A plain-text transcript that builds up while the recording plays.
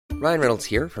Ryan Reynolds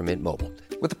here from Mint Mobile.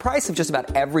 With the price of just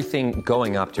about everything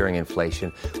going up during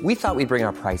inflation, we thought we'd bring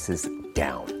our prices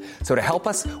down. So to help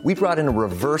us, we brought in a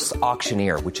reverse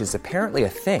auctioneer, which is apparently a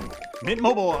thing. Mint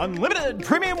Mobile Unlimited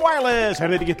Premium Wireless. How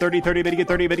to get 30, 30, bit to get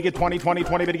 30, bit to get 20, 20,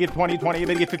 20, bit to get 20, 20,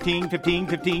 bit to get 15, 15,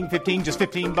 15, 15, just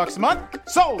 $15 a month?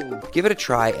 Sold! Give it a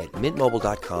try at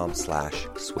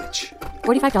mintmobile.com/switch.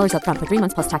 $45 up front for 3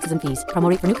 months plus taxes and fees. Promo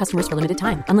rate for new customers for limited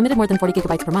time. Unlimited more than 40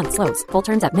 gigabytes per month. Slows full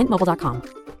terms at mintmobile.com.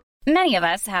 Many of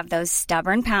us have those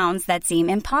stubborn pounds that seem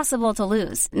impossible to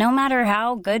lose, no matter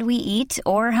how good we eat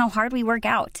or how hard we work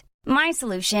out. My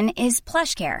solution is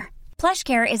PlushCare.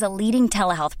 PlushCare is a leading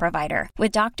telehealth provider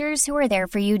with doctors who are there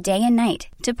for you day and night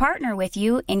to partner with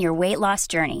you in your weight loss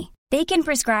journey. They can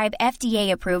prescribe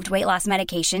FDA-approved weight loss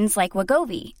medications like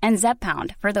Wegovy and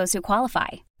Zepbound for those who qualify.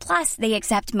 Plus, they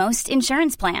accept most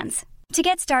insurance plans. To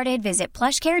get started, visit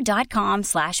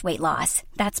plushcare.com/weightloss.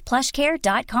 That's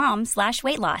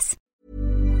plushcare.com/weightloss.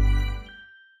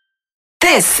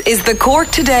 This is the Cork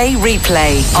Today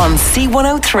replay on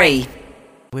C103.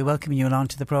 We welcome you along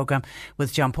to the programme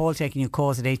with John Paul taking your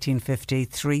calls at 1850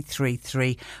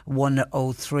 333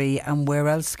 103. And where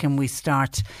else can we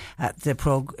start the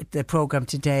programme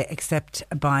today except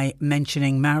by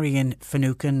mentioning Marion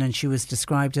Finucane, and she was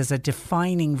described as a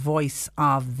defining voice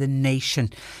of the nation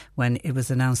when it was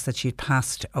announced that she'd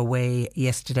passed away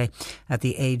yesterday at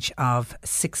the age of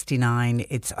 69.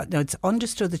 It's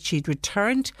understood that she'd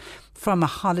returned from a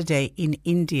holiday in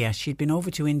India. She'd been over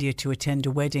to India to attend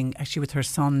a wedding actually with her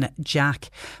son Jack,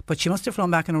 but she must have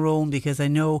flown back on her own, because I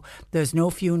know there's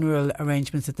no funeral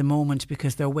arrangements at the moment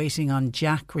because they're waiting on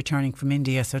Jack returning from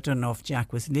India. So I don't know if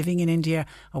Jack was living in India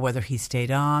or whether he stayed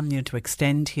on, to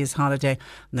extend his holiday.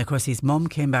 And of course his mum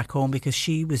came back home because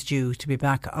she was due to be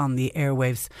back on the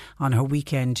airwaves on her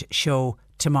weekend show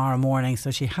tomorrow morning, so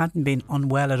she hadn't been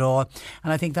unwell at all.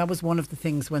 And I think that was one of the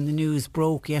things when the news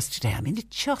broke yesterday. I mean,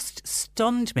 it just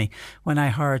stunned me when I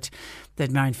heard that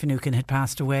Marion Finucane had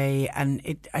passed away. And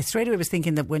I straight away was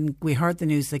thinking that when we heard the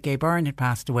news that Gay Byrne had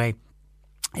passed away,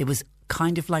 it was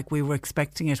kind of like we were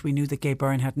expecting it. We knew that Gay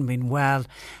Byrne hadn't been well,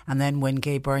 and then when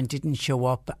Gay Byrne didn't show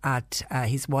up at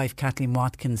his wife Kathleen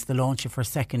Watkins, the launch of her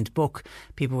second book,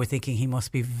 people were thinking he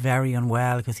must be very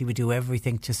unwell because he would do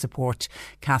everything to support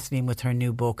Kathleen with her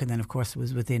new book. And then of course it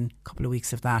was within a couple of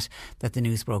weeks of that the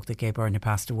news broke that Gay Byrne had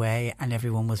passed away, and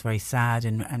everyone was very sad,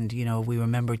 and we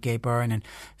remembered Gay Byrne and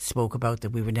spoke about that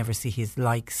we would never see his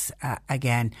likes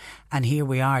again. And here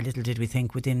we are, little did we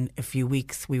think within a few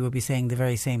weeks we would be saying the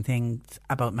very same thing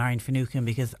about Marion Finucane,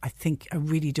 because I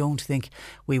really don't think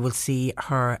we will see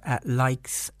her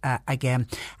likes again.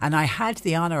 And I had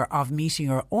the honour of meeting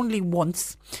her only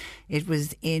once. It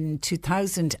was in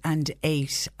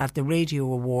 2008 at the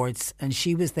Radio Awards, and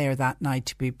she was there that night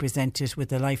to be presented with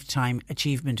the Lifetime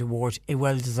Achievement Award, a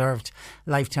well-deserved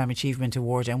Lifetime Achievement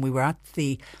Award. And we were at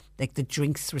the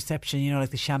drinks reception,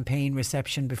 like the champagne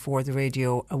reception before the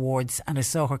Radio Awards, and I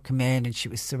saw her come in and she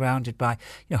was surrounded by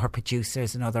her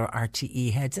producers and other RTE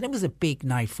heads, and it was a big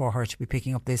night for her to be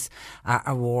picking up this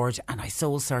award. And I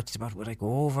soul searched about, would I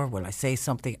go over, will I say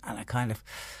something, and I kind of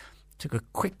took a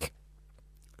quick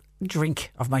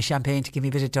drink of my champagne to give me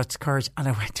a bit of Dutch courage, and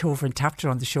I went over and tapped her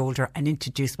on the shoulder and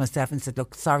introduced myself and said,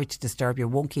 look, sorry to disturb you,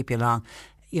 won't keep you long,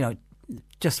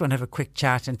 just want to have a quick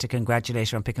chat and to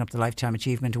congratulate her on picking up the Lifetime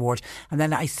Achievement Award. And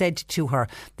then I said to her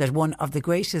that one of the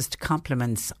greatest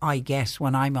compliments I get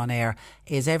when I'm on air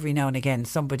is every now and again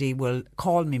somebody will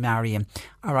call me Marion,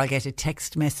 or I'll get a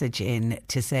text message in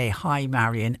to say, hi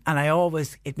Marion. And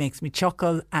it makes me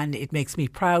chuckle, and it makes me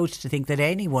proud to think that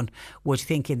anyone would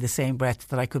think in the same breath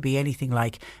that I could be anything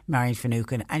like Marion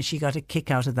Finucane. And she got a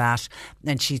kick out of that,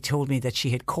 and she told me that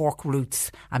she had Cork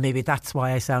roots, and maybe that's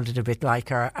why I sounded a bit like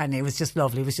her. And it was just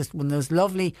lovely. It was just one of those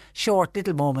lovely short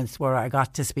little moments where I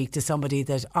got to speak to somebody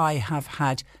that I have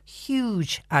had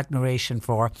huge admiration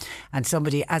for, and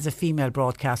somebody as a female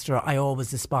broadcaster I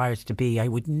always aspired to be. I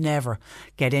would never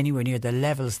get anywhere near the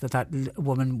levels that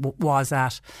woman was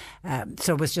at.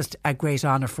 So it was just a great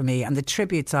honour for me, and the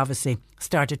tributes obviously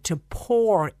started to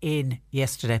pour in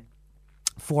yesterday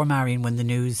for Marion when the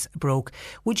news broke.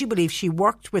 Would you believe she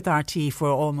worked with RTE for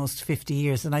almost 50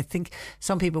 years? And I think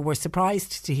some people were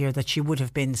surprised to hear that she would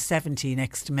have been 70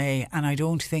 next May, and I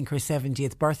don't think her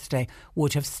 70th birthday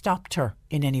would have stopped her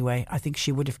in any way. I think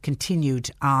she would have continued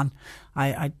on.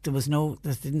 There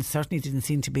certainly didn't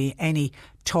seem to be any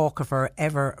talk of her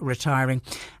ever retiring.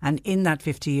 And in that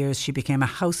 50 years, she became a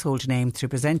household name through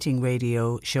presenting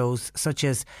radio shows such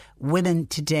as Women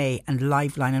Today and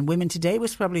Liveline. And Women Today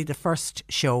was probably the first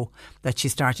show that she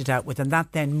started out with, and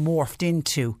that then morphed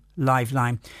into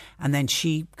Liveline, and then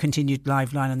she continued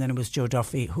Liveline, and then it was Joe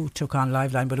Duffy who took on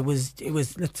Liveline. But it was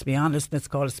let's be honest, let's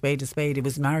call a spade a spade. It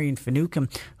was Marion Finucane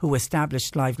who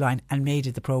established Liveline and made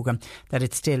it the programme that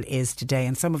it still is today.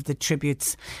 And some of the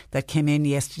tributes that came in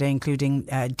yesterday, including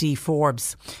Dee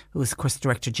Forbes, who is of course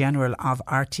Director General of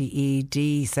RTE.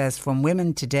 Dee says, from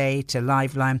Women Today to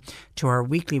Liveline to her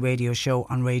weekly radio show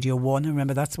on Radio 1. And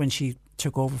remember, that's when she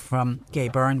took over from Gay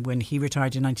Byrne when he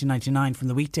retired in 1999 from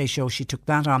the weekday show. She took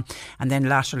that on, and then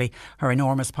latterly her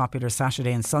enormous popular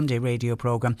Saturday and Sunday radio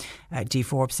programme. Dee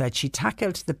Forbes said she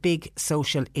tackled the big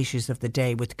social issues of the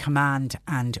day with command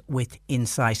and with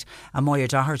insight. And Moya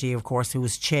Doherty, of course, who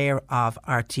was chair of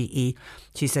RTE,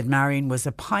 she said Marion was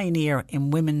a pioneer in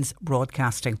women's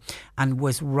broadcasting and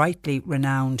was rightly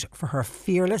renowned for her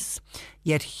fearless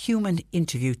yet human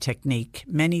interview technique.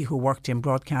 Many who worked in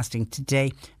broadcasting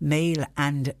today, male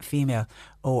and female,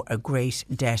 owe a great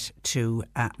debt to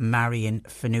Marion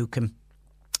Finucane.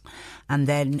 And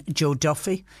then Joe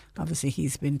Duffy, obviously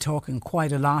he's been talking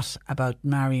quite a lot about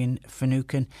Marion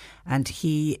Finucane, and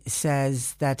he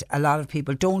says that a lot of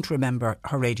people don't remember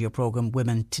her radio programme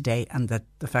Women Today, and that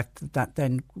the fact that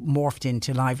then morphed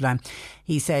into Liveline.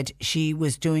 He said she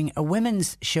was doing a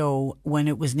women's show when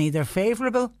it was neither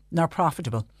favourable nor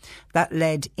profitable. That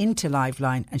led into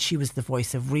Liveline, and she was the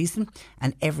voice of reason,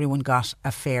 and everyone got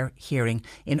a fair hearing.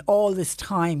 In all this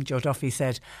time, Joe Duffy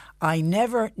said, I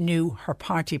never knew her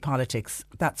party politics.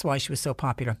 That's why she was so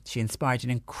popular. She inspired an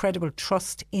incredible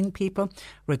trust in people,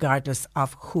 regardless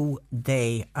of who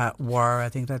they were. I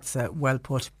think that's well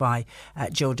put by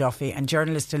Joe Duffy. And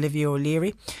journalist Olivia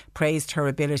O'Leary praised her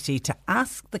ability to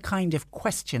ask the kind of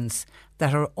questions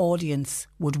that her audience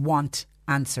would want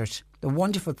answered. The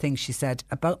wonderful thing she said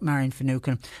about Marion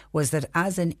Finucane was that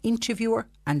as an interviewer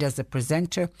and as a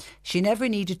presenter, she never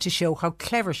needed to show how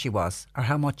clever she was or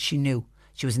how much she knew.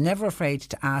 She was never afraid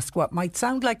to ask what might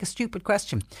sound like a stupid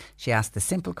question. She asked the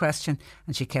simple question,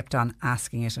 and she kept on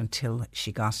asking it until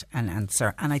she got an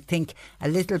answer. And I think a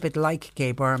little bit like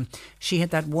Gay Byrne, she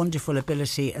had that wonderful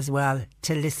ability as well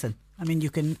to listen. I mean,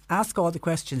 you can ask all the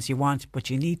questions you want, but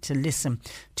you need to listen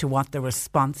to what the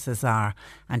responses are.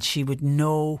 And she would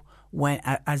know when,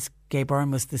 as Gay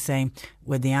Byrne was the same,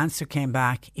 when the answer came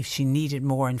back, if she needed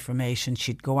more information,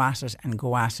 she'd go at it and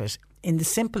go at it in the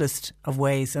simplest of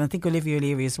ways. And I think Olivia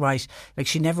O'Leary is right. Like,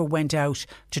 she never went out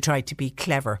to try to be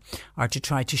clever or to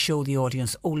try to show the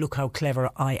audience, oh, look how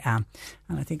clever I am.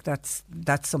 And I think that's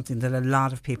something that a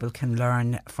lot of people can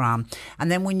learn from.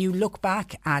 And then when you look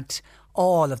back at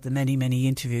all of the many, many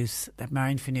interviews that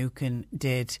Marion Finucane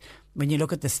did, when you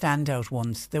look at the standout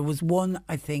ones, there was one,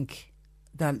 I think,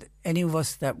 that any of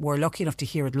us that were lucky enough to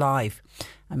hear it live,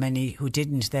 and many who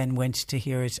didn't then went to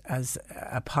hear it as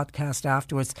a podcast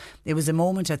afterwards. It was a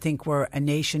moment, I think, where a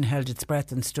nation held its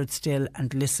breath and stood still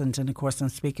and listened. And of course, I'm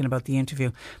speaking about the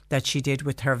interview that she did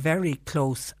with her very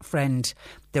close friend,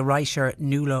 the writer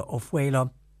Nuala Ó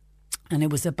Faolain. And it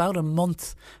was about a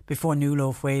month before Nuala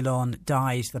Ó Faolain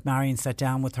died that Marion sat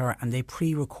down with her and they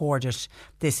pre-recorded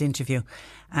this interview.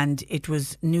 And it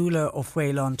was Nuala Ó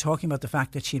Faolain talking about the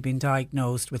fact that she'd been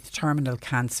diagnosed with terminal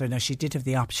cancer. Now, she did have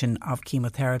the option of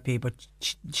chemotherapy, but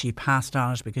she passed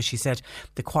on it because she said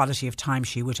the quality of time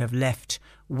she would have left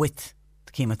with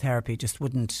the chemotherapy just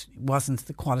wasn't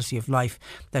the quality of life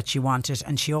that she wanted.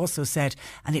 And she also said,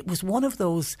 and it was one of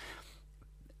those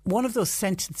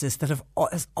sentences that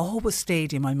has always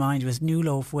stayed in my mind, was Nuala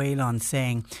Ó Faolain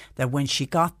saying that when she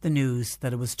got the news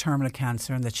that it was terminal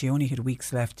cancer and that she only had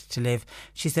weeks left to live,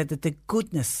 she said that the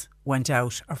goodness went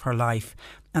out of her life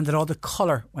and that all the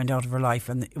colour went out of her life,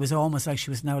 and it was almost like she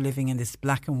was now living in this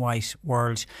black and white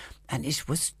world. And it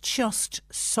was just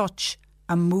such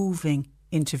a moving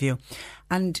interview.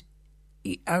 And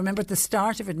I remember at the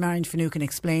start of it, Marion Finucane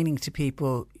explaining to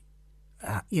people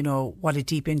what a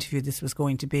deep interview this was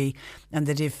going to be, and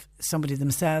that if somebody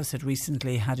themselves had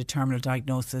recently had a terminal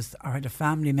diagnosis or had a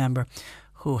family member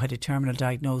who had a terminal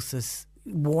diagnosis,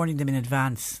 warning them in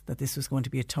advance that this was going to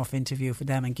be a tough interview for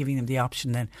them and giving them the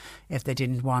option then if they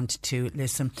didn't want to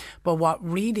listen. But what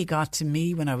really got to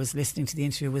me when I was listening to the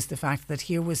interview was the fact that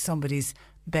here was somebody's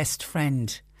best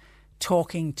friend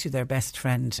talking to their best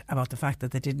friend about the fact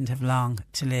that they didn't have long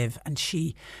to live, and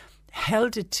she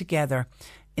held it together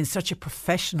in such a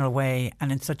professional way and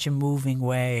in such a moving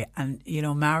way. And,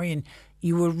 Marion,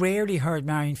 you will rarely heard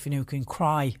Marion Finucane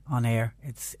cry on air.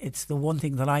 It's the one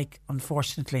thing that I,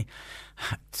 unfortunately,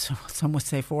 some would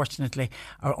say fortunately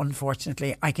or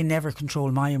unfortunately, I can never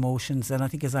control my emotions, and I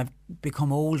think as I've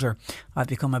become older, I've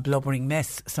become a blubbering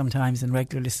mess sometimes, and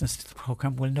regular listeners to the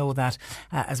programme will know that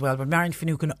as well. But Marion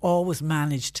Finucane always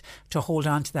managed to hold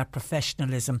on to that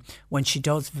professionalism when she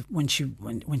did.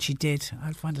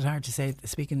 I find it hard to say,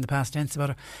 speaking in the past tense about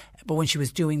her, but when she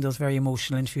was doing those very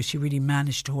emotional interviews, she really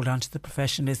managed to hold on to the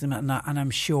professionalism, and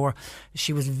I'm sure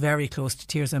she was very close to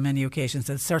tears on many occasions.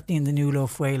 And certainly in the New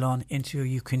Loaf Whalon interview,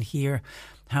 you can hear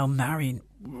how Marion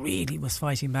really was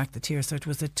fighting back the tears. So it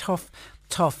was a tough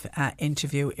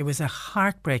interview. It was a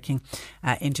heartbreaking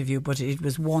interview, but it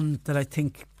was one that I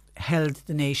think held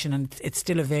the nation, and it's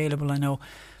still available. I know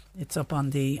it's up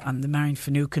on the Marion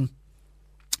Finucane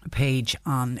page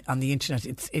on the internet.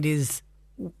 It is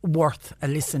worth a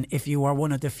listen if you are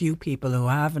one of the few people who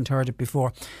haven't heard it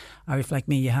before, or if like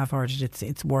me you have heard it,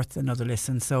 it's worth another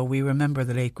listen. So we remember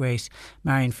the late great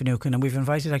Marion Finucane, and we've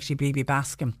invited actually Bibi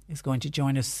Bascom is going to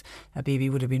join us. Bibi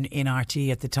would have been in RT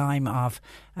at the time of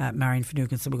Marion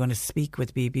Finucane, so we're going to speak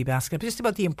with Bibi Bascom just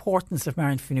about the importance of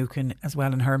Marion Finucane as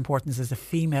well, and her importance as a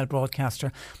female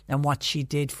broadcaster and what she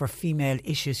did for female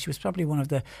issues. She was probably one of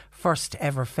the first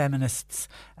ever feminists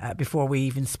before we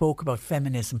even spoke about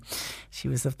feminism.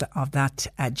 She was of that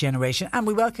generation. And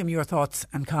we welcome your thoughts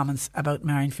and comments about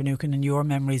Marion Finucane and your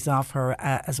memories of her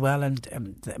as well.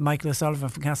 And Michael O'Sullivan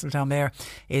from Castletownbere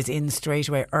is in straight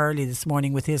away early this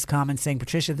morning with his comments, saying,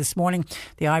 Patricia, this morning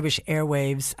the Irish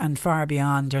airwaves and far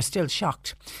beyond are still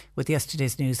shocked with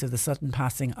yesterday's news of the sudden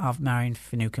passing of Marion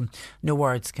Finucane. No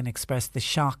words can express the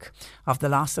shock of the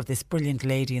loss of this brilliant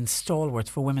lady and stalwart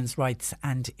for women's rights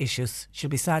and issues. She'll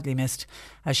be sadly missed,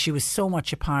 as she was so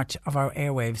much a part of our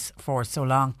airwaves for so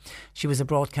long. She was a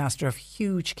broadcaster of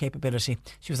huge capability.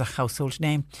 She was a household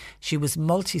name. She was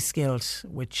multi-skilled,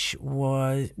 which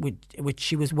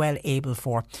she was well able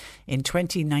for. In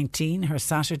 2019, her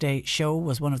Saturday show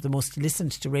was one of the most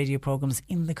listened to radio programmes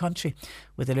in the country,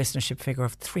 with a listenership figure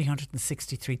of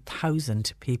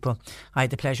 363,000 people. I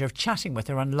had the pleasure of chatting with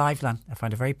her on Liveline. I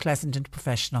found her very pleasant and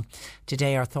professional.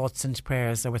 Today our thoughts and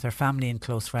prayers are with her family and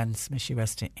close friends. May she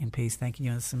rest in peace. Thank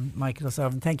you, Michael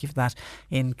O'Sullivan. Thank you for that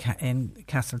in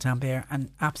Castletownbere.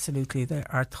 And absolutely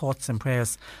our thoughts and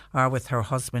prayers are with her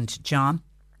husband John,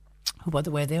 who, by the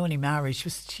way, they only married.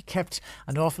 She kept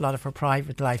an awful lot of her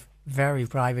private life very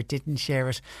private, didn't share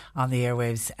it on the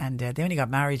airwaves, and they only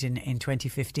got married in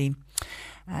 2015.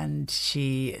 And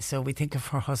so we think of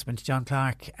her husband John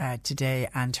Clark today,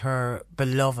 and her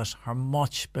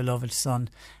much beloved son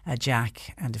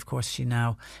Jack. And of course she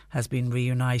now has been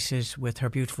reunited with her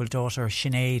beautiful daughter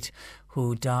Sinead,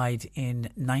 who died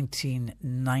in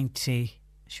 1990.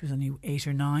 She was only 8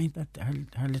 or 9,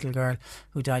 her little girl,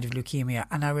 who died of leukemia.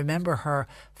 And I remember her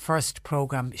first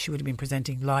programme, she would have been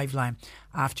presenting Liveline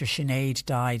after Sinead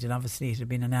died, and obviously it had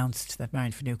been announced that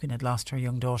Marion Finucane had lost her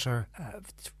young daughter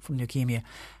from leukemia.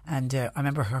 And I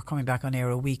remember her coming back on air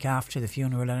a week after the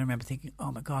funeral, and I remember thinking,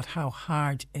 oh my God, how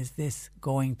hard is this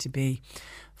going to be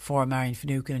for Marion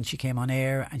Finucane? And she came on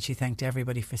air and she thanked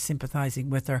everybody for sympathising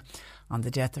with her on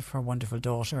the death of her wonderful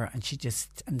daughter, and she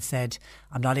said,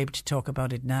 I'm not able to talk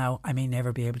about it now, I may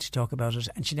never be able to talk about it.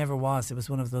 And she never was. It was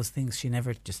one of those things, she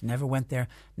never went there,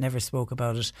 never spoke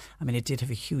about it. I mean, it did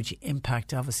have a huge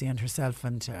impact obviously on herself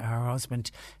and her husband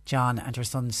John and her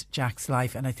son Jack's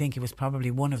life, and I think it was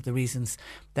probably one of the reasons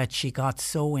that she got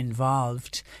so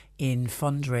involved in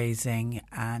fundraising,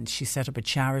 and she set up a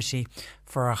charity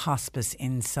for a hospice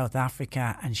in South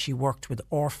Africa, and she worked with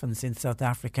orphans in South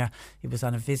Africa. It was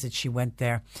on a visit, she went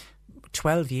there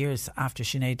 12 years after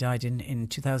Sinead died in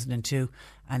 2002,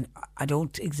 and I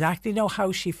don't exactly know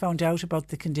how she found out about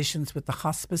the conditions with the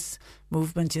hospice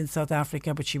movement in South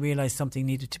Africa, but she realised something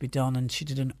needed to be done, and she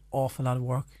did an awful lot of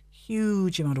work,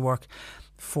 huge amount of work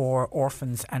for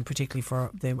orphans, and particularly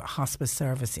for the hospice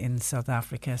service in South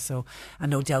Africa. So, and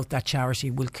no doubt that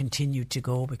charity will continue to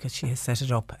go because she has set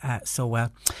it up so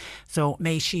well. So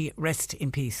may she rest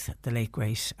in peace, the late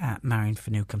great Marion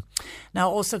Finucane.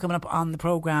 Now, also coming up on the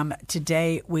programme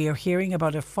today, we are hearing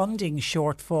about a funding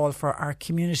shortfall for our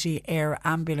community air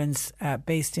ambulance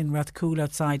based in Rathcoole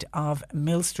outside of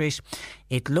Mill Street.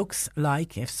 it looks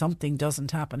like if something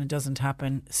doesn't happen, it doesn't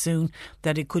happen soon,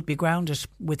 that it could be grounded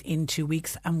within 2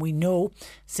 weeks. And we know,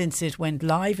 since it went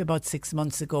live about 6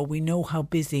 months ago, we know how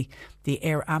busy the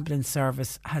air ambulance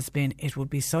service has been. It would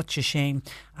be such a shame,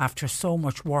 after so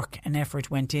much work and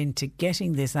effort went into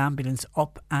getting this ambulance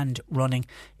up and running,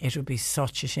 it would be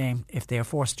such a shame if they are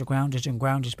forced to ground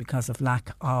it because of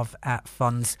lack of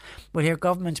funds. We'll hear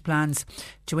government plans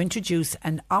to introduce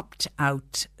an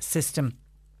opt-out system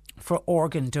for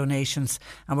organ donations,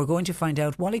 and we're going to find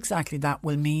out what exactly that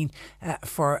will mean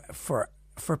for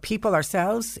people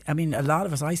ourselves. I mean, a lot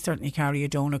of us, I certainly carry a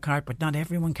donor card, but not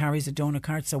everyone carries a donor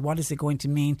card. So what is it going to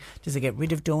mean? Does it get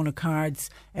rid of donor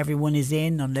cards? Everyone is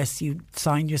in unless you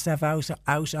sign yourself out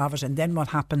of it. And then what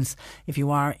happens if you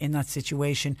are in that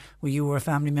situation where you or a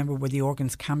family member where the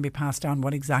organs can be passed on?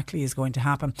 What exactly is going to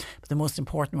happen? But the most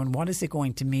important one, what is it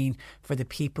going to mean for the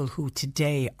people who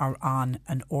today are on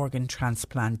an organ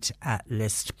transplant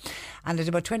list? And at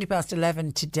about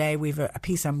 11:20 today, we have a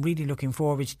piece I'm really looking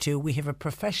forward to. We have a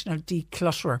professional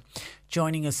declutterer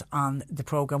joining us on the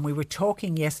programme. We were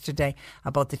talking yesterday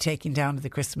about the taking down of the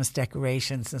Christmas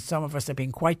decorations, and some of us have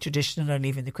been quite traditional and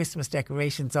leaving the Christmas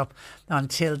decorations up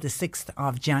until the 6th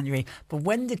of January. But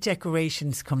when the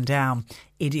decorations come down,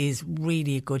 it is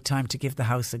really a good time to give the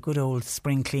house a good old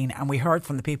spring clean. And we heard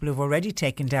from the people who've already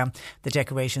taken down the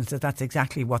decorations that that's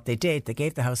exactly what they did. They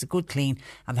gave the house a good clean,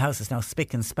 and the house is now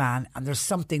spick and span. And there's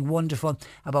something wonderful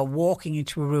about walking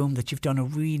into a room that you've done a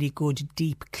really good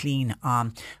deep clean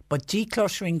on. But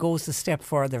decluttering goes a step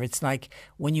further. It's like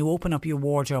when you open up your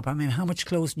wardrobe. I mean, how much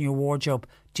clothes in your wardrobe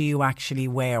do you actually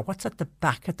wear? What's at the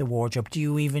back of the wardrobe? Do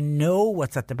you even know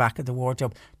what's at the back of the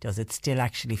wardrobe? Does it still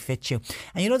actually fit you?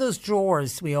 And you know those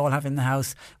drawers we all have in the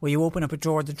house where you open up a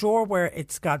drawer, the drawer where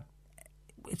it's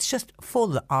just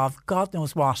full of God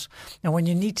knows what. Now, when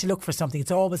you need to look for something,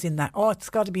 it's always in that, it's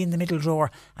got to be in the middle drawer,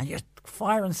 and you're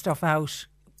firing stuff out.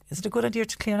 Is it a good idea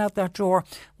to clean out that drawer?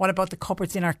 What about the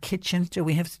cupboards in our kitchen? Do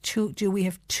we have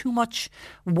too much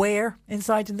wear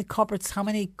inside in the cupboards? How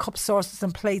many cup saucers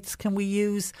and plates can we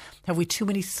use? Have we too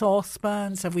many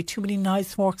saucepans? Have we too many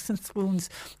knives, forks and spoons?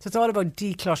 So it's all about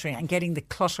decluttering and getting the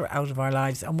clutter out of our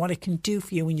lives and what it can do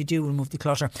for you when you do remove the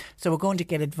clutter. So we're going to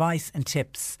get advice and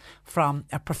tips from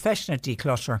a professional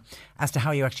declutterer as to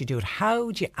how you actually do it.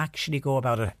 How do you actually go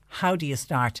about it? How do you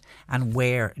start, and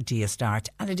where do you start?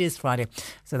 And it is Friday,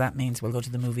 so that means we'll go to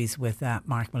the movies with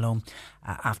Mark Malone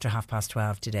after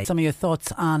 12:30 today. Some of your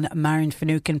thoughts on Marion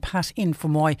Finucane, Pat in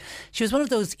Fermoy. She was one of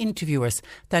those interviewers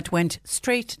that went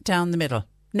straight down the middle.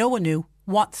 No one knew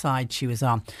what side she was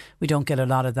on. We don't get a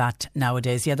lot of that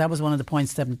nowadays. Yeah, that was one of the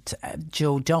points that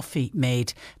Joe Duffy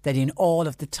made, that in all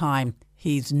of the time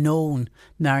he's known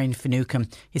Marion Finucane,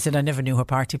 he said, I never knew her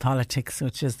party politics,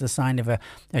 which is the sign of a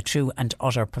true and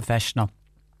utter professional.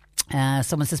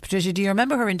 Someone says, Patricia, do you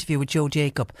remember her interview with Joe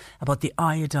Jacob about the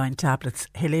iodine tablets?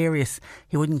 Hilarious.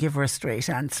 He wouldn't give her a straight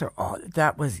answer.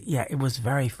 It was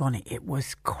very funny. It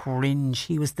was cringe.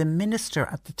 He was the minister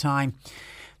at the time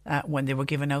when they were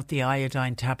giving out the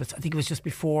iodine tablets. I think it was just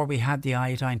before we had the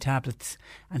iodine tablets,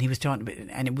 and he was talking about,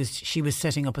 and she was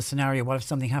setting up a scenario. What if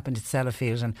something happened at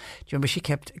Sellafield? And do you remember she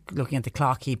kept looking at the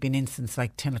clock? He'd been in since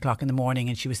like 10 o'clock in the morning,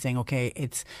 and she was saying, okay,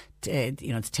 it's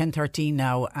 10:13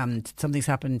 now, and something's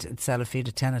happened at Sellafield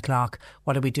at 10 o'clock.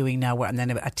 What are we doing now? And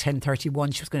then at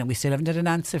 10:31 she was going, we still haven't had an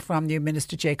answer from you,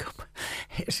 Minister Jacob.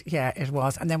 It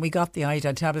was. And then we got the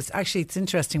iodine tablets. Actually, it's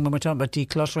interesting when we're talking about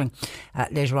decluttering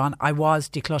later on. I was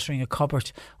decluttering a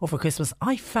cupboard over Christmas.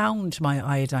 I found my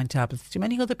iodine tablets. Do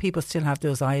many other people still have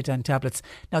those iodine tablets?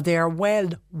 Now, they are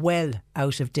well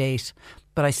out of date,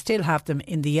 but I still have them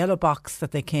in the yellow box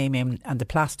that they came in and the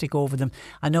plastic over them.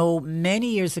 I know many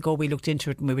years ago we looked into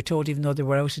it and we were told even though they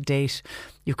were out of date,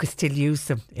 you could still use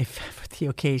them if the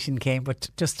occasion came. But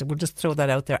we'll just throw that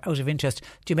out there out of interest.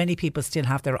 Do many people still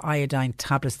have their iodine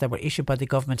tablets that were issued by the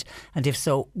government? And if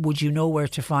so, would you know where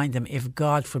to find them if,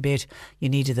 God forbid, you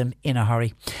needed them in a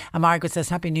hurry? And Margaret says,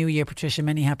 Happy New Year, Patricia.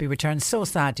 Many happy returns. So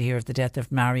sad to hear of the death of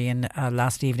Marion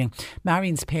last evening.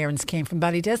 Marion's parents came from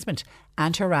Ballydesmond,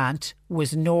 and her aunt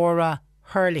was Nora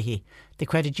Hurley, the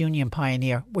credit union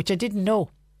pioneer, which I didn't know.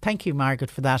 Thank you, Margaret,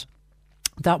 for that.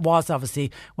 That was obviously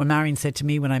when Marion said to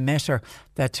me when I met her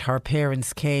that her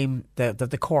parents came,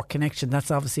 the Cork connection,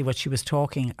 that's obviously what she was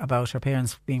talking about, her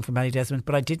parents being from Ballydesmond.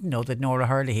 But I didn't know that Nora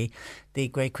Hurley, the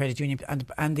great credit union,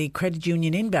 and the credit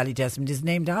union in Ballydesmond is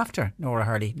named after Nora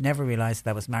Hurley. Never realised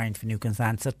that was Marion Finucane's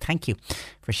aunt. So thank you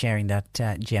for sharing that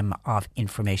gem of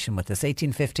information with us.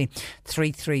 1850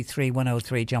 333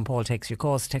 103. John Paul takes your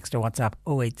calls. Text or WhatsApp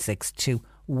 0862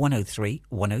 103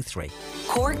 103.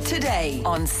 Cork Today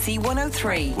on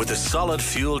C103. With a solid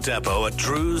fuel depot at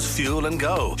Drew's Fuel and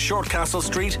Go. Shortcastle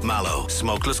Street, Mallow.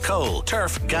 Smokeless coal,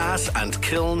 turf, gas and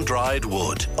kiln dried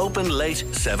wood. Open late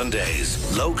 7 days.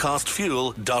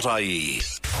 Lowcostfuel.ie.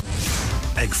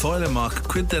 Ag foiile amach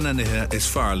cuid den anithe is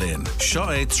Farlane. Seo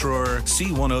é trúr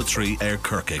C103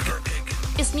 Kirkig.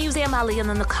 Is Museum Allian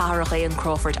in the Carach in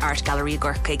Crawford Art Gallery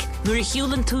Gurkig. Nuair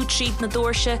hiúlann tú tríd na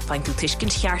dúirse, fain tú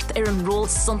tuiscint cheart an ról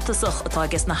suntasach atá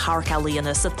agus na Harc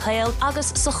Alliana sa tail agus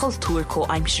sa chultúr có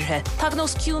aimsirthe. Tag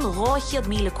nos ciún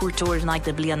 200,000 cuairteoir naig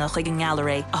de bliana chuig an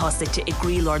gallery a hasite i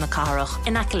grílór na Carach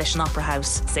in Acklish an Opera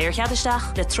House. Séir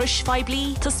cheadisteach le tris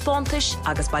feibli, ta spontish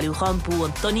agus bailúchan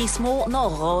buan do níos mó ná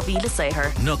 2,000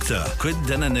 séhir. Nukta cuid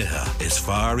den anithe is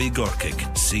Fari Gurkig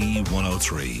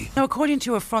C103. Now, according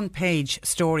to a front page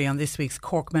story on this week's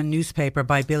Corkman newspaper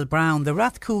by Bill Brown, the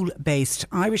Rathcoole-based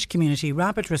Irish Community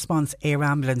Rapid Response Air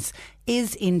Ambulance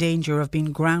is in danger of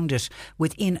being grounded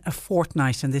within a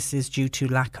fortnight, and this is due to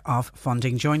lack of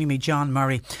funding. Joining me, John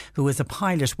Murray, who is a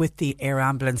pilot with the Air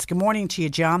Ambulance. Good morning to you,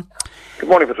 John. Good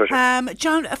morning, Patricia.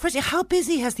 John, firstly, how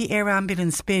busy has the Air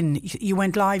Ambulance been? You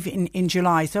went live in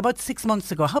July, so about 6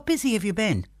 months ago. How busy have you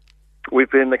been?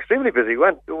 We've been extremely busy. We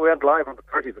went live on the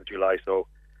 30th of July, so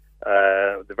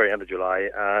the very end of July,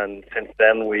 and since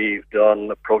then we've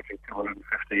done approaching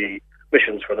 250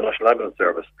 missions for the National Ambulance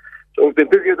Service. So we've been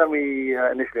busier than we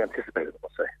initially anticipated, I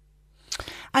must say.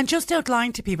 And just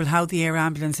outline to people how the Air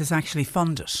Ambulance is actually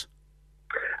funded.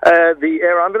 The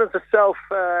Air Ambulance itself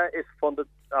is funded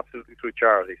absolutely through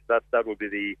charities. That would be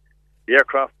the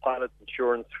aircraft, pilots,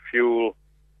 insurance, fuel,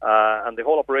 and the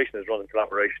whole operation is run in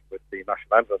collaboration with the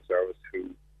National Ambulance Service, who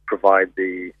provide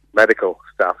the medical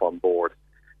staff on board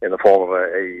in the form of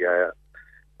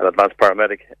an advanced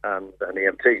paramedic and an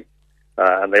EMT.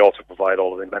 And they also provide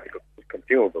all of the medical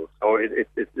consumables. So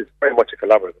it's very much a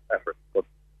collaborative effort. But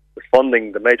the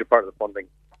funding, the major part of the funding,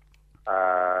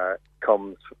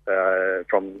 comes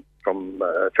from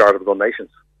charitable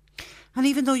donations. And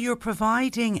even though you're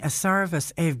providing a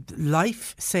service, a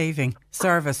life-saving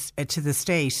service to the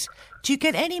state, do you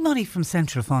get any money from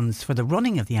central funds for the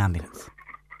running of the ambulance?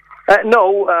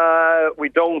 No, we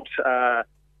don't.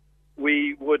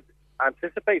 We would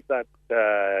anticipate that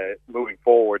moving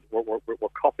forward, we're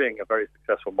copying a very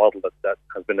successful model that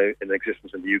has been in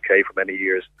existence in the UK for many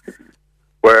years,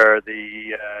 where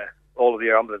all of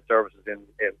the ambulance services in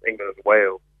England and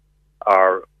Wales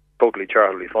are totally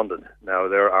charitably funded. Now,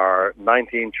 there are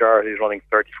 19 charities running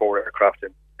 34 aircraft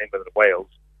in England and Wales.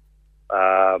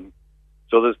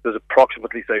 So there's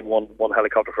approximately, say, one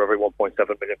helicopter for every 1.7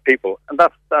 million people, and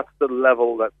that's the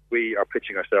level that we are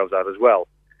pitching ourselves at as well.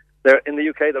 In the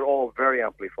UK, they're all very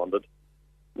amply funded.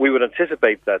 We would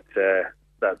anticipate that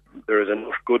there is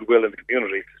enough goodwill in the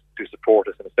community to support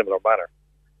us in a similar manner.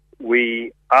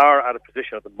 We are at a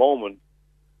position at the moment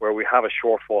where we have a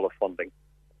shortfall of funding,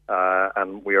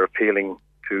 and we are appealing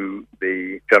to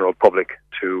the general public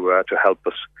to help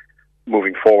us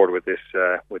moving forward with this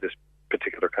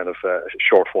particular kind of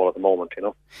shortfall at the moment, you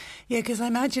know. Yeah, because I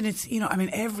imagine it's,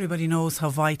 everybody knows how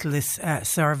vital this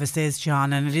service is,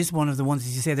 John, and it is one of the ones,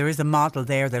 as you say, there is a model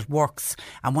there that works,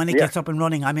 and when it gets up and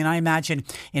running, I imagine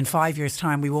in 5 years'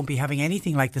 time we won't be having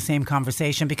anything like the same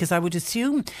conversation, because I would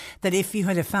assume that if you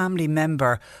had a family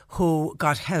member who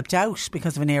got helped out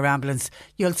because of an air ambulance,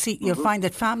 you'll find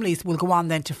that families will go on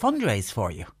then to fundraise for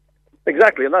you.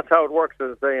 Exactly, and that's how it works,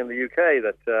 as I say, in the UK,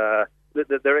 that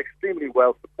they're extremely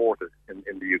well supported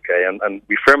in the UK, and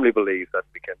we firmly believe that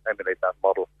we can emulate that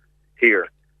model here.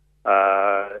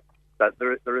 That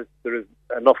there is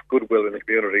enough goodwill in the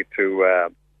community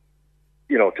to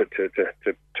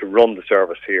run the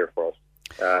service here for us.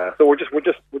 So we're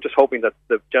just hoping that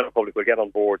the general public will get on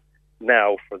board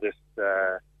now for this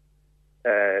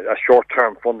a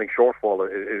short-term funding shortfall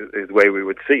is the way we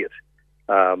would see it,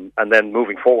 and then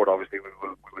moving forward, obviously we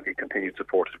will need continued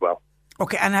support as well.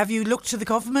 Okay, and have you looked to the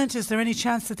government? Is there any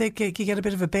chance that they could get a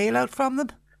bit of a bailout from them?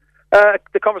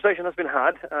 The conversation has been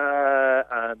had,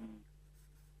 and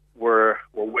we're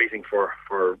waiting for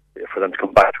them to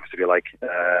come back to us, if you like.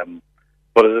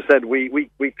 But as I said, we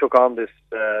took on this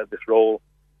role,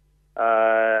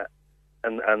 and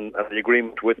the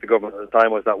agreement with the government at the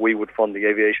time was that we would fund the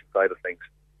aviation side of things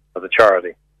as a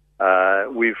charity.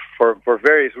 We've, for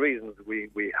various reasons, we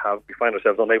find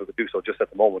ourselves unable to do so just at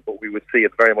the moment, but we would see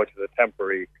it very much as a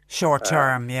temporary...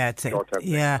 Short-term yeah.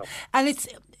 And it's,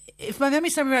 if my memory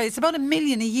serves me right, it's about $1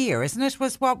 million a year, isn't it,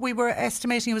 was what we were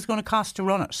estimating it was going to cost to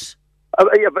run it? Say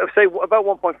about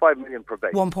 1.5 million per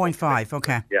base. 1.5,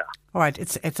 okay. Yeah. All right,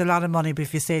 it's a lot of money, but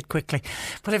if you say it quickly.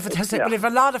 But if a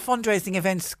lot of fundraising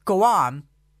events go on,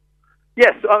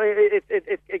 Yes, I mean,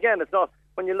 again, it's not,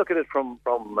 when you look at it from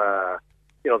the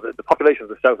population of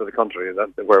the south of the country,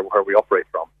 where we operate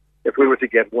from, if we were to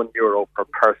get €1 per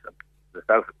person in the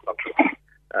south of the country,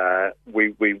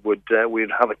 we'd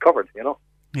have it covered,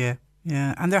 Yeah.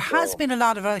 Yeah, and there has been a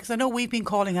lot of, because I know we've been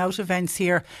calling out events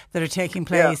here that are taking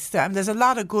place. Yeah. There's a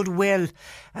lot of goodwill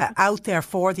out there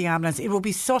for the ambulance. It would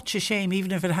be such a shame,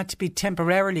 even if it had to be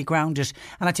temporarily grounded.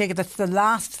 And I take it that's the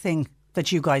last thing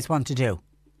that you guys want to do.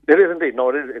 It is indeed. No,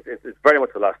 it is. It's very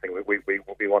much the last thing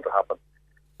we want to happen.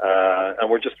 And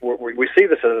we see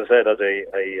this, as I said, as a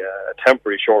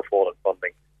temporary shortfall in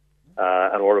funding,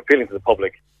 and we're appealing to the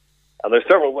public. And there's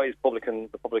several ways the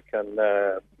public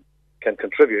can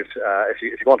contribute. If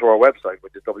you go onto our website,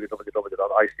 which is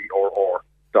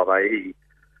www.icorr.ie,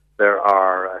 there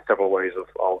are several ways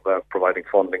of providing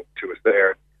funding to us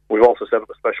there. We've also set up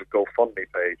a special GoFundMe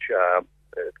page,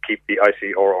 keep the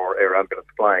ICRR Air Ambulance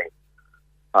flying,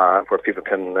 where people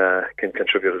can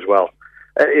contribute as well.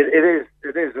 It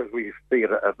is, as we see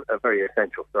it, a very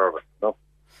essential service.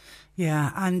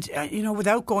 Yeah, and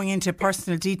without going into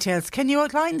personal details, can you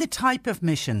outline the type of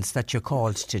missions that you're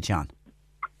called to, John?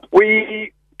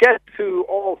 We get to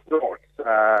all sorts.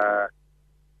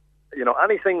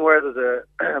 Anything where there's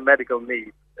a medical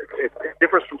need. It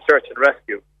differs from search and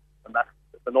rescue, and that's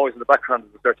the noise in the background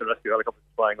of the search and rescue helicopters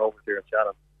flying over here in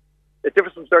Shannon. It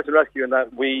differs from search and rescue in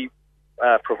that we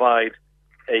provide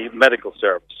a medical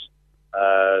service.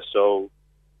 So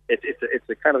it's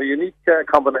a kind of a unique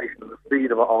combination of the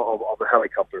speed of a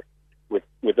helicopter with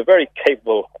the very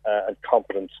capable and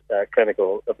competent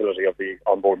clinical ability of the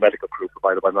onboard medical crew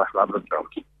provided by the National Ambulance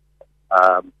Service.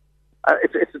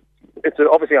 It's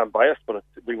obviously unbiased, but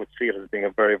we would see it as being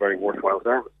a very, very worthwhile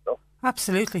service. So.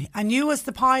 Absolutely. And you, as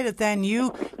the pilot, then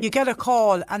you get a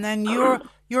call, and then you're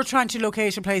trying to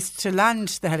locate a place to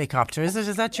land the helicopter. Is it?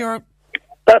 Is that your?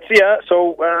 That's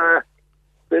So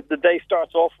the day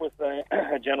starts off with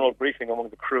a general briefing among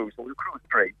the crew. So the crew is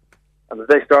 3. And the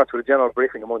day starts with a general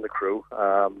briefing among the crew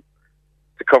to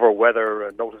cover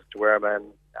weather, notice to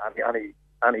airmen, any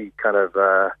kind of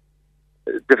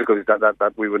difficulties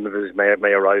that we would envisage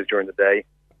may arise during the day.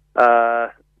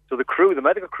 So the crew, the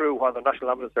medical crew, while the National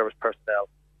Ambulance Service personnel,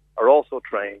 are also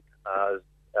trained as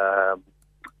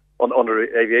under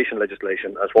aviation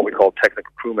legislation as what we call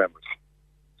technical crew members.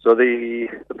 So the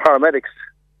paramedics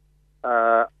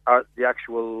are the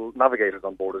actual navigators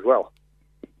on board as well.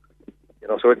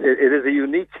 So it is a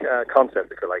unique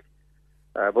concept, if you like,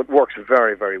 but works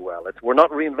very, very well. We're not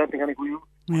reinventing any wheels.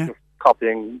 Yeah. We're just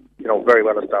copying, very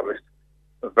well established,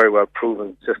 very well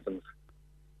proven systems.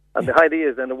 And the idea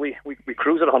is then that we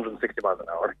cruise at 160 miles an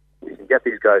hour. We can get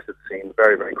these guys to the scene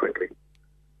very, very quickly,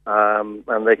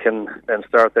 and they can then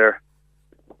start their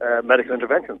medical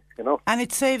intervention. And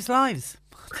it saves lives.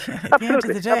 At the end of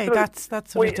the day,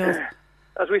 that's what it does.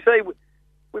 As we say,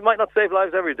 we might not save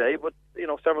lives every day, but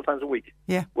several times a week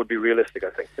would be realistic,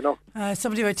 I think.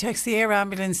 Somebody by text, the air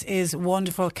ambulance is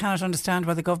wonderful. Cannot understand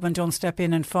why the government don't step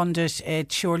in and fund it.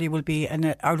 It surely will be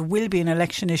an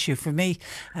election issue for me,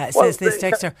 says this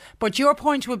texter. But your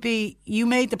point would be, you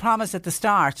made the promise at the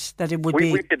start that it would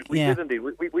be. We did indeed.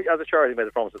 We as a charity made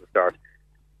the promise at the start.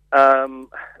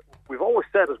 We've always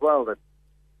said as well that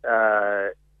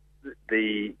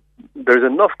there's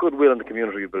enough goodwill in the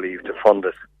community, we believe, to fund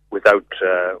it without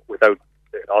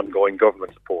ongoing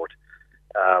government support.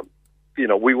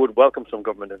 We would welcome some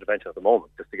government intervention at the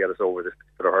moment just to get us over this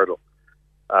particular hurdle.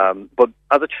 But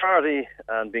as a charity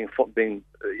and being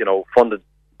funded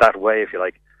that way, if you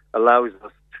like, allows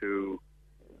us to,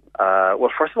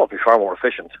 first of all, be far more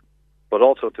efficient, but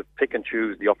also to pick and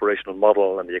choose the operational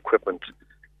model and the equipment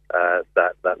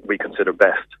that we consider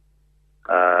best.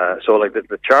 So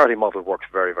the charity model works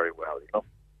very, very well,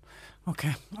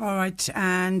 Okay, all right.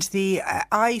 And the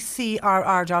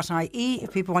ICRR.ie,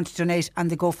 if people want to donate, and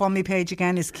the GoFundMe page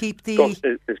again is keep the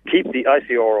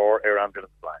ICRR Air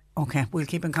Ambulance flying. Okay, we'll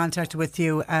keep in contact with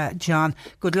you, John.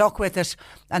 Good luck with it,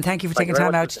 and thank you for taking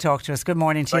time out to talk to us. Good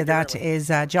morning to you. That is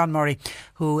John Murray,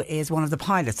 who is one of the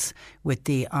pilots with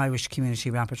the Irish Community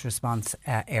Rapid Response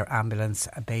Air Ambulance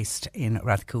based in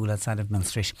Rathcoole outside of Mill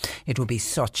Street. It would be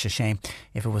such a shame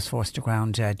if it was forced to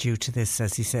ground due to this,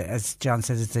 as John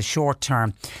says, it's a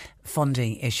short-term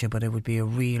funding issue, but it would be a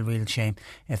real shame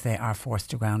if they are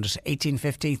forced to ground it.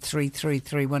 1850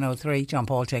 333 103. John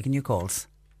Paul taking your calls.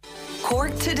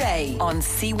 Cork Today on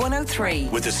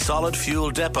C103. With a solid fuel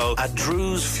depot at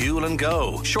Drew's Fuel and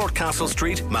Go, Shortcastle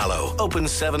Street, Mallow. Open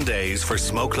 7 days for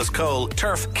smokeless coal,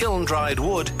 turf, kiln-dried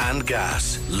wood and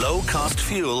gas.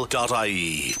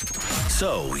 Lowcostfuel.ie.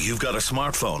 So, you've got a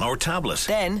smartphone or tablet.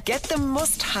 Then get the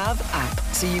must-have app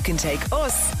so you can take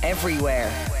us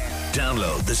everywhere.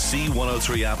 Download the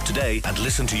C103 app today and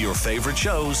listen to your favourite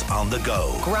shows on the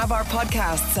go. Grab our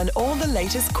podcasts and all the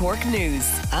latest Cork news.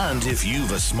 And if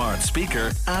you've a smart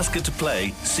speaker, ask it to play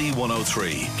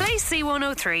C103. Play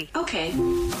C103. Okay.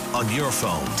 On your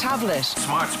phone, Tablet,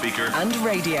 smart speaker, and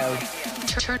radio.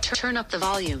 Turn up the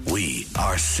volume. we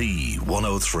are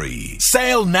C103.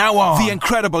 Sale now on. The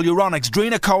incredible Euronics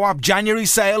Drina Co-op January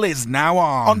sale is now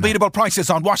on. Unbeatable prices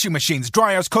on washing machines,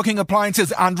 dryers, cooking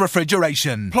appliances and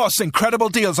refrigeration. Plus incredible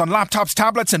deals on laptops,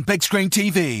 tablets and big screen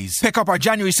TVs. Pick up our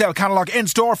January sale catalogue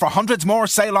in-store for hundreds more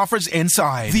sale offers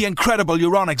inside. The incredible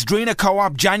Euronics Drina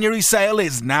Co-op January sale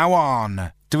is now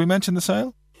on. Did we mention the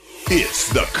sale? It's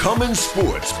the Cummins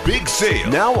Sports Big Sale.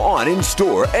 Now on in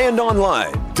store and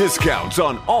online. Discounts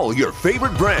on all your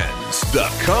favorite brands. The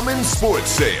Cummins Sports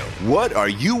Sale. What are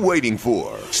you waiting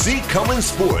for? See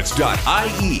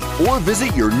CumminsSports.ie or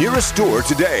visit your nearest store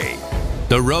today.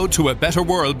 The road to a better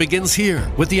world begins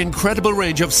here with the incredible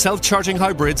range of self-charging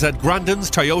hybrids at Grandin's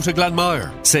Toyota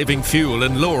Glenmire, saving fuel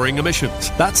and lowering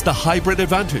emissions. That's the hybrid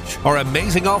advantage. Our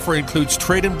amazing offer includes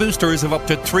trade-in boosters of up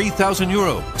to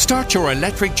 €3,000. Start your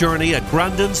electric journey at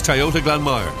Grandin's Toyota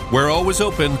Glenmire. We're always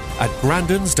open at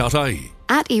grandins.ie.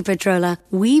 At Iberdrola,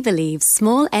 we believe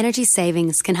small energy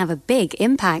savings can have a big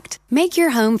impact. Make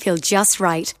your home feel just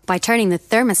right by turning the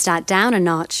thermostat down a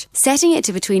notch. Setting it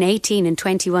to between 18 and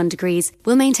 21 degrees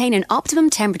will maintain an optimum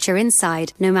temperature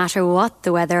inside, no matter what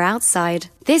the weather outside.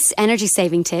 This energy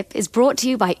saving tip is brought to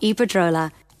you by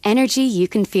Iberdrola. Energy you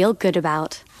can feel good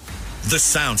about. The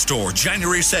Sound Store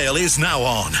January sale is now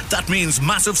on. That means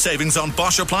massive savings on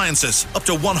Bosch appliances, up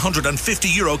to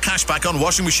 €150 cashback on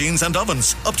washing machines and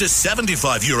ovens, up to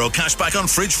 €75 cashback on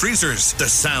fridge freezers. The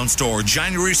Sound Store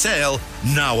January sale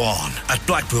now on at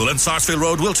Blackpool and Sarsfield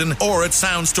Road, Wilton, or at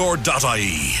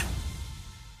soundstore.ie.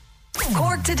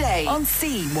 Cork today on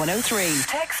C103.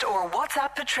 Text or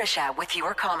WhatsApp Patricia with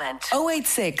your comment.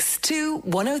 0862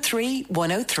 103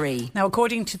 103. Now,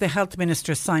 according to the Health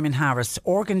Minister Simon Harris,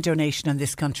 organ donation in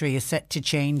this country is set to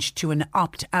change to an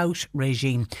opt-out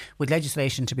regime, with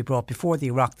legislation to be brought before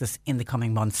the Oireachtas in the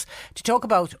coming months. To talk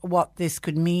about what this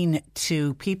could mean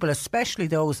to people, especially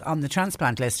those on the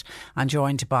transplant list, I'm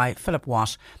joined by Philip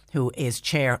Watt, who is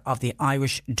chair of the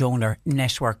Irish Donor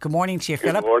Network. Good morning to you,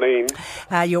 Philip. Good morning.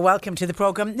 You're welcome to the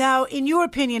programme. Now, in your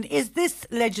opinion, is this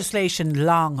legislation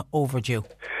long overdue?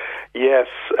 Yes.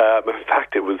 In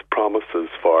fact, it was promised as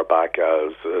far back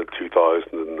as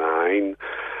 2009,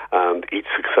 and each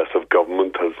successive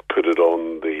government has put it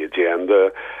on the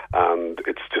agenda, and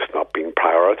it's just not been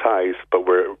prioritised. But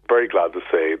we're very glad to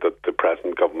say that the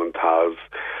present government has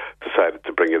decided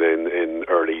to bring it in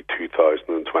early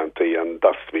 2020, and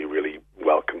that's to be really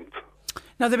welcomed.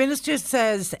 Now, the Minister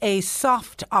says a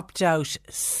soft opt-out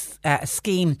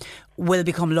scheme will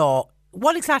become law.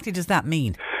 What exactly does that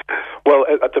mean? Well,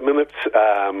 at the minute,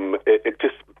 it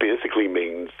just basically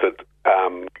means that,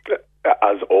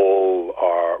 as all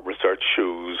our research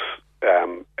shows,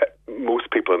 most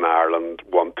people in Ireland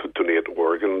want to donate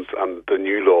organs, and the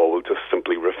new law will just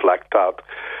simply reflect that.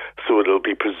 So it'll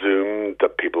be presumed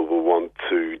that people will want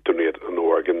to donate an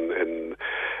organ in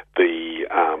the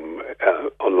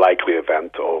unlikely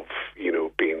event of,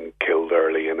 being killed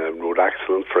early in a road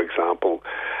accident, for example.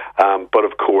 But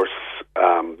of course,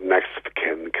 next of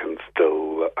kin can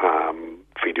still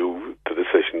veto the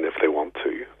decision if they want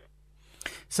to.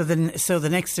 So the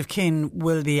next of kin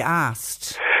will be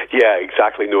asked? Yeah,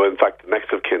 exactly. No, in fact, the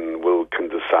next of kin can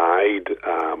decide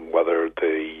whether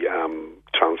the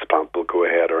transplant will go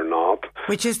ahead or not.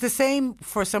 Which is the same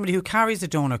for somebody who carries a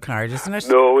donor card, isn't it?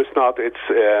 No, it's not. It's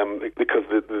because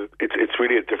it's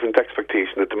really a different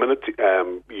expectation. At the minute,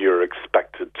 you're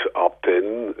expected to opt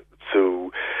in.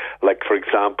 So, like, for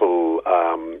example,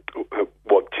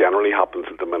 what generally happens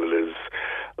at the minute is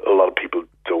a lot of people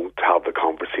don't have the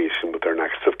conversation with their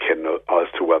next of kin as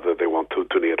to whether they want to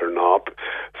donate or not.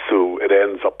 So it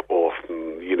ends up often,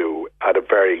 at a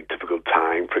very difficult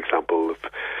time. For example, if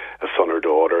a son or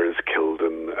daughter is killed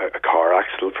in a car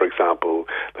accident, for example,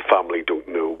 the family don't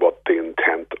know what the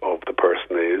intent of the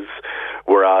person is.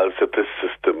 Whereas if this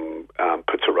system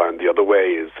puts it around the other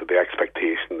way, is that the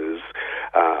expectation is,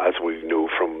 as we know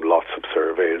from lots of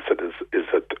surveys, is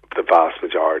that the vast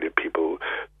majority of people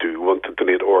do want to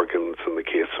donate organs in the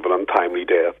case of an untimely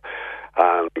death,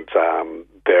 and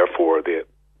therefore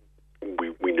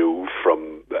we know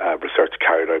from research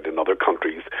carried out in other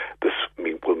countries, this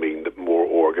will mean that more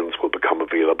organs will become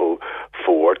available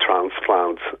for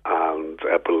transplants, and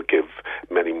it will give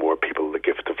many more people the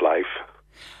gift of life.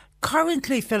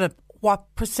 Currently, Philip, what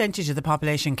percentage of the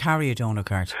population carry a donor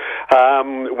card?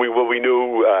 We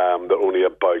know that only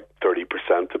about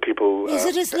 30% of people. Is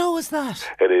it as low as that?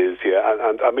 It is, yeah.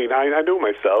 And I mean, I know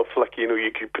myself. Like, you know,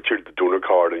 you could put your donor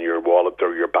card in your wallet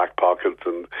or your back pocket,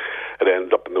 and it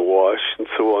ends up in the wash and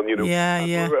so on. You know,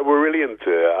 yeah. We're really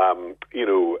into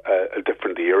a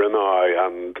different era now,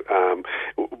 and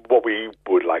what we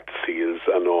would like to see is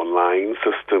an online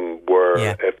system where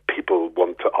if people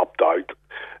want to opt out,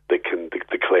 they can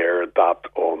declare that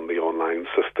on the online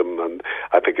system, and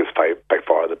I think it's by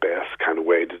far the best kind of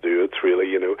way to do it, really,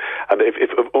 you know. And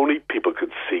if only people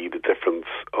could see the difference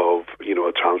of, you know,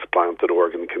 a transplanted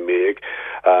organ can make.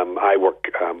 I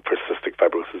work for Cystic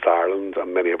Fibrosis Ireland,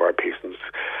 and many of our patients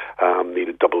need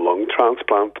a double lung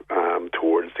transplant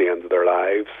towards the end of their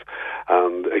lives,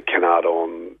 and it can add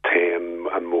on 10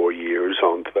 and more years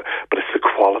onto that. But it's the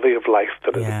quality of life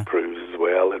that it improves as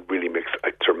well. It really makes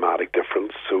a dramatic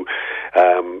difference. So,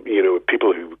 you know,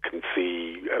 people who can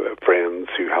see friends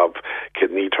who have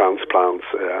kidney transplants,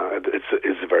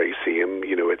 it's the very same.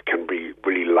 You know, it can be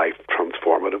really life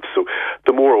transformative. So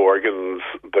the more organs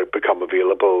that become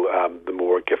available, the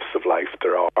more gifts of life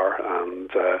there are. And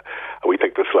we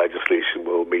think this legislation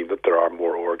will mean that there are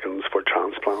more organs for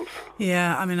transplants.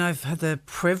 Yeah, I mean, I've had the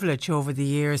privilege over the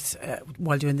years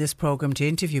while doing this programme to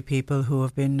interview people who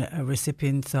have been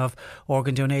recipients of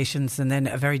organ donations, and then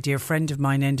a very dear friend of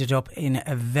mine ended up in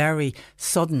a very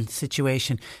sudden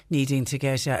situation needing to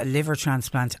get a liver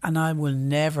transplant, and I will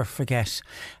never forget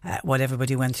what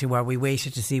everybody went through where we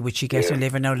waited to see would she get a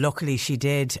liver. Now luckily she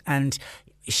did, and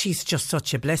she's just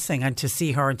such a blessing, and to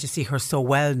see her so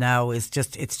well now is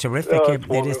just, it's terrific.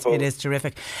 It is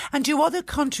terrific. And do other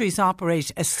countries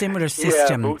operate a similar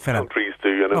system? Yeah, most countries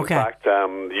do, and in fact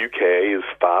the UK is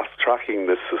fast tracking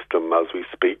this system as we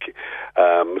speak.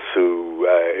 So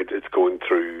it's going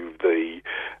through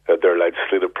their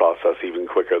legislative process even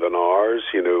quicker than ours,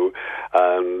 you know,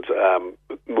 and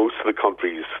most of the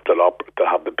countries that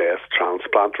have the best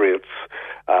transplant rates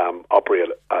operate.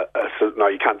 Now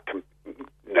you can't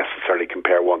necessarily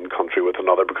compare one country with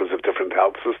another because of different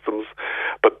health systems,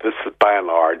 but this by and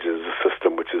large is a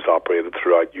system which is operated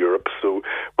throughout Europe, so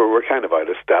we're kind of out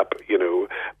of step, you know.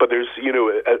 But there's, you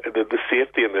know, the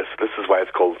safety in this is why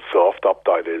it's called soft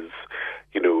opt-out, is,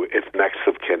 you know, if next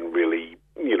of kin really,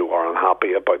 you know, are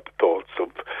unhappy about the thoughts of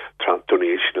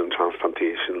donation and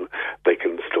transplantation, they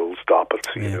can still stop it,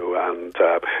 you know, and,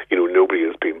 you know, nobody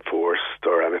is being forced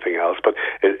or anything else. But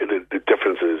the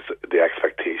difference is, the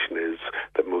expectation is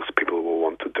that most people will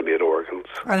want to donate organs.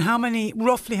 And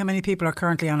roughly how many people are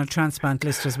currently on a transplant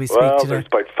list as we speak today? There's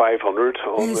about 500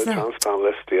 on the transplant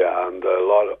list, and a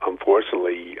lot,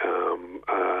 unfortunately,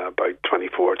 about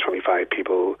 24, 25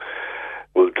 people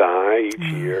will die each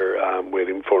year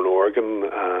waiting for an organ,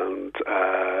 and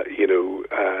you know,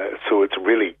 so it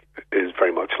really is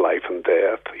very much life and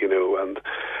death, you know. And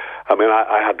I mean,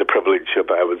 I had the privilege of,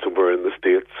 I was over in the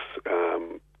States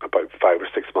about 5 or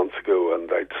 6 months ago, and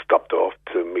I stopped off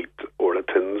to meet Orla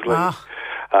Tinsley,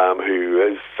 who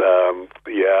is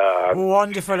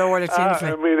wonderful Orla Tinsley.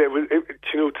 I mean, it was,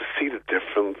 you know, to see the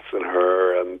difference in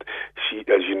her, and she,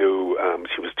 as you know,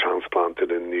 she was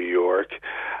transplanted in New York,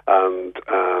 and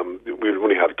we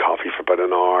only had coffee for about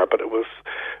an hour, but it was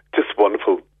just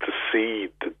wonderful to see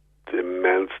the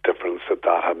immense difference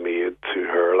that had made to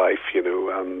her life, you know.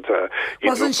 And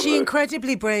wasn't she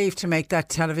incredibly brave to make that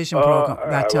television program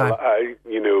that time?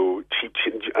 You know,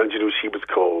 and you know, she was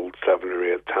called 7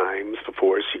 or 8 times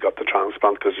before she got the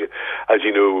transplant, because as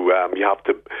you know,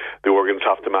 the organs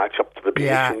have to match up to the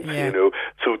patient, you know.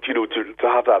 So, you know, to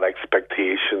have that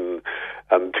expectation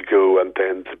and to go and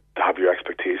then to have your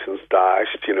expectations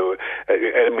dashed, you know,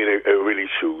 I mean, it really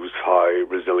shows how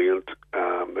resilient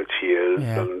that she is.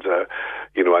 And,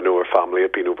 you know, I know her family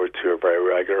have been over to her very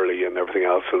regularly and everything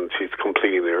else, and she's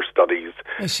completing her studies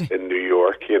in New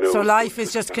York, you know. So life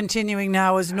is just continuing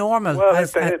now as normal? Well,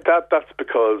 that's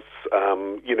because,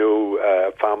 you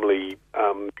know, family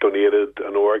donated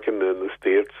an organ in the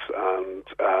States, and,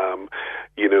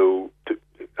 you know,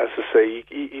 as I say,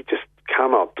 you just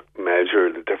cannot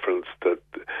measure the difference that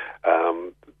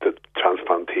that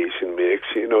transplantation makes.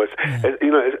 You know,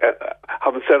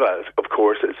 having said that, of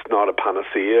course, it's not a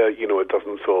panacea. You know, it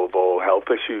doesn't solve all health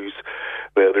issues.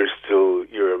 There's still,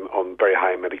 you're on very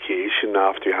high medication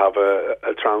after you have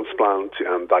a transplant,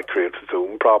 and that creates its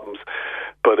own problems.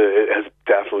 But it has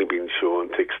definitely been shown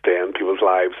to extend people's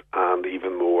lives and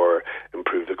even more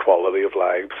improve the quality of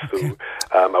lives. Okay.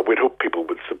 I would hope people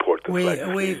would support this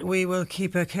legislation. We will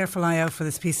keep a careful eye out for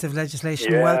this piece of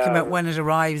legislation. Yeah. Welcome it when it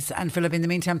arrives. And Philip, in the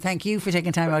meantime, thank you for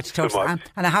taking time out to talk to us.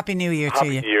 And a Happy New Year to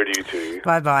you. Happy New Year to you too.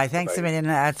 Bye-bye. Thanks a million.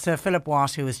 It's Philip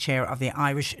Watt, who is chair of the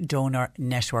Irish Donor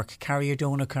Network. Carry your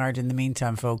donor card in the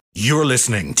meantime, folks. You're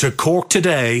listening to Cork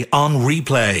Today on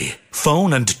replay.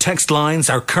 Phone and text lines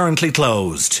are currently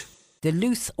closed. The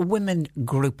Loose Women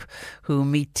Group, who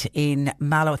meet in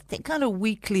Mallow, I think on a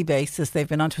weekly basis. They've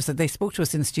been on to us. They spoke to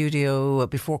us in studio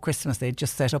before Christmas. They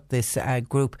just set up this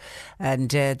group,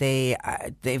 and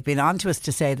they've been on to us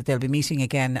to say that they'll be meeting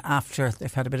again after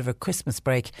they've had a bit of a Christmas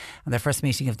break, and their first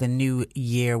meeting of the new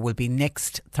year will be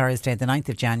next Thursday, the 9th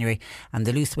of January. And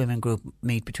the Loose Women Group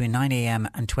meet between 9 a.m.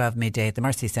 and 12 midday at the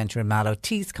Mercy Centre in Mallow.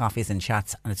 Teas, coffees and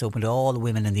chats, and it's open to all the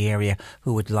women in the area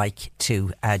who would like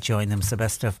to join them. So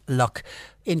best of luck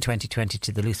in 2020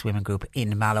 to the Loose Women Group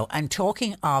in Mallow. And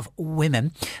talking of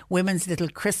women, Women's Little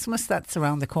Christmas, that's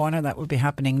around the corner. That will be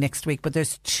happening next week. But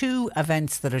there's two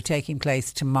events that are taking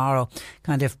place tomorrow,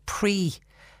 kind of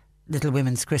Little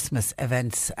Women's Christmas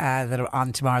events that are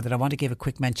on tomorrow that I want to give a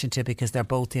quick mention to, because they're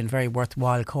both in very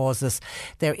worthwhile causes.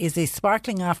 There is a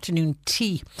sparkling afternoon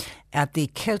tea at the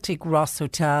Celtic Ross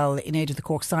Hotel in aid of the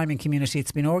Cork Simon community.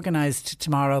 It's been organised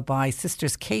tomorrow by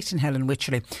sisters Kate and Helen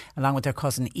Wycherley along with their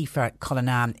cousin Aoife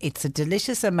Cullinan. It's a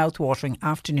delicious and mouth-watering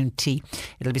afternoon tea.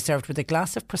 It'll be served with a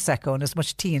glass of Prosecco and as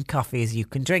much tea and coffee as you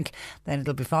can drink. Then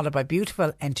it'll be followed by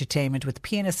beautiful entertainment with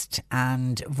pianist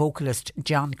and vocalist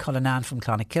John Cullinan from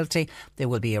Clonakilty. There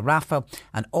will be a raffle,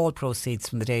 and all proceeds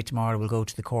from the day tomorrow will go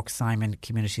to the Cork Simon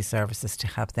Community Services to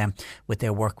help them with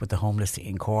their work with the homeless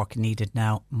in Cork, needed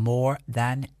now more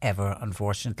than ever,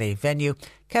 unfortunately. Venue,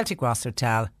 Celtic Ross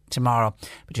Hotel, tomorrow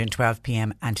between 12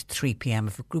 p.m. and 3 p.m.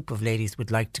 if a group of ladies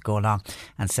would like to go along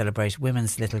and celebrate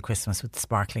Women's Little Christmas with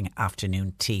sparkling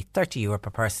afternoon tea. €30 per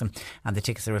person, and the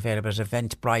tickets are available at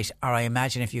Eventbrite, or I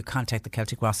imagine if you contact the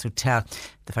Celtic Ross Hotel,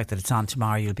 the fact that it's on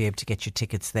tomorrow, you'll be able to get your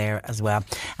tickets there as well.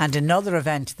 And another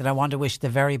event that I want to wish the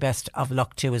very best of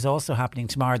luck to is also happening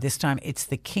tomorrow. This time it's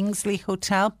the Kingsley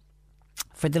Hotel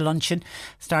for the luncheon.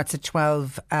 Starts at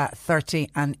 12:30,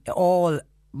 and all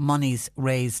monies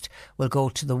raised will go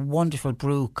to the wonderful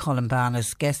Brew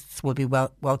Columbanus. Guests will be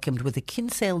welcomed with a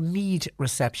Kinsale Mead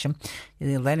reception.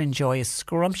 They'll then enjoy a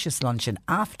scrumptious luncheon.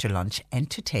 After lunch,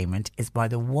 entertainment is by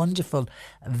the wonderful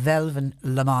Velvin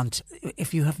Lamont.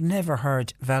 If you have never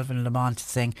heard Velvin Lamont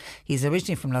sing, he's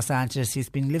originally from Los Angeles. He's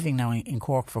been living now in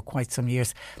Cork for quite some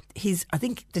years. I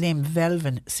think the name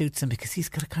Velvin suits him because he's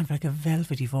got a kind of like a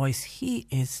velvety voice. He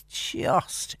is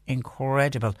just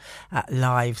incredible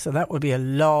live. So that will be a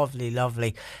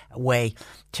lovely way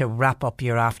to wrap up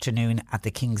your afternoon at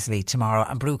the Kingsley tomorrow.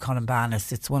 And Brew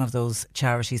Columbanus, it's one of those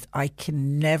charities. I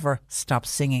can never stop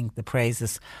singing the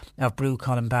praises of Brew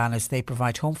Columbanus. They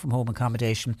provide home-from-home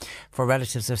accommodation for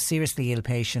relatives of seriously ill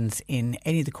patients in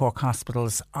any of the Cork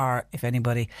hospitals, or if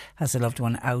anybody has a loved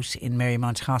one out in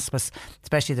Marymount Hospice,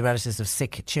 especially the relatives of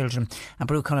sick children. And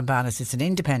Brew Columbanus, it's an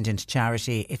independent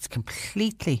charity. It's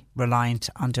completely reliant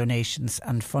on donations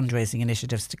and fundraising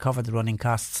initiatives to cover the running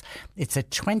costs. It's a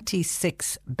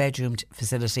 26-bedroomed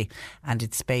facility, and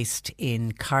it's based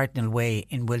in Cardinal Way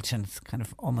in Wilton. It's kind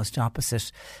of almost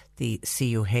opposite the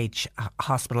CUH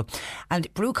hospital.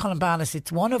 And Brew Columbanus,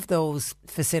 it's one of those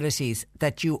facilities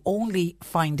that you only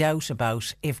find out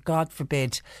about if, God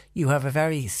forbid, you have a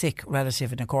very sick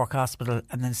relative in a Cork hospital,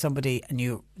 and then and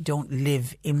you don't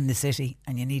live in the city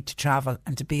and you need to travel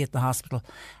and to be at the hospital.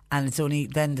 And it's only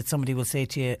then that somebody will say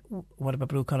to you, what about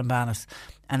Brew Columbanus?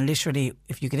 And literally,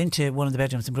 if you get into one of the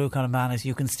bedrooms in Brew Columbanus,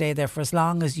 you can stay there for as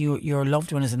long as your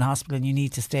loved one is in hospital and you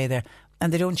need to stay there.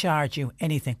 And they don't charge you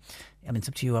anything. I mean, it's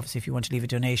up to you, obviously, if you want to leave a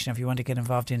donation, if you want to get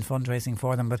involved in fundraising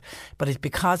for them. But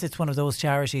because it's one of those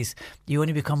charities, you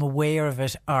only become aware of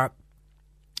it, or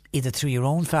either through your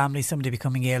own family, somebody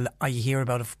becoming ill, or you hear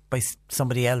about it by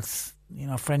somebody else,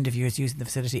 a friend of yours using the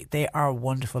facility. They are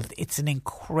wonderful. It's an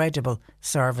incredible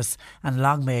service, and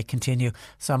long may it continue.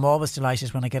 So I'm always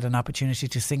delighted when I get an opportunity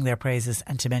to sing their praises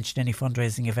and to mention any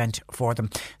fundraising event for them.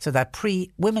 So that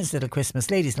pre-Women's Little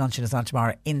Christmas ladies luncheon is on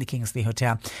tomorrow in the Kingsley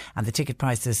Hotel, and the ticket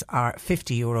prices are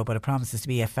 €50, but it promises to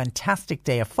be a fantastic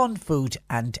day of fun, food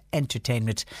and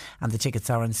entertainment. And the tickets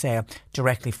are on sale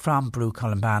directly from Brew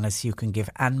Columbanus. You can give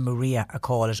Anne Maria a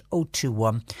call at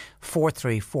 021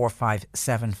 4345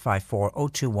 754.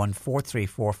 021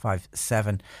 4345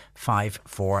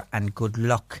 754, and good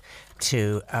luck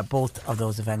to both of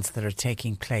those events that are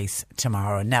taking place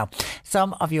tomorrow. Now,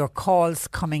 some of your calls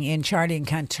coming in. Charlie in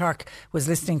Kanturk was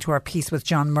listening to our piece with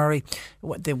John Murray,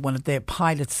 one of the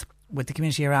pilots with the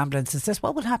Community Air Ambulance, and says,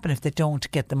 what will happen if they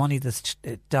don't get the money that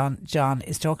John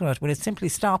is talking about? Will it simply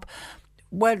stop?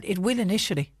 Well, it will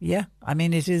initially, yeah. I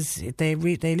mean, it is. They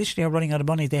literally are running out of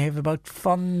money. They have about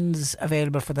funds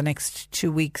available for the next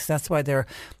 2 weeks. That's why they're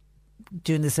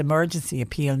doing this emergency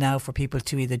appeal now for people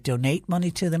to either donate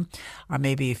money to them, or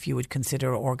maybe if you would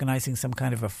consider organising some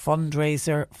kind of a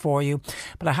fundraiser for you.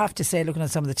 But I have to say, looking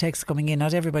at some of the texts coming in,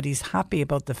 not everybody's happy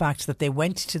about the fact that they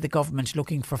went to the government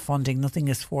looking for funding. Nothing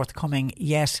is forthcoming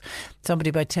yet.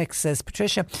 Somebody by text says,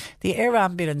 Patricia, the air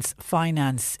ambulance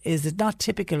finance, is it not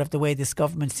typical of the way this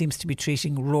government seems to be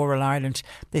treating rural Ireland?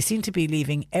 They seem to be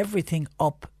leaving everything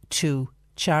up to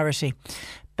charity.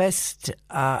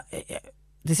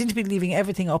 They seem to be leaving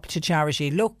everything up to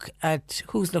charity. Look at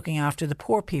who's looking after the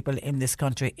poor people in this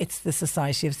country. It's the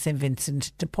Society of St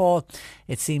Vincent de Paul.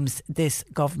 It seems this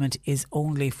government is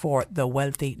only for the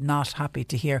wealthy. Not happy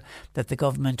to hear that the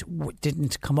government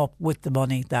didn't come up with the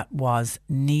money that was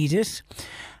needed.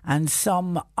 And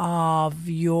some of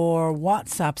your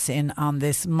WhatsApps in on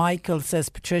this. Michael says,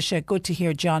 Patricia, good to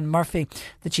hear John Murphy,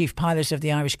 the chief pilot of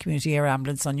the Irish Community Air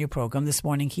Ambulance, on your programme this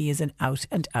morning. He is an out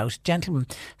and out gentleman.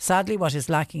 Sadly, what is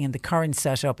lacking in the current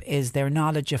setup is their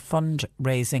knowledge of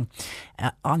fundraising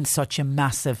on such a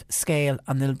massive scale.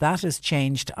 Until that has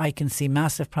changed, I can see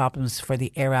massive problems for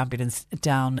the air ambulance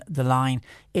down the line,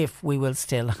 if we will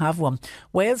still have one.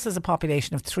 Wales has a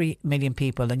population of 3 million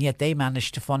people, and yet they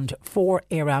managed to fund 4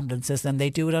 air ambulances, and they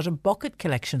do it out of bucket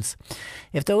collections.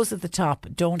 If those at the top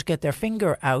don't get their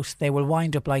finger out, they will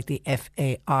wind up like the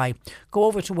FAI. Go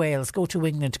over to Wales, go to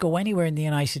England, go anywhere in the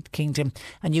United Kingdom,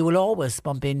 and you will always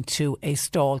bump into a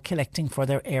stall collecting for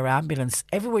their air ambulance.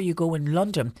 Everywhere you go in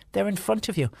London, they're in front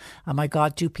of you. And my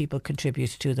God, do people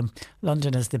contribute to them?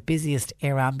 London is the busiest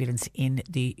air ambulance in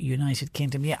the United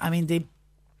Kingdom. Yeah, I mean,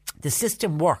 the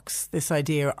system works, this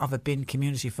idea of it being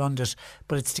community funded,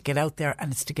 but it's to get out there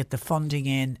and it's to get the funding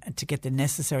in and to get the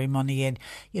necessary money in.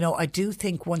 You know, I do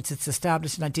think once it's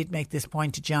established, and I did make this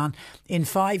point to John, in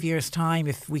 5 years' time,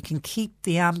 if we can keep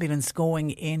the ambulance going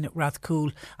in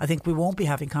Rathcoole, I think we won't be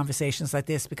having conversations like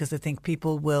this, because I think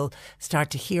people will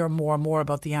start to hear more and more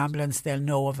about the ambulance. They'll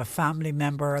know of a family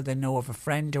member, they'll know of a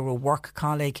friend or a work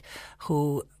colleague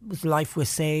whose life was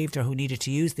saved or who needed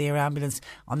to use the air ambulance,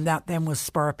 and that then will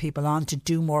spur people on to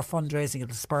do more fundraising.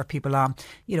 It'll spur people on,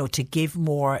 you know, to give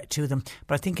more to them.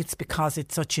 But I think it's because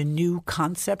it's such a new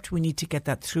concept. We need to get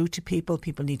that through to people.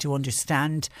 People need to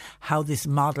understand how this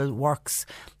model works.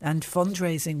 And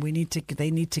fundraising,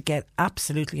 they need to get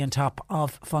absolutely on top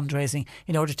of fundraising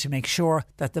in order to make sure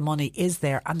that the money is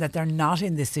there and that they're not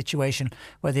in this situation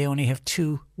where they only have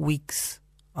 2 weeks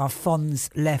of funds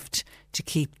left to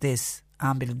keep this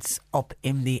ambulance up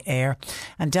in the air.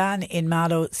 And Dan in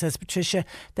Mallow says, Patricia,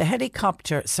 the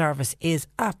helicopter service is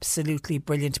absolutely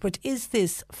brilliant, but is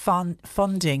this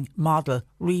funding model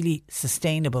really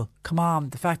sustainable? Come on,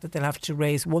 the fact that they'll have to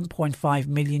raise €1.5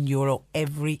 million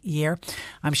every year.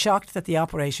 I'm shocked that the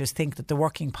operators think that the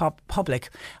working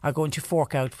public are going to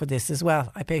fork out for this as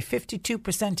well. I pay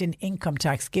 52% in income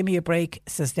tax. Give me a break,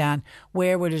 says Dan.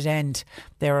 Where will it end?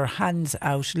 There are hands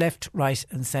out left, right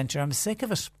and centre. I'm sick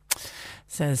of it,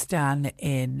 says Dan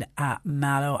in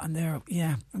Mallow. And there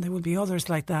will be others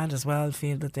like that as well.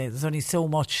 Feel that there's only so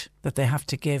much that they have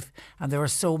to give, and there are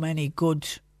so many good,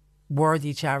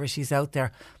 worthy charities out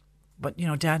there. But, you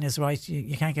know, Dan is right.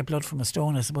 You can't get blood from a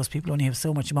stone. I suppose people only have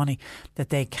so much money that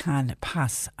they can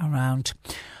pass around.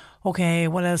 OK,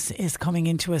 what else is coming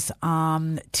into us?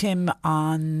 Tim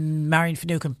on Marion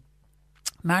Finucane.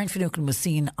 Marion Finucane was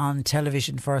seen on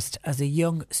television first as a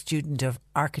young student of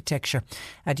architecture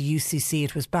at UCC.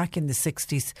 It was back in the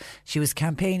 60s. She was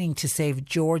campaigning to save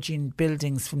Georgian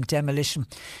buildings from demolition.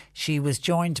 She was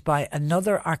joined by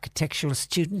another architectural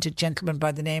student, a gentleman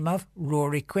by the name of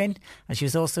Rory Quinn, and she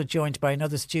was also joined by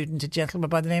another student, a gentleman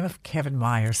by the name of Kevin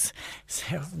Myers.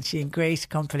 So wasn't she in great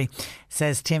company,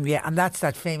 says Tim. Yeah, and that's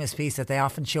that famous piece that they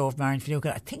often show of Marion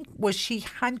Finucane. I think, was she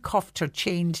handcuffed or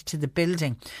chained to the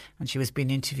building, and she was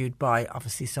being interviewed by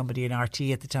obviously somebody in RT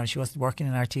at the time. She wasn't working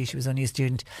in RT, she was only a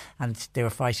student, and they were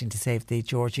fighting to save the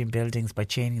Georgian buildings by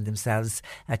chaining themselves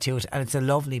to it. And it's a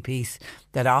lovely piece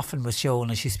that often was shown,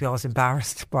 and she used to be always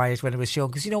embarrassed by it when it was shown,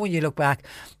 because you know, when you look back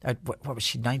at what was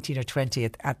she, 19 or 20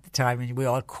 at the time, and we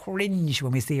all cringe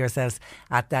when we see ourselves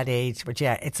at that age. But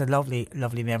yeah, it's a lovely,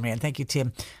 lovely memory. And thank you,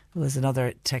 Tim, There was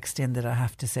another text in that I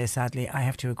have to say, sadly, I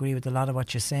have to agree with a lot of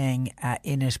what you're saying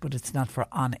in it, but it's not for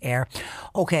on air.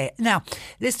 OK, now,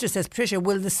 Lister says, Patricia,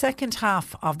 will the second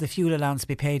half of the fuel allowance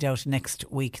be paid out next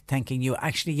week? Thanking you.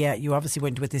 Actually, yeah, you obviously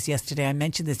weren't with this yesterday. I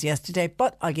mentioned this yesterday,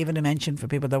 but I'll give it a mention for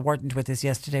people that weren't with us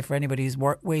yesterday, for anybody who's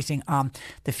waiting on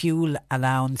the fuel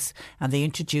allowance. And they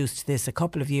introduced this a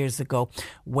couple of years ago,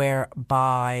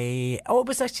 whereby, it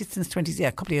was actually since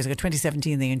a couple of years ago,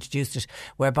 2017, they introduced it,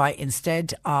 whereby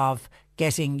instead of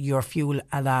getting your fuel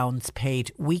allowance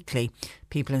paid weekly,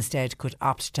 people instead could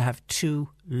opt to have two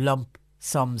lump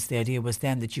sums. The idea was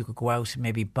then that you could go out and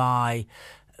maybe buy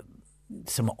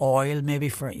some oil, maybe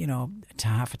for, to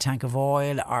have a tank of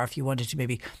oil, or if you wanted to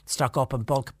maybe stock up and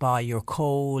bulk buy your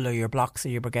coal or your blocks or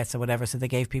your briquettes or whatever. So they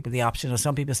gave people the option, or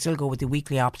some people still go with the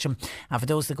weekly option. And for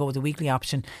those that go with the weekly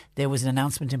option, there was an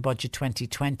announcement in Budget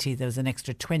 2020. There was an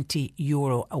extra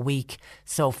 €20 a week.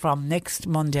 So from next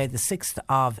Monday, the 6th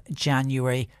of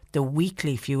January, the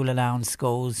weekly fuel allowance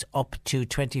goes up to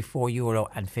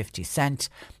 €24.50.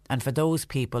 And for those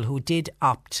people who did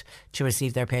opt to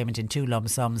receive their payment in two lump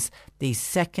sums, the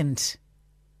second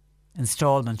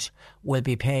instalment will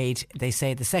be paid, they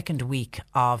say, the second week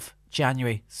of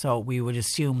January. So we would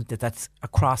assume that that's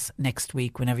across next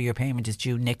week. Whenever your payment is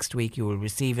due next week, you will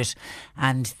receive it.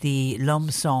 And the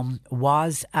lump sum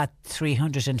was at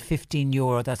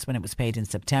 €315. That's when it was paid in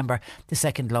September. The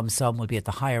second lump sum will be at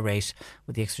the higher rate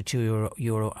with the extra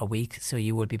 €2 a week. So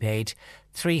you will be paid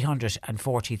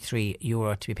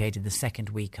 €343 to be paid in the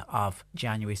second week of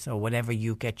January. So whenever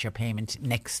you get your payment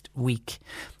next week,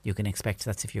 you can expect,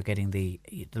 that's if you're getting the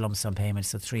lump sum payment,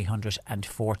 so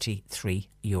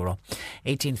 €343.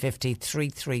 1850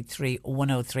 333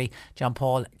 103. John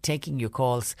Paul taking your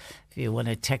calls. If you want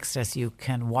to text us, you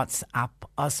can WhatsApp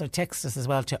us or text us as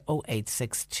well to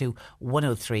 0862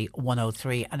 103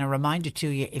 103. And a reminder to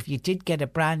you, if you did get a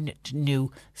brand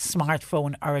new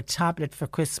smartphone or a tablet for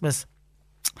Christmas,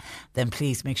 then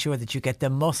please make sure that you get the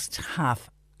must-have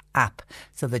app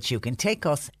so that you can take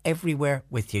us everywhere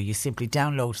with you. You simply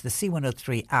download the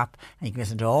C103 app and you can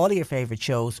listen to all of your favourite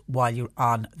shows while you're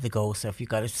on the go. So if you've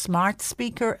got a smart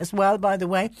speaker as well, by the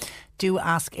way, do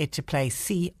ask it to play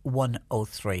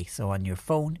C103. So on your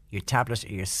phone, your tablet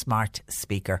or your smart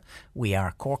speaker, we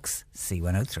are Cork's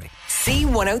C103.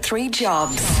 C103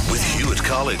 Jobs. With Hewitt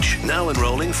College, now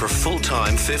enrolling for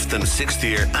full-time 5th and 6th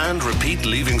year and repeat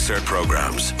Leaving Cert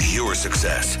programmes. Your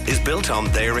success is built on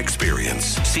their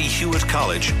experience. See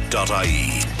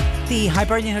hewittcollege.ie. The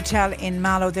Hibernian Hotel in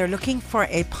Mallow, they're looking for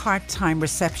a part-time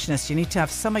receptionist. You need to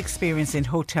have some experience in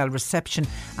hotel reception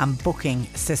and booking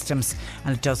systems,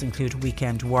 and it does include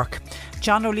weekend work.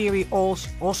 John O'Leary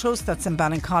Autos, that's in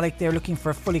Ballincollig, they're looking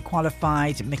for a fully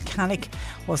qualified mechanic,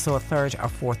 also a 3rd or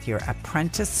 4th year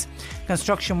apprentice.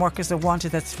 Construction workers are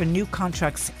wanted, that's for new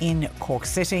contracts in Cork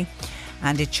City.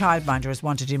 And a childminder is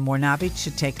wanted in Mournabbey to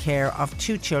take care of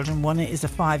 2 children. One is a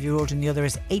 5-year-old and the other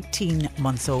is 18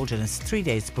 months old, and it's 3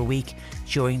 days per week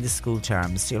during the school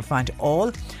terms. So you'll find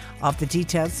all of the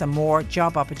details and more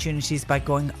job opportunities by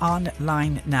going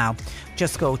online now.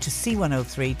 Just go to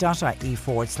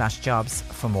c103.ie/jobs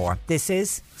for more. This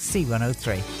is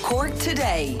C103. Cork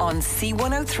Today on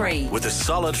C103. With a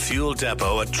solid fuel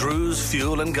depot at Drew's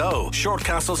Fuel and Go,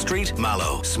 Shortcastle Street,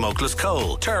 Mallow. Smokeless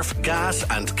coal, turf, gas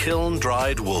and kiln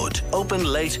dried wood. Open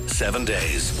late 7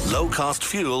 days.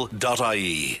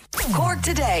 Lowcostfuel.ie. Cork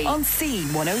Today on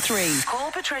C103. Call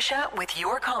Patricia with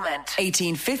your comment.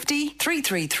 1850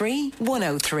 333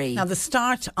 103. Now, the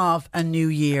start of a new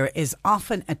year is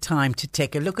often a time to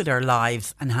take a look at our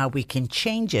lives and how we can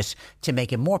change it to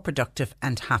make it more productive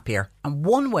and happier. And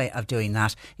one way of doing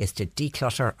that is to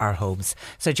declutter our homes.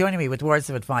 So joining me with words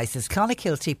of advice is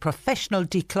Clonakilty professional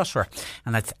declutterer,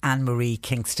 and that's Anne-Marie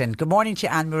Kingston. Good morning to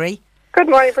you, Anne-Marie. Good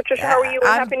morning, Patricia. How are you?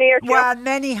 And Happy New Year to you. Well,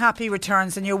 many happy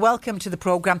returns, and you're welcome to the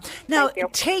programme. Now,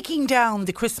 taking down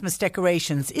the Christmas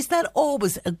decorations, is that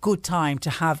always a good time to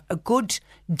have a good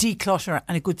declutter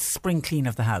and a good spring clean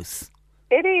of the house?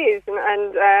 It is,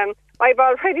 and I've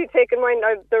already taken mine.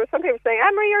 There were some people saying,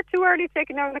 Anne-Marie, you're too early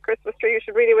taking down the Christmas tree. You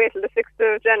should really wait till the 6th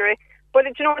of January. But,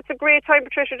 it's a great time,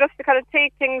 Patricia, just to kind of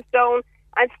take things down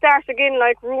and start again,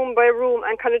 like room by room,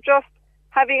 and kind of just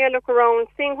having a look around,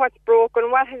 seeing what's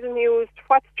broken, what isn't used,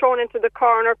 what's thrown into the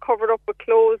corner, covered up with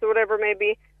clothes or whatever it may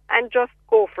be, and just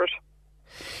go for it.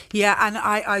 Yeah, and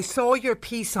I saw your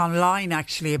piece online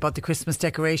actually about the Christmas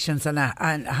decorations, and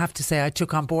I have to say I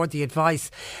took on board the advice.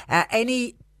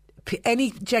 Any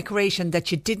decoration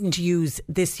that you didn't use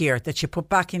this year that you put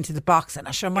back into the box, and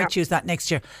I sure might use that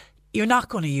next year, you're not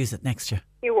going to use it next year.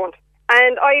 You won't.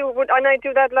 And I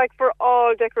do that like for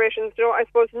all decorations. I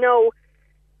suppose now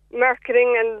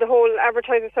marketing and the whole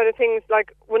advertising side of things,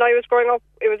 like when I was growing up,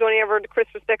 it was only ever the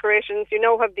Christmas decorations. You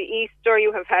now have the Easter,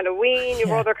 you have Halloween, you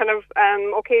have other kind of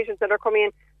occasions that are coming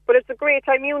in. But it's a great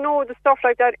time. You know, the stuff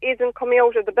like that isn't coming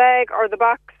out of the bag or the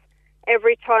box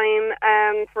every time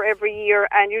for every year,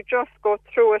 and you just go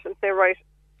through it and say, right,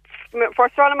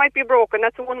 first of all, it might be broken.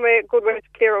 That's good way to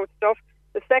clear out stuff.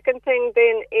 The second thing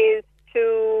then is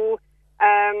to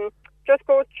just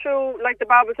go through, like, the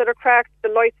baubles that are cracked, the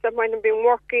lights that might have been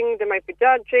working, they might be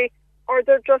dodgy, or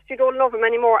they're just, you don't love them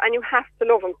anymore, and you have to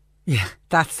love them. Yeah,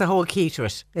 that's the whole key to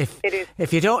it. It is.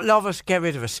 If you don't love it, get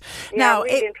rid of it. Yeah, now,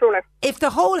 really and truly. If the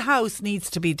whole house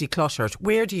needs to be decluttered,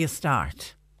 where do you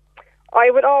start? I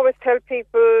would always tell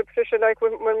people, Patricia, like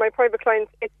when my private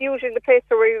clients, it's usually the place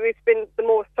where we spend the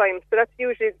most time. So that's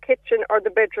usually the kitchen or the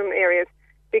bedroom areas,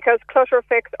 because clutter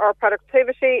affects our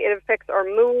productivity, it affects our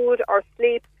mood, our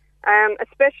sleep,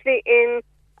 especially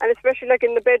like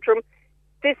in the bedroom.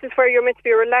 This is where you're meant to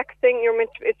be relaxing.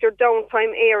 It's your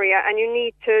downtime area, and you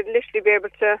need to literally be able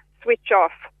to switch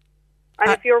off. And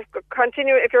if you're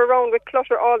around with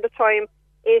clutter all the time,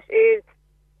 it's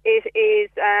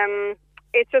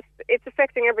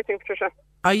affecting everything, Patricia.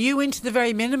 Are you into the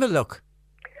very minimal look?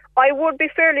 I would be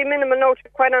fairly minimal now, to be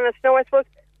quite honest. No, I suppose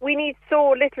we need so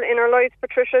little in our lives,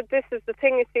 Patricia. This is the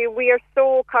thing, you see. We are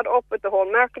so caught up with the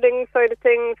whole marketing side of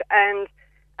things and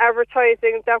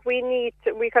advertising that we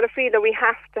kind of feel that we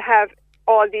have to have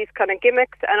all these kind of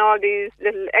gimmicks and all these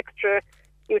little extra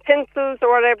utensils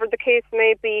or whatever the case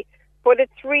may be. But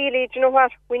it's really, do you know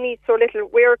what? We need so little.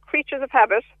 We're creatures of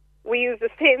habit. We use the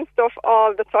same stuff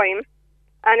all the time.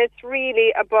 And it's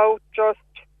really about just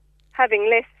having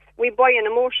less. We buy an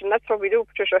emotion. That's what we do,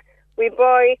 Patricia. We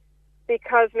buy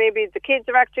because maybe the kids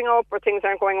are acting up, or things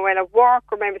aren't going well at work,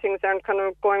 or maybe things aren't kind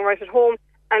of going right at home.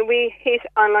 And we hate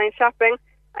online shopping.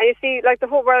 And you see, like, the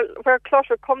whole where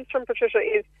clutter comes from, Patricia,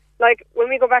 is like when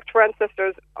we go back to our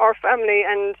ancestors, our family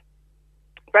and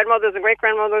grandmothers and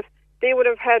great-grandmothers, they would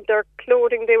have had their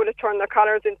clothing, they would have turned their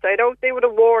collars inside out, they would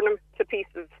have worn them to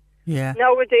pieces. Yeah.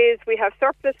 Nowadays, we have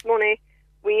surplus money,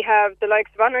 we have the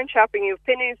likes of online shopping, you have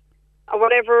Pennies, or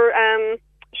whatever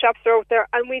shops are out there,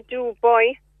 and we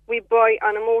buy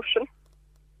on emotion.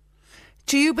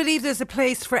 Do you believe there's a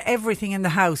place for everything in the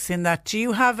house? In that, do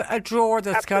you have a drawer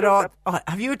that's got all?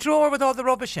 Have you a drawer with all the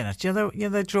rubbish in it? Do you know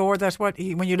the drawer that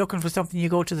when you're looking for something, you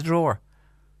go to the drawer?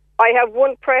 I have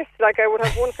one press, like I would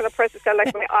have one kind of press. It's kind of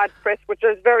like my odd press, which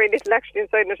there's very little actually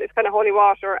inside it. It's kind of holy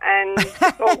water and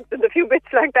a few bits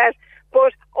like that.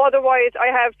 But otherwise, I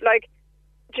have like,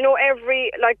 do you know,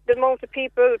 the amount of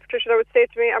people, Patricia, that would say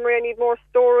to me, Anne-Marie, I need more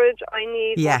storage, I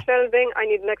need more shelving, I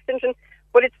need an extension.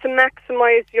 But it's to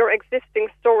maximise your existing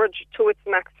storage to its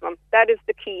maximum. That is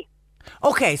the key.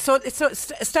 Okay, so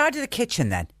start at the kitchen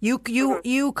then. You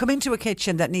come into a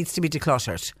kitchen that needs to be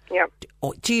decluttered. Yeah.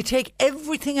 Do you take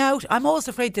everything out? I'm always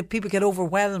afraid that people get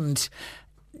overwhelmed,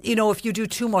 you know, if you do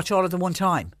too much all at the one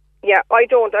time. Yeah, I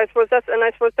don't. I suppose that's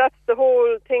the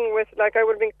whole thing with, like, I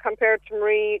would have been compared to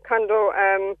Marie Kondo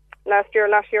last year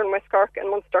in West Cork and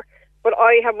Munster. But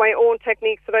I have my own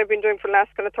techniques that I've been doing for the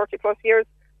last kind of 30 plus years.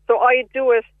 So I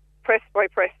do it press by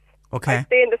press. Okay. I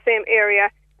stay in the same area,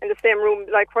 in the same room.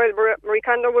 Like while Marie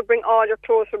Kondo would bring all your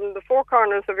clothes from the four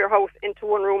corners of your house into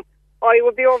one room, I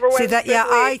would be overwhelmed. See that?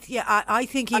 I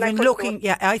think even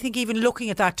looking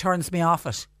at that turns me off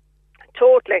it.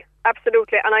 Totally,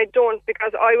 absolutely, and I don't,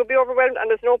 because I would be overwhelmed, and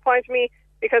there's no point to me,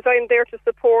 because I'm there to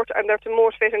support, I'm there to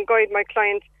motivate and guide my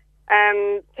client,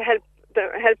 to help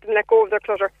them let go of their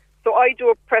clutter. So I do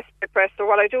a press by press. So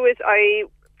what I do is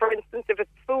for instance, if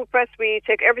it's food press, we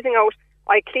take everything out.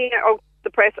 I clean out the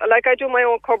press. Like I do my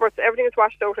own cupboards, everything is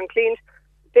washed out and cleaned.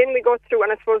 Then we go through,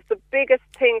 and I suppose the biggest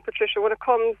thing, Patricia, when it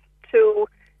comes to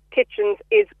kitchens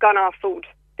is gone off food.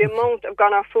 The amount of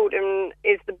gone off food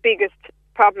is the biggest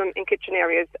problem in kitchen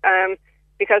areas.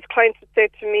 Because clients would say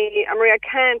to me, Anne-Marie, I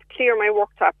can't clear my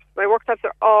worktops. My worktops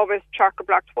are always charcoal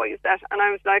blocked. Why is that? And I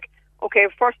was like, okay,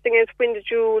 first thing is, when did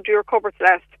you do your cupboards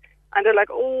last? And they're like,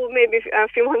 oh, maybe a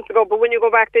few months ago. But when you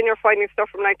go back, then you're finding stuff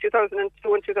from like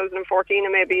 2002 and 2014,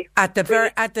 and maybe at the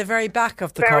very back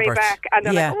of the very cupboard. Back, and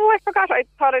they're like, oh, I forgot. I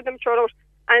thought I'd them thrown out.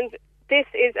 And this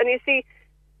is, and you see,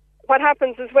 what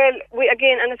happens as well.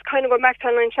 And it's kind of a back to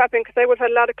online shopping, because I would have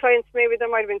had a lot of clients. Maybe there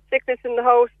might have been sickness in the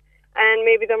house, and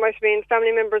maybe there might have been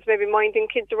family members maybe minding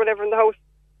kids or whatever in the house.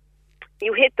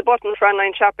 You hit the button for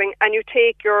online shopping, and you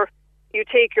take your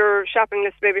shopping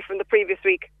list maybe from the previous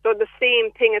week. So the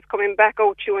same thing is coming back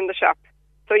out to you in the shop.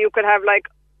 So you could have like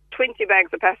 20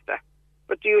 bags of pasta,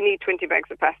 but do you need 20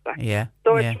 bags of pasta? Yeah.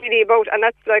 So it's really about, and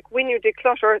that's like when you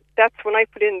declutter, that's when I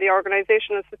put in the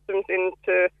organisational systems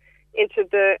into into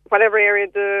the whatever area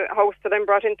of the house that I'm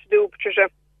brought in to do, Patricia.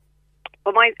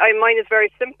 But mine is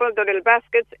very simple. They're little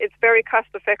baskets. It's very cost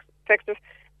effective,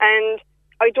 and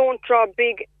I don't draw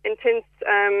big, intense,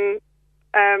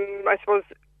 I suppose,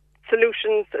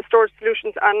 storage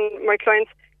solutions on my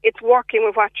clients. It's working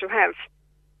with what you have.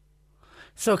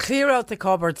 So clear out the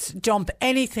cupboards, dump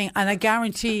anything, and I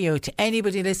guarantee you, to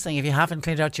anybody listening, if you haven't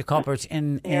cleaned out your cupboards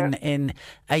in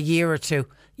a year or two,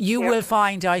 you will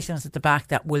find items at the back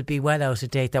that will be well out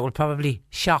of date, that will probably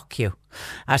shock you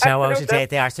at how out of date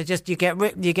they are. So just you get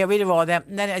rid of all them,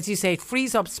 and then, as you say, it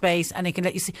frees up space, and it can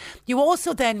let you see. You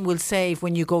also then will save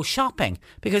when you go shopping,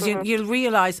 because you'll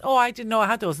realise, oh, I didn't know I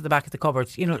had those at the back of the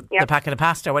cupboard. You know, the packet of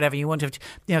pasta or whatever. You won't have,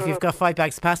 if you've got 5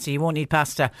 bags of pasta, you won't need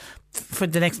pasta for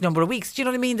the next number of weeks. Do you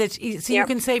know what I mean? That you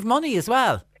can save money as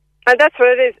well. And that's what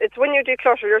it is. It's when you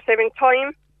declutter, you're saving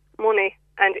time, money,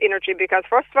 and energy, because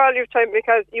first of all, you have time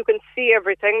because you can see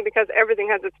everything, because everything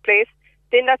has its place.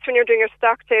 Then that's when you're doing your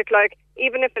stock take, like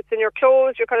even if it's in your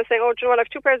clothes, you're kind of saying, oh, do you know what, I have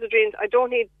 2 pairs of jeans, I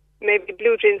don't need maybe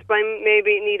blue jeans, but I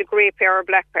maybe need a grey pair or a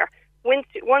black pair. Once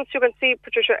you can see,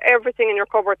 Patricia, everything in your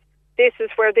cupboards, this is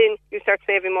where then you start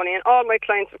saving money. And all my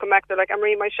clients will come back, they're like,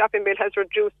 Anne-Marie, my shopping bill has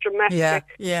reduced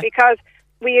dramatically. Because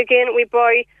we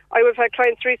buy, I have had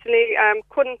clients recently,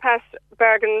 couldn't pass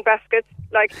bargain baskets,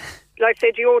 like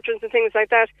say deodorants and things like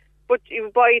that, but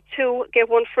you buy 2, get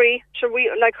 1 free. Should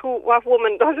we, what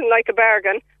woman doesn't like a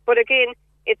bargain? But again,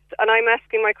 and I'm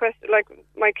asking my clients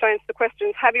the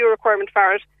questions, have you a requirement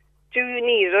for it? Do you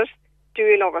need it? Do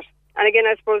you love it? And again,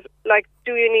 I suppose,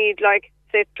 do you need,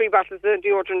 say, 3 bottles of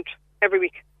deodorant every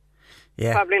week?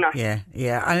 Yeah, probably not.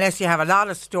 Yeah. Unless you have a lot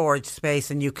of storage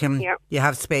space and you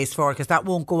have space for it, because that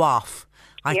won't go off.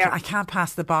 I can't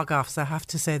pass the bog off, so I have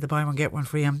to say the buy one get one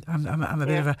free. I'm a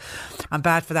bit of I'm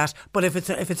bad for that. But if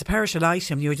it's a perishable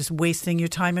item, you're just wasting your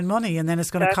time and money, and then it's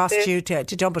going to cost you to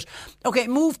dump it. Okay,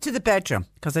 move to the bedroom,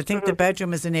 because I think the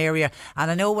bedroom is an area,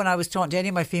 and I know when I was talking to any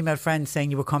of my female friends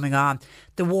saying you were coming on,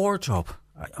 the wardrobe,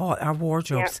 our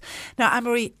wardrobes. Now,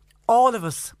 Anne-Marie, all of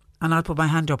us, and I'll put my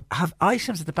hand up, have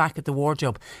items at the back of the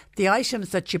wardrobe. The items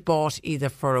that you bought either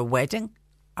for a wedding,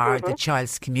 or the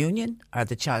child's communion, or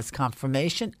the child's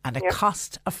confirmation, and it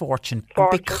cost a fortune.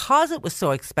 And because it was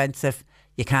so expensive,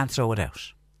 you can't throw it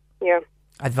out. Yeah.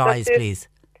 Advise, please.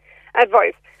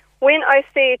 Advise. When I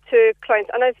say to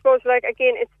clients, and I suppose,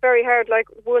 again, it's very hard,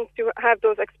 once you have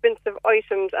those expensive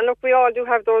items, and look, we all do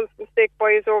have those mistake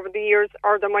buys over the years,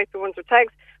 or there might be ones with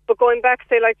tags, but going back,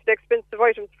 say, to the expensive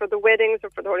items for the weddings or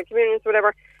for the Holy Communions,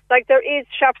 whatever, there is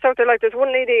shops out there, there's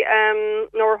one lady,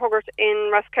 Nora Huggart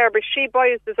in Rascarbery, she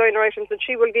buys designer items, and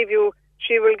she will give you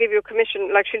a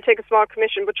commission, she'll take a small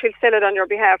commission, but she'll sell it on your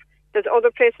behalf. There's other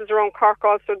places around Cork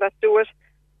also that do it.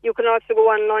 You can also go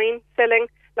online selling.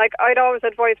 I'd always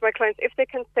advise my clients, if they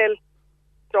can sell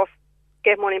stuff,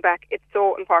 get money back. It's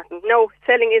so important. No,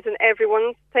 selling isn't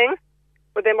everyone's thing,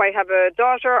 but they might have a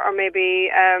daughter or maybe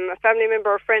a family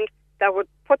member or friend that would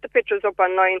put the pictures up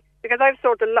online. Because I've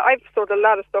sold a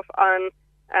lot of stuff on,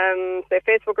 say,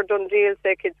 Facebook or done deals,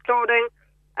 say, kids' clothing,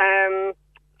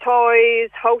 toys,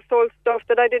 household stuff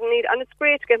that I didn't need, and it's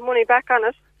great to get money back on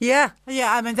it. Yeah.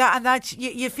 I mean that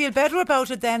you feel better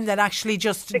about it then than actually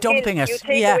just dumping it. You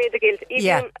take away the guilt.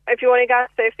 Even if you only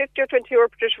got, say, 50 or 20 euro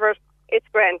per for it, it's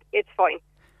grand. It's fine.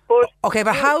 But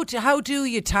how do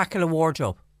you tackle a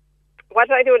wardrobe? What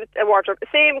do I do with a wardrobe?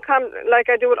 Same like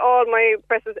I do with all my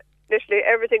presses. Literally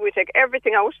everything, we take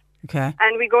everything out,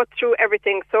 and we go through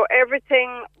everything. So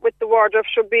everything with the wardrobe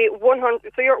should be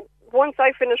 100. So once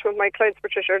I finish with my clients,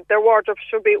 Patricia, their wardrobe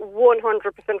should be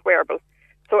 100% wearable.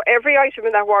 So every item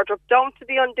in that wardrobe, down to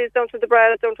the undies, down to the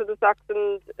bras, down to the socks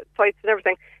and tights and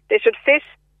everything, they should fit,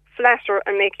 flatter,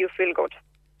 and make you feel good.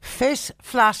 Fit,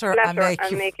 flatter and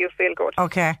make you feel good.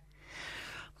 Okay,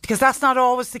 because that's not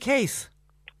always the case.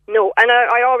 No, and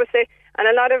I always say. And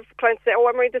a lot of clients say, oh,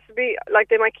 Anne-Marie, this would be,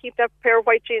 they might keep that pair of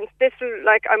white jeans. This will,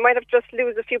 I might have just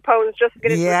lose a few pounds just to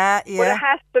get it. Yeah. But it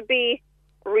has to be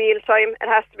real time. It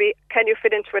has to be, can you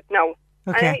fit into it now?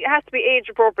 Okay. And it has to be age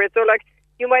appropriate. So,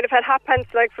 you might have had hot pants,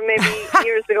 from maybe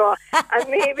years ago. And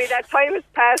maybe that time has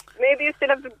passed. Maybe you still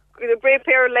have the great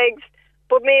pair of legs.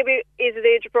 But maybe is it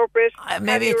age appropriate?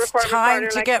 Maybe it's time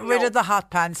to get rid of the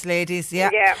hot pants, ladies. Yeah.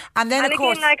 And then, of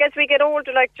course, again, as we get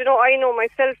older, I know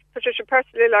myself, Patricia,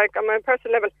 personally, on my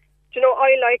personal level,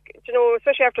 I like,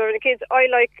 especially after having kids, I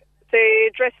like,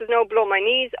 say, dresses now below my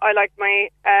knees. I like my,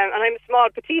 and I'm a small,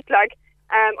 petite, I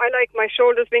like my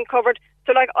shoulders being covered.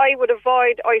 So, I would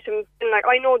avoid items, and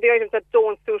I know the items that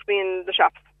don't suit me in the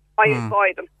shops. I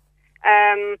avoid them.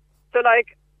 So,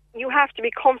 you have to be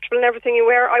comfortable in everything you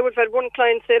wear. I would have had one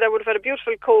client say that I would have had a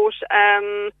beautiful coat,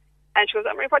 And she goes,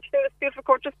 Emery, what do you think of this beautiful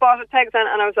coat? Just bought it, tags on.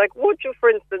 And I was like, would you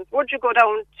go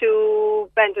down to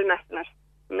Bendon Messinett?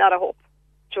 Not a hope.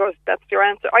 She goes, that's your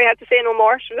answer. I had to say no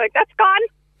more. She was like, that's gone.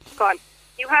 Gone.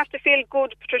 You have to feel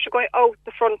good, Patricia, going out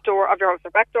the front door of your house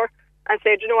or back door and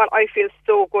say, do you know what, I feel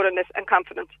so good in this and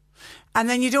confident. And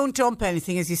then you don't dump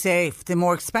anything, as you say, the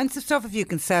more expensive stuff if you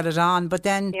can sell it on, but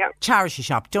then charity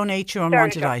shop, donate your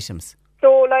unwanted items.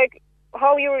 So like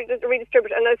how you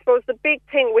redistribute, and I suppose the big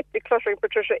thing with decluttering,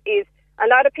 Patricia, is a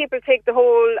lot of people take the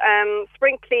whole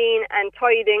spring clean and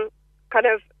tidying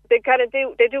they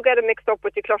do get it mixed up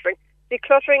with decluttering.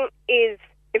 Decluttering is,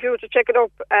 if you were to check it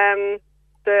up,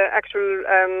 the actual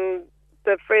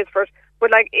the phrase for it,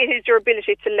 but like it is your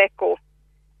ability to let go,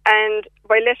 and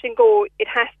by letting go, it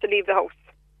has to leave the house.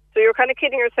 So you're kind of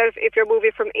kidding yourself if you're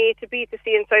moving from A to B to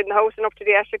C inside the house and up to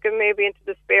the attic and maybe into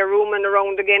the spare room and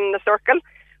around again in a circle.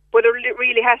 But it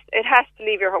really has to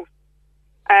leave your house,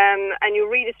 and you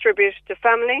redistribute to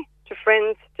family, to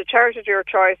friends, to charity of your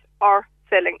choice, or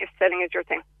selling if selling is your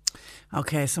thing.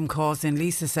 Okay, some calls in.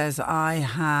 Lisa says, I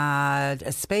had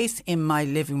a space in my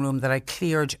living room that I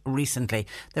cleared recently.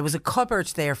 There was a cupboard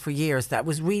there for years that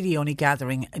was really only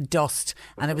gathering dust,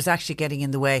 and it was actually getting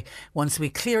in the way. Once we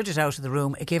cleared it out of the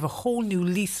room, it gave a whole new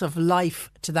lease of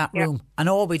life to that room, and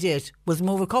all we did was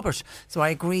move a cupboard. So I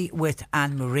agree with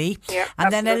Anne-Marie.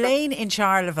 And then Elaine in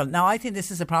Charleville. Now, I think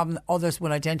this is a problem that others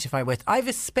will identify with. I have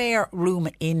a spare room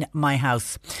in my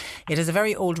house. It has a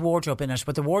very old wardrobe in it,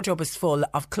 but the wardrobe is full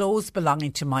of clothes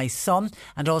belonging to my son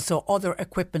and also other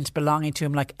equipment belonging to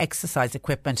him, like exercise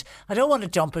equipment. I don't want to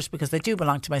dump it because they do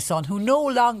belong to my son, who no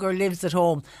longer lives at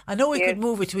home. I know he could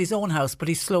move it to his own house, but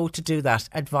he's slow to do that.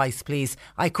 Advice, please.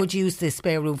 I could use this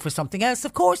spare room for something else.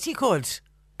 Of course you could.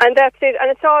 And that's it.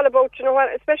 And it's all about, you know what,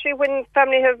 especially when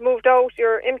family have moved out,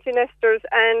 you're empty nesters,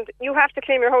 and you have to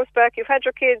claim your house back. You've had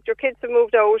your kids have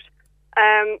moved out.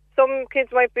 Some kids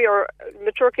might be, or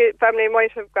mature family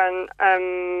might have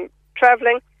gone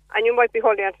travelling, and you might be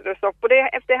holding on to their stuff. But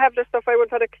if they have their stuff, I would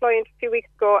have had a client a few weeks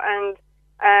ago, and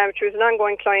she was an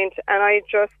ongoing client, and I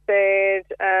just said,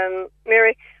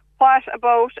 Mary, what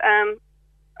about,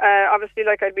 obviously,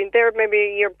 like I'd been there maybe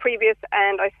a year previous,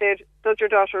 and I said, does your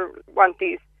daughter want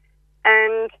these?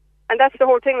 And that's the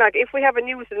whole thing. Like, if we have a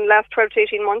news in the last 12 to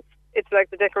 18 months, it's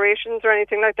like the decorations or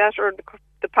anything like that, or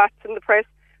the pots in the press.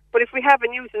 But if we have a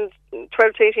news in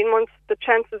 12 to 18 months, the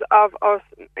chances of us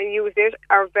using it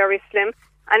are very slim.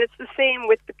 And it's the same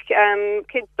with the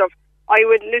kids stuff. I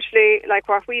would literally, like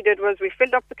what we did was we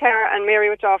filled up the car and Mary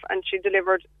went off and she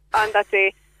delivered on that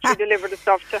day. She delivered the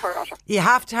stuff to her daughter. You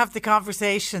have to have the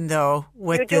conversation though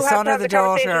with the son or the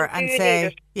daughter and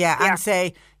say, and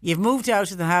say, you've moved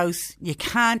out of the house. You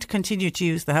can't continue to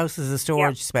use the house as a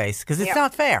storage space because it's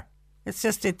not fair. It's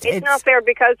just it's not fair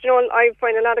because, you know, I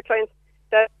find a lot of clients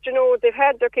that, you know, they've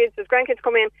had their kids, their grandkids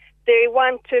come in. They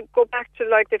want to go back to,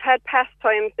 like, they've had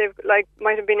pastimes. They've, like,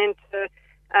 might have been into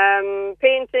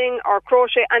painting or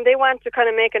crochet, and they want to kind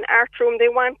of make an art room. They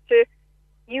want to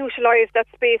utilise that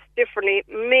space differently.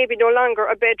 Maybe no longer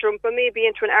a bedroom, but maybe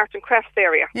into an art and crafts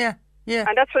area. Yeah.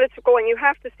 And that's what it's going. You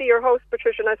have to see your house,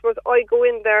 Patricia, and I suppose I go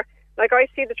in there, like, I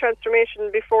see the transformation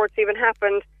before it's even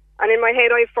happened, and in my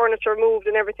head I have furniture moved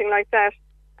and everything like that.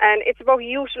 And it's about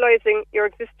utilising your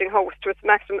existing house to its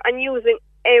maximum and using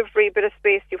every bit of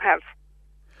space you have.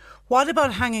 What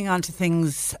about hanging on to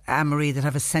things, Anne-Marie, that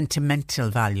have a sentimental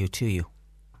value to you?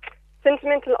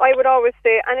 Sentimental, I would always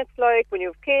say, and it's like when you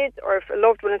have kids or if a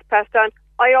loved one is passed on,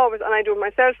 I always, and I do it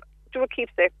myself, do a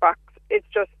keepsake box. It's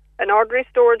just an ordinary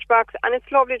storage box, and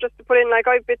it's lovely just to put in, like,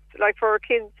 I've bits, like, for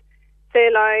kids, say,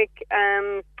 like,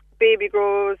 baby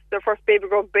grows, their first baby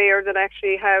grow bear that I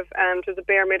actually have, there's a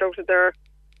bear made out of their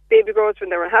baby grows when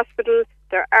they were in hospital,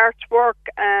 their artwork,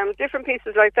 different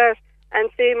pieces like that, and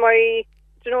say my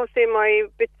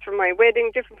bits from my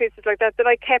wedding, different pieces like that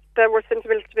I kept that were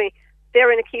sentimental to me.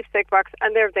 They're in a keepsake box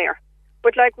and they're there.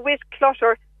 But like with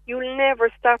clutter, you'll never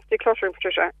stop decluttering,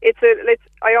 Patricia.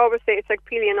 I always say it's like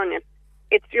peeling an onion.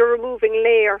 You're removing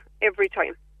layer every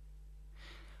time.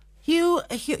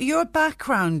 Your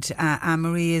background,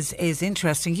 Anne-Marie, is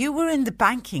interesting. You were in the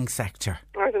banking sector.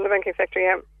 I was in the banking sector,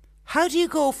 yeah. How do you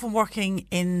go from working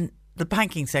in the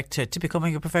banking sector to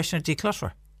becoming a professional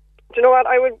declutterer? Do you know what?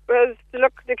 I was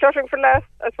decluttering for the last,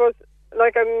 I suppose,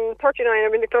 like I'm 39,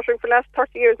 I've been decluttering for the last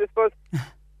 30 years, I suppose,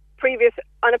 previous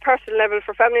on a personal level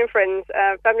for family and friends.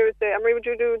 Family would say, Anne-Marie, would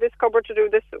you do this cupboard to do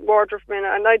this wardrobe for me?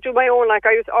 And I do my own, like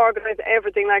I just organise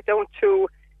everything, like down to,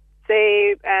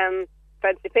 say,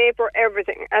 fancy paper,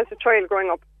 everything, as a child growing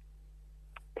up.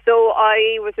 So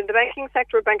I was in the banking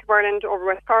sector at Bank of Ireland over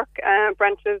West Cork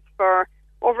branches for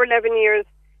over 11 years.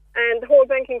 and the whole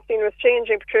banking scene was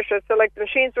changing, Patricia. So, like, the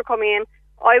machines were coming in.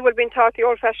 I would have been taught the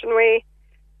old-fashioned way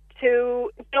to,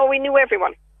 we knew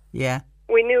everyone. Yeah.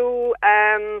 We knew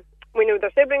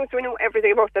their siblings, we knew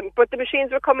everything about them. But the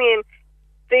machines were coming in.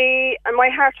 And my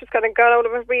heart just kind of got out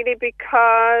of it, really,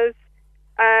 because,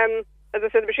 as I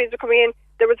said, the machines were coming in.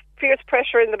 There was fierce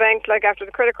pressure in the bank, like, after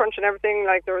the credit crunch and everything.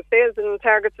 Like, there were sales and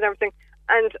targets and everything.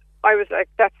 And I was like,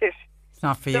 that's it. It's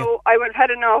not for you. So I would have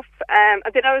had enough. And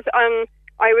then I was on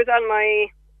my,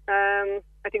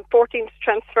 I think, 14th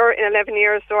transfer in 11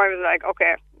 years. So I was like,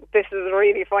 okay, this is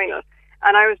really final.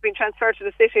 And I was being transferred to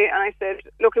the city, and I said,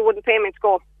 look, it wouldn't pay me to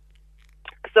go.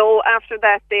 So after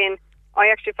that, then I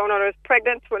actually found out I was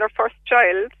pregnant with our first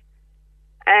child,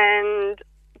 and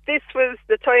this was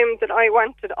the time that I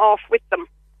wanted off with them.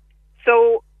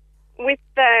 So with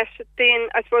that, then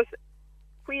I suppose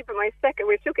Queeve, my second,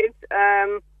 we took it.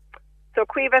 So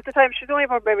Queeve at the time, she was only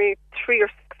about maybe 3 or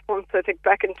 6 months, I think,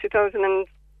 back in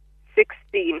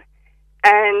 2016.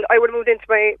 And I would have moved into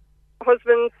my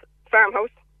husband's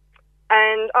farmhouse.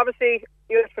 And obviously,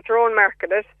 you have to put your own mark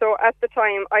in it. So at the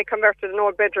time, I converted an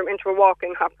old bedroom into a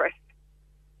walk-in hot press.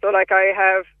 So like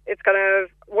it's kind of,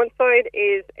 one side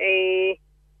is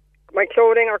my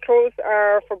clothing, our clothes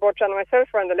are for both John and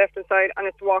myself are on the left-hand side, and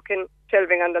it's walk-in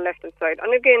shelving on the left-hand side.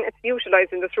 And again, it's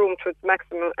utilising this room to its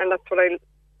maximum, and that's what I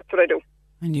do.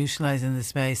 And utilising the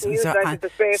space. Utilising the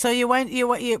space. So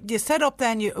you set up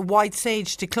then White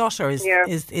Sage Declutter is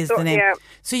the name. Yeah.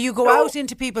 So you go out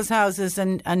into people's houses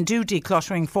and do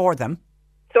decluttering for them.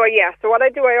 So what I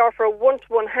do, I offer a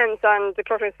one-to-one hands-on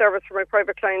decluttering service for my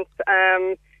private clients.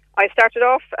 I started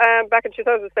off back in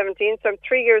 2017, so I'm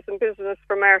 3 years in business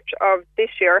for March of this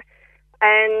year.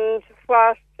 And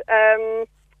what I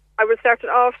was starting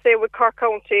off, say, with Cork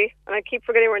County, and I keep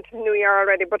forgetting we're into the new year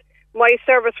already, but my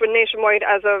service went nationwide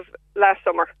as of last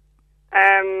summer.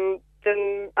 And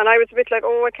I was a bit like,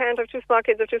 I can't have 2 small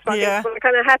kids, kids. But I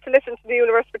kind of had to listen to the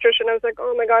universe, Patricia, and I was like,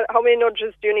 oh my God, how many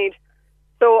nudges do you need?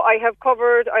 So I've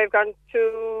gone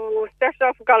to, started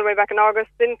off with Galway back in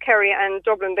August, then Kerry and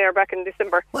Dublin there back in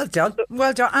December. Well done.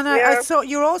 And I saw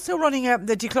you're also running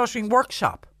the decluttering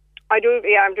workshop. I do,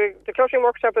 I'm doing the decluttering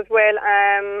workshop as well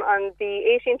on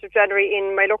the 18th of January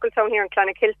in my local town here in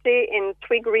Clonakilty in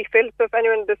Twig Refill. So if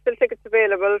anyone, there's still tickets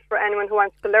available for anyone who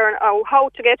wants to learn how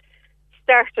to get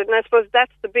started. And I suppose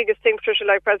that's the biggest thing, Patricia,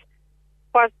 like, because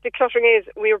what decluttering is,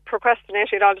 we're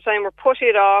procrastinating all the time, we're putting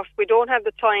it off, we don't have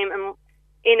the time and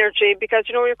energy, because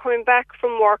you're coming back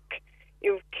from work,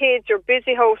 you have kids, you're a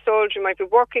busy household, you might be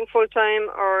working full time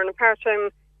or on a part time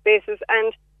basis,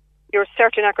 and you're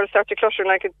certainly not going to start decluttering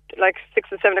like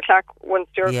 6 and 7 o'clock once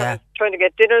you're trying to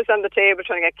get dinners on the table,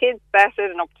 trying to get kids bathed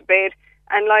and up to bed.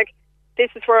 And this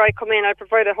is where I come in. I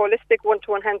provide a holistic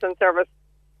one-to-one hands-on service.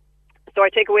 So I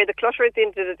take away the clutter at the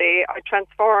end of the day. I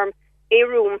transform a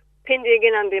room, pinning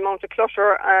in on the amount of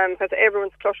clutter, because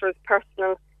everyone's clutter is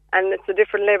personal and it's a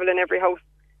different level in every house.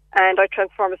 And I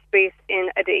transform a space in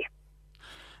a day.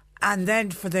 And then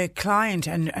for the client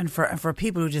and for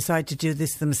people who decide to do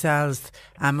this themselves,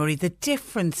 Anne-Marie, the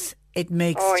difference it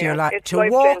makes to your life, to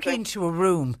walk into a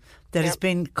room that has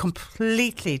been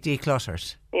completely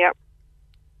decluttered. Yeah.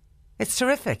 It's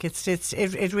terrific.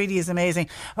 It really is amazing.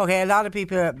 Okay, a lot of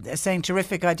people are saying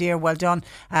terrific idea. Well done,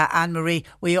 Anne-Marie.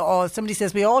 Somebody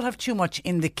says we all have too much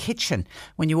in the kitchen.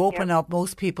 When you open up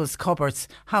most people's cupboards,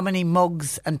 how many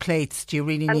mugs and plates do you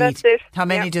really need? That's it. How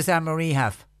many does Anne-Marie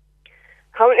have?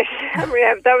 How many does Anne-Marie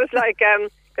have? That was like,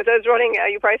 because I was running,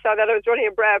 you probably saw that, I was running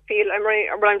a bra appeal.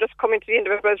 I'm just coming to the end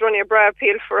of it, but I was running a bra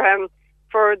appeal for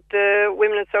the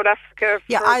women in South Africa.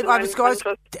 I was going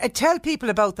to tell people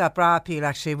about that bra appeal.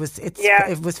 Actually, it was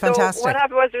fantastic. So what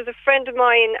happened was, there was a friend of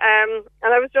mine, and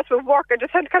I was just with work. I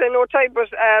just had kind of no time. But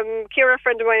Ciara, a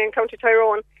friend of mine in County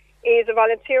Tyrone, is a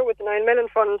volunteer with the Niall Mellon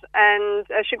Fund, and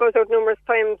she goes out numerous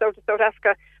times out to South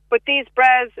Africa. But these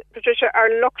bras, Patricia, are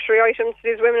luxury items to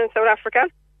these women in South Africa,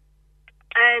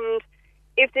 and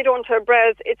if they don't have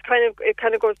bras, it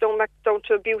kind of goes down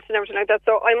to abuse and everything like that.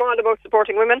 So I'm all about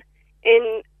supporting women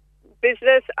in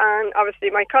business, and obviously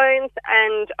my clients,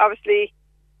 and obviously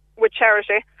with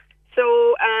charity. So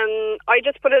I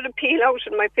just put an appeal out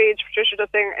on my page, Patricia,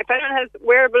 just saying, if anyone has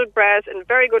wearable bras in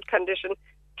very good condition,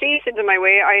 please send them my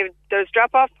way. There's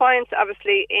drop-off points,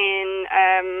 obviously, in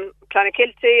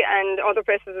Clonakilty and other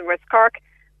places in West Cork.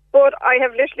 But I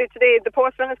have literally today, the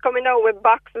postman is coming out with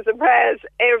boxes of bras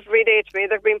every day to me.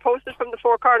 They're being posted from the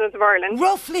 4 corners of Ireland.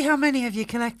 Roughly how many have you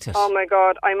collected? Oh my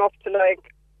God, I'm up to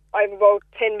I have about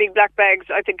 10 big black bags,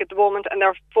 I think, at the moment, and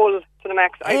they're full to the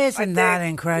max. Isn't that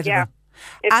incredible? Yeah.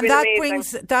 And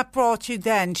that brought you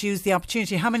then to use the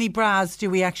opportunity. How many bras do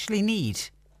we actually need?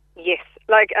 Yes.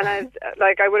 Like, and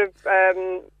I would have,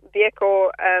 the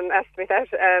Echo asked me that,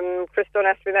 Chris Dunn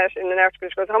asked me that in an article.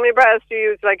 She goes, how many bras do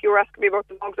you use? Like, you were asking me about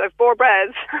the mugs. I have 4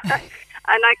 bras.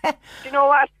 And like, do you know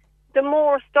what? The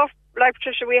more stuff, like,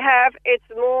 Patricia, we have, it's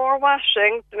more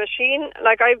washing. The machine,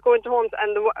 like, I go into homes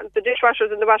and the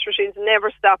dishwashers and the wash machines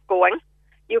never stop going.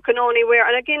 You can only wear,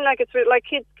 and again, like, it's like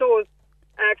kids' clothes.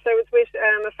 Because I was with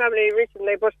a family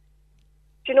recently, but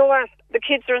do you know what? The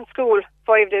kids are in school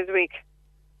 5 days a week.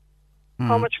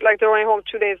 How much, like, they're only home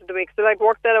 2 days of the week. So, like,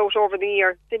 work that out over the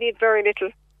year. They need very little.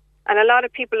 And a lot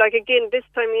of people, like, again, this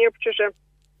time of year, Patricia,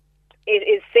 it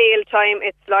is sale time.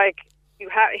 It's like, you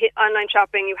have hit online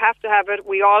shopping, you have to have it.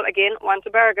 We all, again, want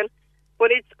a bargain. But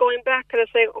it's going back and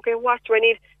saying, okay, what do I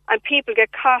need? And people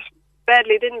get caught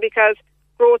badly, because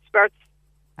growth spurts.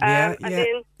 And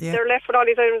then they're left with all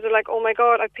these items. They're like, oh my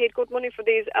God, I paid good money for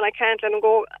these and I can't let them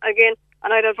go again.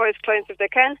 And I'd advise clients, if they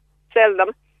can, sell them.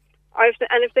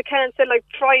 And if they can't sell, like,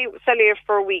 try selling it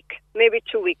for a week, maybe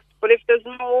 2 weeks. But if there's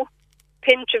no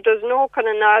pinch, if there's no kind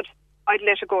of nod, I'd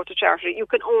let it go to charity. You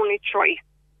can only try.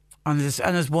 And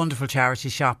there's wonderful charity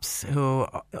shops who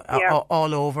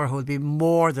all over who would be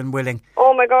more than willing.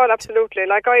 Oh my God, absolutely.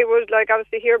 Like, I would, like,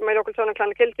 obviously here at my local town in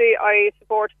Clonakilty, I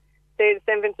support the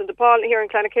St. Vincent de Paul here in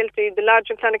Clonakilty. The Lodge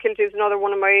in Clonakilty is another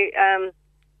one of my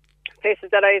places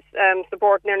that I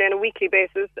support nearly on a weekly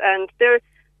basis. And they're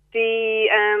the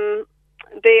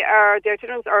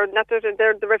itinerants, or not they're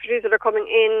the refugees that are coming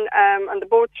in on the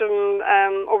boats from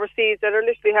overseas that are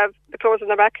literally have the clothes on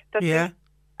their back. That's it.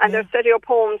 And they're setting up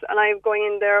homes, and I'm going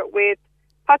in there with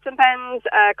pots and pans,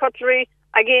 cutlery,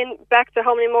 again, back to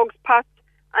how many mugs, pots,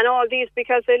 and all these,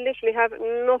 because they literally have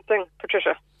nothing,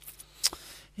 Patricia.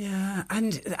 Yeah,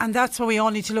 and that's what we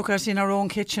all need to look at in our own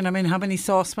kitchen. I mean, how many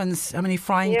saucepans, how many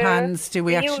frying pans do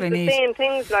we actually need? We use the same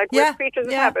things, like, we're creatures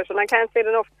of habit, and I can't say it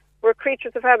enough. We're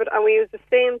creatures of habit, and we use the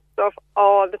same stuff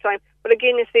all the time. But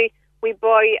again, you see, we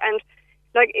buy, and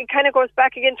like, it kind of goes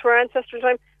back again to our ancestral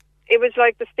time. It was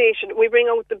like the station. We bring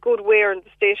out the good wear in the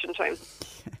station time.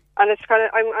 And it's kind of,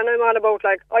 I'm all about,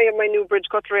 like, I have my new bridge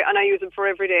cutlery and I use them for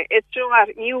every day. It's, you know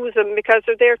what, use them because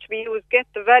they're there to be used. Get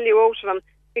the value out of them,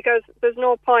 because there's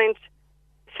no point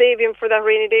saving for that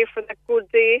rainy day, for that good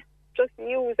day. Just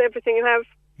use everything you have.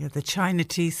 Yeah, the China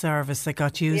tea service that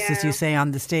got used, as you say,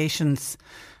 on the stations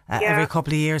every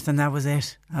couple of years, and that was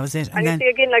it. And then, you see,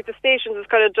 again, like, the stations is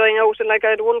kind of dying out, and like, I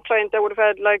had one client that would have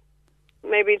had, like,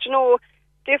 maybe, you know,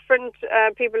 different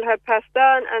people had passed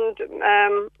on,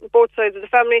 and both sides of the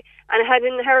family, and had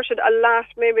inherited a lot,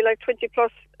 maybe like 20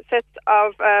 plus sets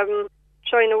of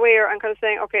China ware, and kind of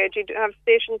saying, okay, do you have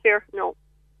stations here? No.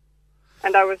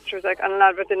 And she was like, and a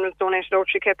lot of it then was donated out.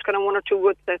 She kept kind of 1 or 2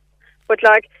 good sets. But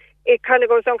like, it kind of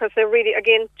goes down, because they really,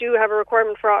 again, do have a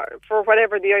requirement for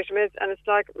whatever the item is, and it's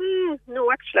like,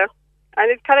 no, actually.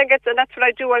 And it kind of gets, and that's what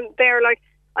I do. I'm there, like,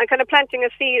 I'm kind of planting a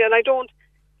seed, and I don't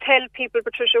tell people,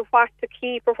 Patricia, what to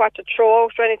keep or what to throw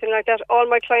out or anything like that. All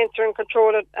my clients are in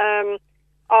control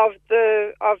of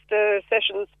the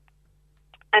sessions,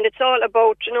 and it's all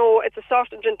about, you know, it's a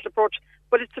soft and gentle approach,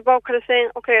 but it's about kind of saying,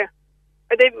 okay,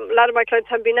 a lot of my clients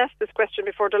have been asked this question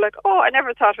before. They're like, oh, I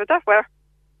never thought of it that way.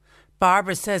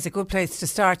 Barbara says a good place to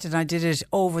start, and I did it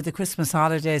over the Christmas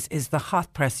holidays, is the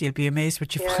hot press. You'll be amazed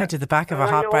what you find at the back of a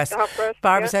hot press.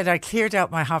 Barbara said, I cleared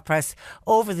out my hot press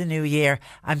over the new year.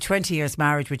 I'm 20 years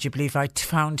married, would you believe? I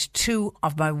found 2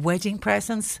 of my wedding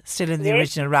presents still in the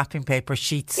original wrapping paper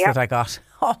sheets that I got.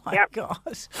 Oh my God.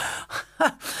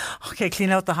 Okay, clean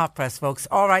out the hot press, folks.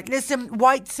 All right, listen,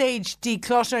 White Sage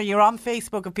Declutter, you're on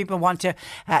Facebook if people want to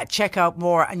check out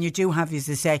more, and you do have, as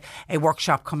I say, a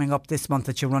workshop coming up this month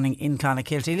that you're running in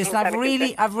Clonakilty. Listen,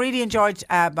 I've really enjoyed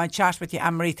my chat with you,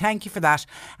 Anne-Marie. Thank you for that,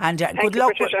 and good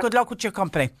luck with your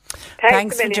company.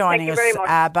 Thanks for joining us.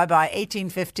 Bye-bye.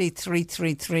 1850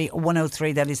 333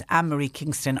 103. That is Anne-Marie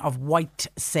Kingston of White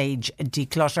Sage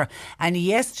Declutter. And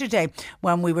yesterday,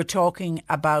 when we were talking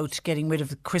about getting rid of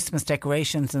the Christmas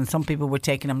decorations, and some people were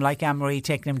taking them, like Anne-Marie,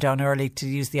 taking them down early to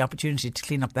use the opportunity to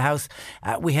clean up the house.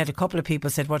 We had a couple of people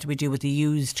said, what do we do with the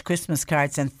used Christmas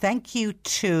cards? And thank you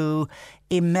to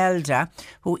Imelda,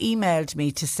 who emailed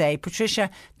me to say, Patricia,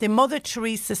 the Mother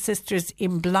Teresa sisters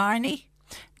in Blarney,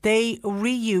 they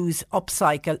reuse,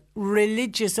 upcycle,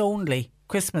 religious only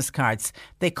Christmas cards.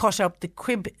 They cut up the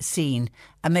crib scene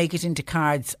and make it into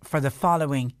cards for the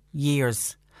following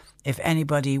years. If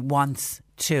anybody wants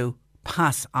to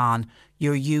pass on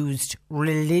your used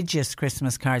religious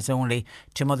Christmas cards only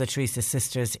to Mother Teresa's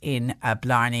Sisters in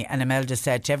Blarney. And Imelda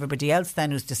said to everybody else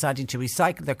then who's deciding to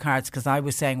recycle their cards, because I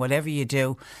was saying whatever you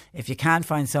do, if you can't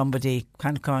find somebody,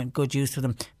 can't find good use for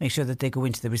them, make sure that they go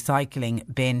into the recycling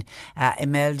bin.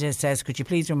 Imelda says, could you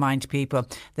please remind people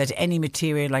that any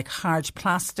material like hard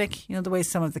plastic, you know the way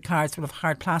some of the cards will have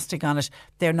hard plastic on it,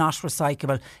 they're not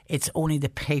recyclable. It's only the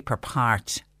paper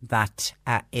part that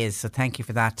is. So thank you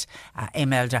for that,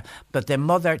 Imelda. But the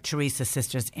Mother Teresa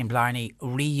Sisters in Blarney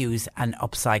reuse and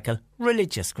upcycle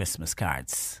religious Christmas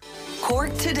cards.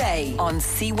 Cork Today on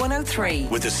C103.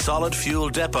 With a solid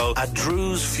fuel depot at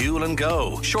Drew's Fuel and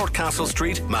Go, Shortcastle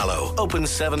Street, Mallow. Open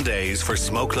 7 days for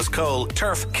smokeless coal,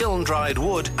 turf, kiln-dried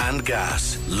wood and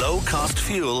gas.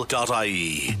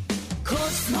 Lowcostfuel.ie.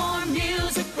 Cork's More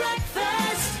Music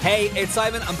Breakfast. Hey, it's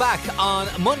Simon. I'm back on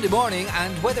Monday morning,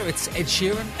 and whether it's Ed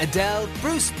Sheeran, Adele,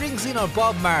 Bruce Springsteen or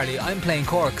Bob Marley, I'm playing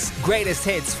Cork's greatest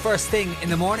hits first thing in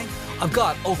the morning. I've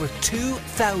got over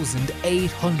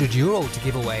 €2,800 to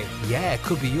give away. Yeah, it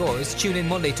could be yours. Tune in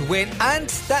Monday to win. And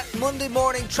that Monday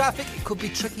morning traffic, it could be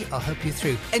tricky. I'll help you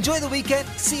through. Enjoy the weekend.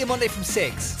 See you Monday from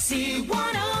 6.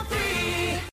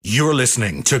 C103. You're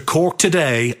listening to Cork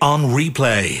Today on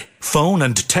replay. Phone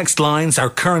and text lines are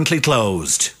currently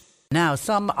closed. Now,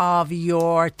 some of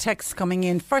your texts coming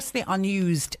in. Firstly, on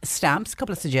used stamps, a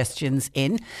couple of suggestions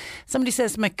in. Somebody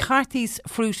says McCarthy's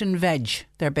Fruit and Veg.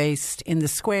 They're based in the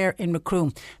Square in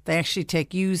Macroom. They actually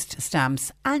take used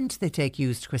stamps and they take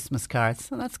used Christmas cards.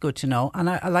 So that's good to know. And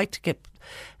I like to get,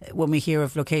 when we hear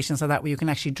of locations like that where you can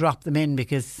actually drop them in,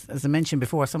 because as I mentioned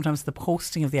before, sometimes the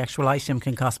posting of the actual item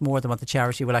can cost more than what the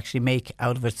charity will actually make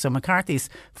out of it. So McCarthy's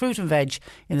Fruit and Veg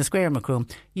in the Square in Macroom,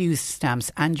 used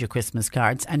stamps and your Christmas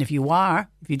cards. And if you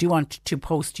do want to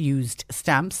post used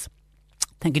stamps,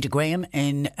 thank you to Graham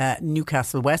in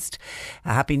Newcastle West.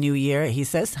 A Happy New Year, he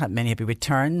says. Many happy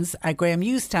returns. Graham,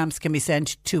 used stamps can be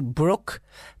sent to Brooke,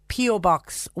 P.O.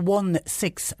 Box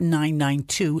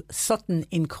 16992, Sutton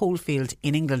in Coalfield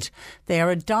in England. They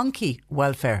are a donkey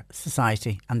welfare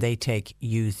society and they take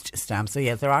used stamps. So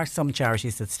yeah, there are some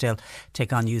charities that still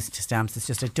take on used stamps. It's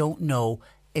just I don't know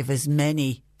if as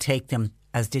many take them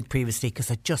as did previously, because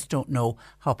I just don't know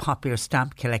how popular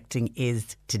stamp collecting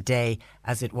is today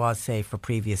as it was, say, for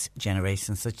previous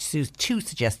generations. So two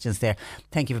suggestions there.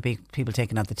 Thank you for people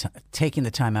taking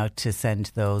the time out to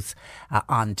send those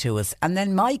on to us. And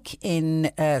then Mike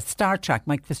in Star Trek,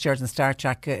 Mike Fitzgerald in Star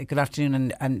Trek, good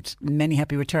afternoon and many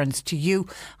happy returns to you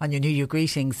on your New Year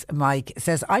greetings. Mike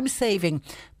says, I'm saving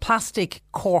plastic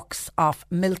corks off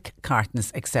milk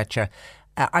cartons, etc.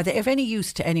 Are they of any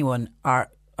use to anyone, or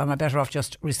am I better off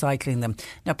just recycling them?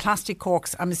 Now, plastic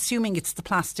corks, I'm assuming it's the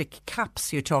plastic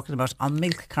caps you're talking about on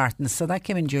milk cartons. So that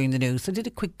came in during the news. So I did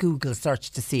a quick Google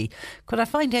search to see, could I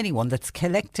find anyone that's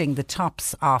collecting the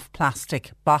tops off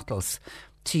plastic bottles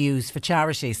to use for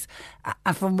charities?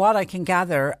 And from what I can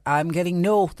gather, I'm getting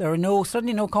there are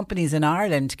certainly no companies in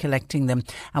Ireland collecting them.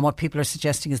 And what people are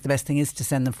suggesting is the best thing is to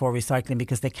send them for recycling,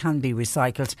 because they can be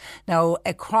recycled. Now,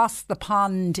 across the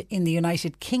pond in the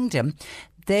United Kingdom,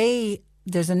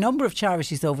 there's a number of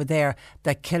charities over there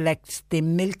that collect the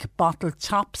milk bottle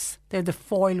tops. They're the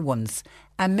foil ones.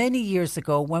 And many years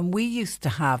ago, when we used to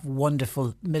have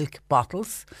wonderful milk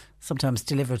bottles, sometimes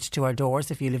delivered to our doors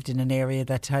if you lived in an area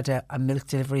that had a milk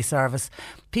delivery service,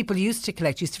 people used to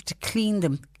clean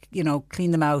them, clean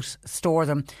them out, store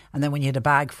them, and then when you had a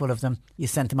bag full of them, you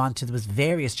sent them on to, there was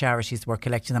various charities that were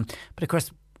collecting them. But of course,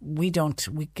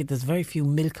 there's very few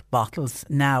milk bottles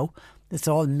now. It's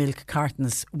all milk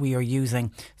cartons we are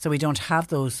using. So we don't have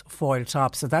those foil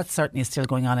tops. So that certainly is still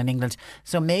going on in England.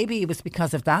 So maybe it was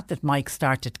because of that Mike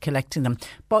started collecting them.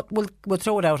 But we'll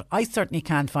throw it out. I certainly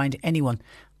can't find anyone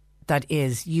that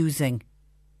is using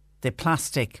the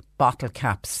plastic bottle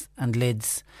caps and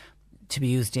lids to be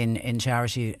used in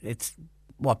charity. It's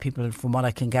what people, from what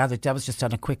I can gather, that was just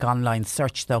on a quick online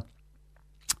search though.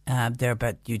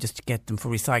 But you just get them for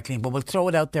recycling. But we'll throw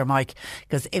it out there, Mike,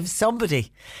 because if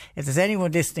there's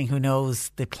anyone listening who knows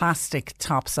the plastic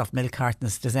tops off milk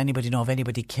cartons, does anybody know of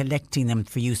anybody collecting them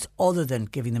for use other than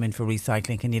giving them in for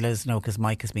recycling? Can you let us know? Because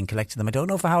Mike has been collecting them. I don't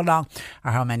know for how long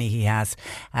or how many he has.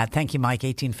 Thank you, Mike.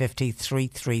 1850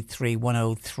 333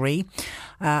 103.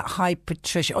 Hi,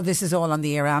 Patricia. Oh, this is all on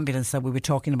the air ambulance that we were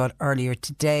talking about earlier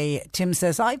today. Tim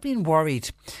says, I've been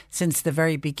worried since the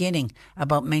very beginning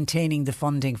about maintaining the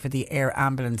funding for the air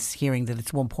ambulance, hearing that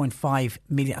it's 1.5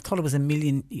 million. I thought it was €1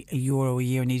 million a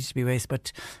year needed to be raised,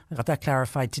 but I got that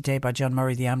clarified today by John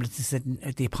Murray, the ambulance,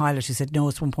 the pilot, who said no,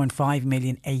 it's 1.5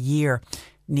 million a year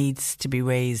needs to be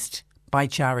raised by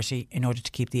charity in order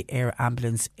to keep the air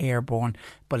ambulance airborne,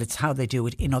 but it's how they do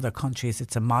it in other countries.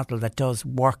 It's a model that does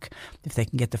work if they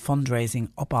can get the fundraising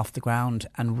up off the ground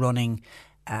and running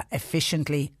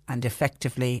efficiently and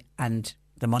effectively, and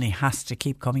the money has to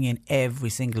keep coming in every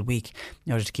single week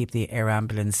in order to keep the air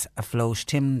ambulance afloat.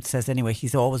 Tim says anyway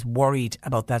he's always worried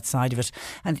about that side of it,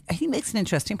 and he makes an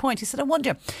interesting point. He said, I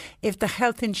wonder if the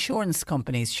health insurance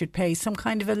companies should pay some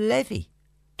kind of a levy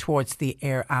towards the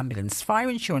air ambulance. Fire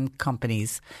insurance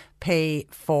companies pay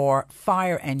for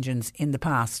fire engines in the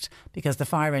past because the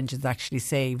fire engines actually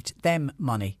saved them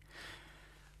money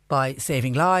by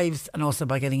saving lives and also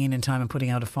by getting in time and putting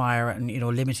out a fire and, you know,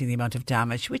 limiting the amount of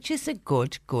damage, which is a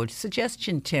good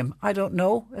suggestion, Tim. I don't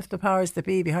know if the powers that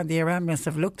be behind the air ambulance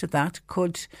have looked at that.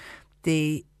 Could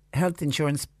the health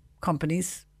insurance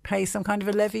companies pay some kind of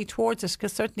a levy towards it?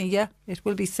 Because certainly, yeah, it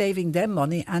will be saving them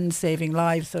money and saving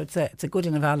lives. So it's a good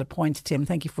and a valid point, Tim.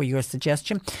 Thank you for your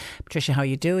suggestion. Patricia, how are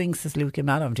you doing? Says Luke and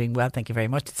Mallow. I'm doing well, thank you very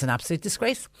much. It's an absolute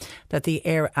disgrace that the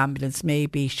air ambulance may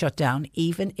be shut down,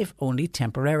 even if only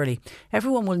temporarily.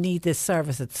 Everyone will need this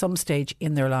service at some stage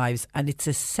in their lives, and it's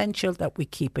essential that we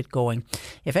keep it going.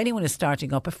 If anyone is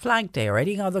starting up a flag day or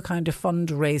any other kind of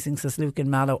fundraising, says Luke and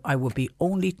Mallow, I would be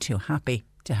only too happy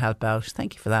to help out.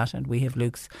 Thank you for that. And we have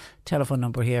Luke's telephone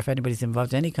number here if anybody's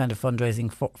involved in any kind of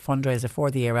fundraiser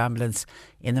for the air ambulance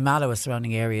in the Mallow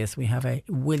surrounding areas. We have a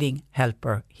willing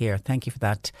helper here. Thank you for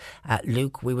that,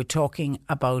 Luke. We were talking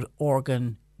about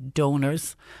organ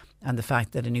donors and the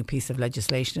fact that a new piece of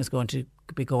legislation is going to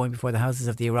be going before the Houses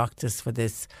of the Oireachtas for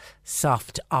this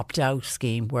soft opt-out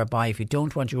scheme, whereby if you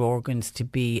don't want your organs to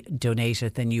be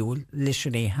donated, then you will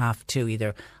literally have to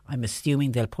either, I'm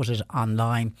assuming they'll put it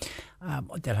online,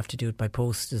 they'll have to do it by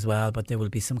post as well, but there will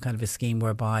be some kind of a scheme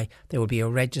whereby there will be a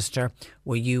register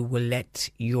where you will let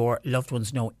your loved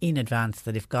ones know in advance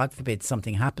that if, God forbid,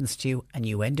 something happens to you and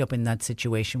you end up in that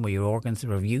situation where your organs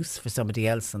are of use for somebody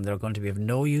else and they're going to be of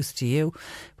no use to you,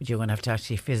 but you're going to have to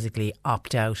actually physically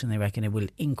opt out, and they reckon it will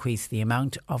increase the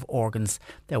amount of organs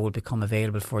that will become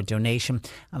available for donation.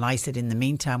 And I said, in the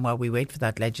meantime, while we wait for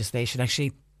that legislation,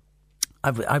 actually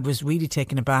I was really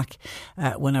taken aback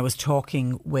when I was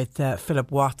talking with Philip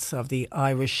Watts of the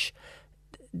Irish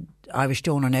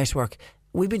Donor Network.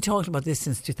 We've been talking about this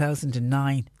since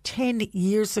 2009, 10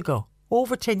 years ago.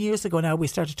 Over 10 years ago now we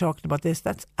started talking about this.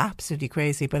 That's absolutely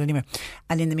crazy. But anyway,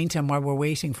 and in the meantime, while we're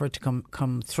waiting for it to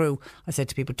come through, I said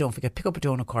to people, don't forget, pick up a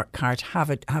donor card, have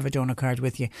a donor card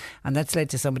with you. And that's led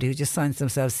to somebody who just signs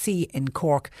themselves C in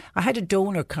Cork. I had a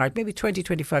donor card maybe 20,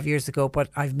 25 years ago, but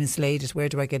I've mislaid it. Where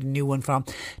do I get a new one from?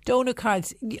 Donor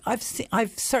cards,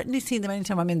 I've certainly seen them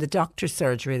anytime I'm in the doctor's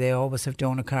surgery. They always have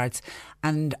donor cards.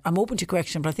 And I'm open to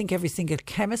correction, but I think every single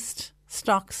chemist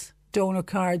stocks donor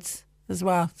cards as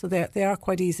well, so they are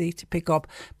quite easy to pick up.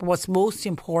 But what's most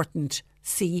important,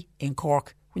 C in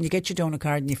Cork, when you get your donor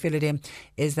card and you fill it in,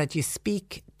 is that you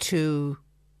speak to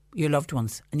your loved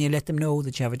ones and you let them know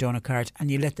that you have a donor card, and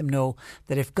you let them know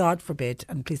that if, God forbid,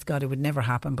 and please God it would never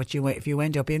happen, but if you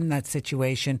end up in that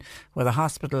situation where the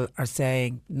hospital are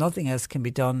saying nothing else can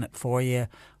be done for you,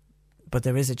 but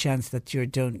there is a chance that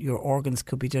your organs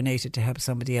could be donated to help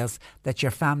somebody else, that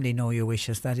your family know your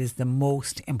wishes. That is the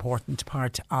most important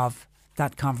part of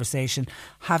that conversation.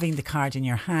 Having the card in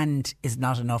your hand is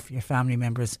not enough. Your family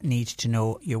members need to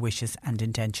know your wishes and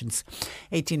intentions.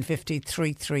 1850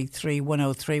 333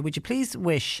 103. Would you please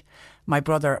wish my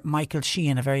brother Michael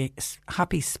Sheehan a very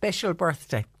happy special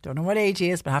birthday? Don't know what age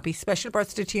he is, but happy special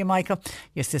birthday to you, Michael.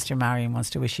 Your sister Marion wants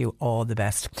to wish you all the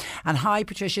best. And hi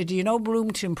Patricia, do you know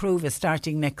Room to Improve is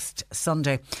starting next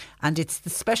Sunday, and it's the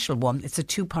special one. It's a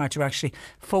two-parter actually,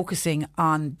 focusing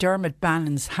on Dermot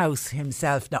Bannon's house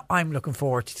himself. Now I'm looking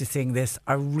forward to seeing this,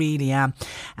 I really am.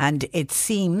 And it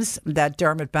seems that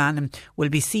Dermot Bannon will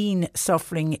be seen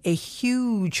suffering a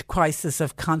huge crisis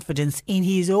of confidence in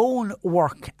his own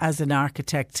work as an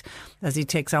architect as he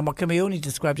takes on what can be only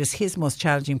described as his most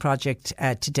challenging project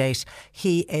to date.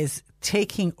 He is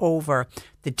taking over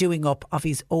the doing up of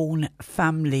his own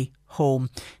family home.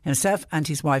 Himself and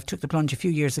his wife took the plunge a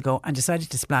few years ago and decided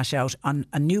to splash out on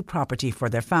a new property for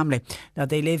their family. Now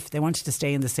they wanted to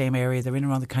stay in the same area. They're in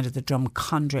around the kind of the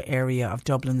Drumcondra area of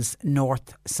Dublin's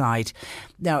north side.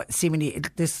 Now seemingly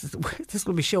this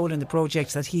will be shown in the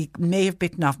project that he may have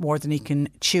bitten off more than he can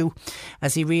chew,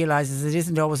 as he realises it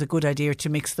isn't always a good idea to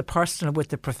mix the personal with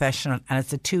the professional, and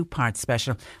it's a two-part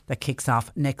special that kicks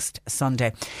off next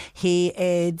Sunday.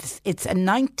 It's a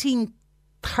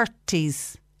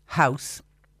 1930s house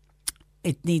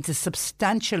it needs a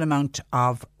substantial amount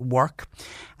of work,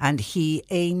 and he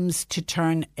aims to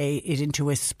turn it into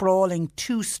a sprawling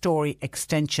 2-storey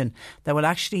extension that will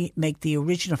actually make the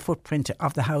original footprint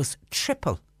of the house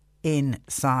triple in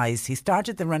size. He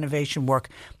started the renovation work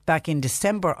back in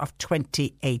December of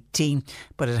 2018,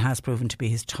 but it has proven to be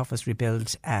his toughest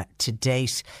rebuild to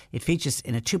date. It features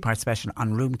in a 2-part special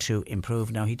on Room to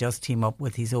Improve. Now, he does team up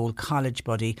with his old college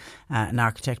buddy, an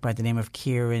architect by the name of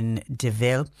Kieran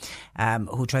DeVille,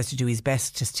 who tries to do his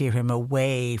best to steer him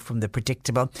away from the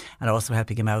predictable, and also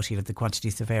helping him out. He had the quantity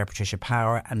surveyor Patricia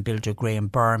Power, and builder Graham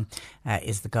Byrne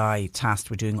is the guy tasked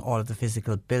with doing all of the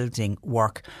physical building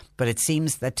work. But it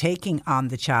seems that taking on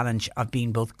the challenge of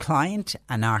being both client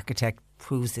and architect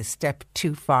proves a step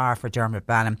too far for Dermot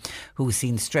Bannon, who's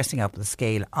seen stressing out the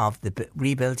scale of the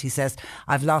rebuild. He says,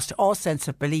 "I've lost all sense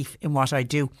of belief in what I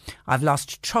do. I've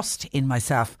lost trust in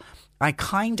myself. I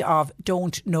kind of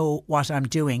don't know what I'm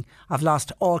doing. I've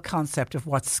lost all concept of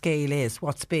what scale is,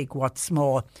 what's big, what's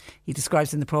small." He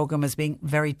describes in the programme as being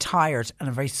very tired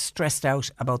and very stressed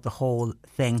out about the whole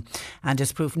thing. And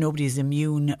as proof, nobody is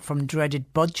immune from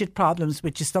dreaded budget problems,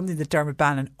 which is something that Dermot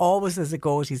Bannon always has a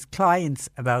go at his clients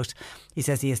about. He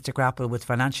says he has to grapple with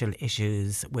financial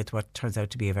issues with what turns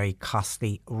out to be a very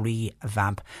costly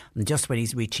revamp. And just when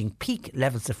he's reaching peak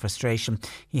levels of frustration,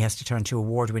 he has to turn to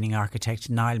award-winning architect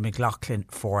Niall McLaughlin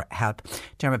for help.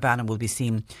 Dermot Bannon will be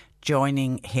seen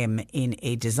joining him in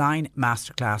a design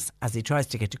masterclass as he tries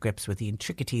to get to grips with the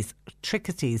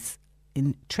intricacies,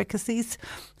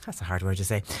 that's a hard word to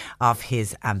say, of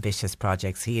his ambitious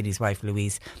projects. He and his wife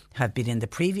Louise have been in the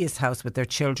previous house with their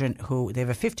children, who they have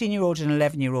a 15-year-old, an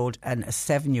 11-year-old and a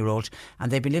 7-year-old,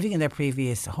 and they've been living in their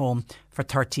previous home for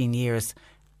 13 years.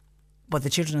 But the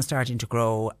children are starting to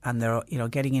grow, and they're,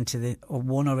 getting into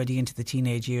one already into the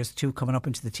teenage years, 2 coming up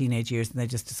into the teenage years, and they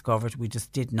just discovered we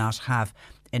just did not have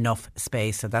enough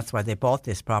space. So that's why they bought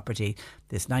this property,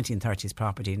 this 1930s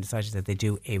property, and decided that they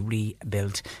do a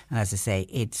rebuild. And as I say,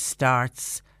 it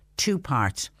starts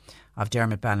 2-part of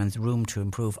Dermot Bannon's Room to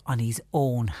Improve on his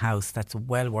own house. That's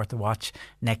well worth a watch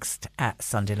next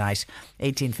Sunday night.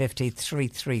 1850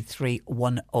 333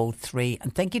 103.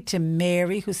 And thank you to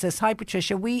Mary, who says, "Hi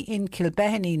Patricia, we in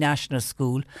Kilbeheny National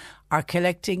School are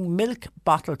collecting milk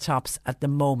bottle tops at the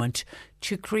moment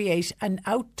to create an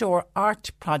outdoor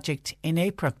art project in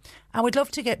April. And we'd love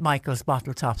to get Michael's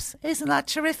bottle tops. Isn't that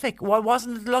terrific? Well,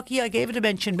 wasn't it lucky I gave it a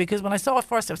mention, because when I saw it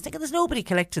first I was thinking there's nobody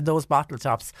collecting those bottle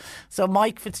tops. So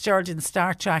Mike Fitzgerald in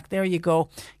Star Trek, there you go.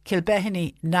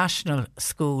 Kilbeheny National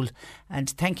School. And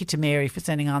thank you to Mary for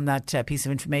sending on that piece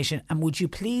of information. And would you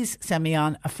please send me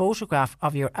on a photograph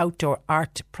of your outdoor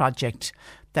art project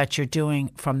that you're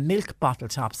doing from milk bottle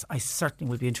tops? I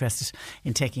certainly would be interested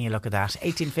in taking a look at that.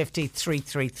 1850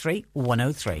 333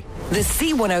 103. The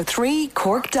C103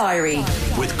 Cork Diary.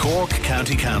 With Cork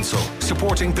County Council.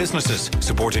 Supporting businesses,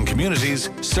 supporting communities,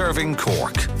 serving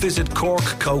Cork. Visit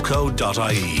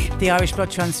corkcoco.ie. The Irish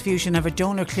Blood Transfusion have a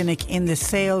donor clinic in the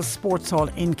Sales Sports Hall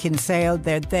in Kinsale.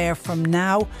 They're there from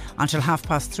now until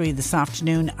 3:30 this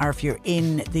afternoon. Or if you're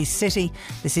in the city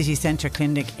centre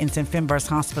clinic in St Finbarr's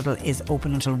Hospital is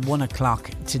open until 1 o'clock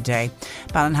today.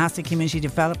 Ballinhassig Community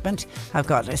Development have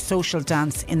got a social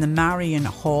dance in the Marion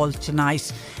Hall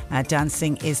tonight.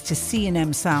 Dancing is to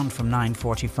C&M Sound from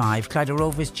 9:45. Clyde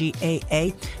Rovers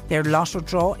GAA, their lotto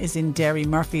draw is in Derry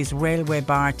Murphy's Railway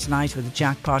Bar tonight with a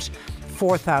jackpot.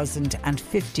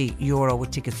 €4,050 with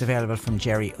tickets available from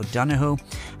Jerry O'Donoghue.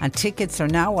 And tickets are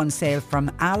now on sale from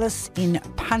Alice in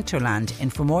Pantoland in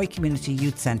Fermoy Community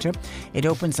Youth Centre. It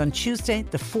opens on Tuesday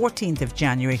the 14th of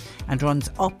January and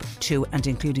runs up to and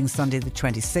including Sunday the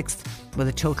 26th with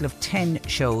a total of 10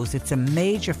 shows. It's a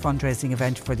major fundraising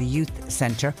event for the Youth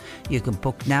Centre. You can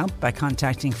book now by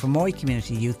contacting Fermoy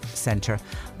Community Youth Centre.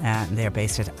 They're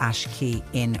based at Ash Key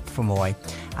in Fermoy.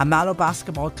 A Mallow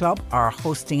Basketball Club are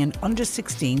hosting an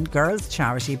under-16 girls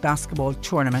charity basketball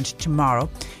tournament tomorrow.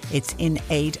 It's in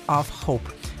aid of hope.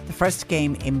 The first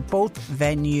game in both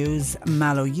venues,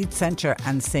 Mallow Youth Centre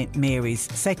and St Mary's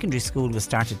Secondary School, will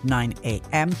start at 9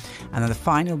 a.m. and then the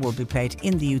final will be played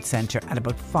in the Youth Centre at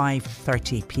about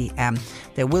 5:30 p.m.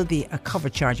 There will be a cover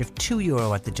charge of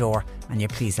 €2 at the door, and you're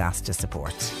please asked to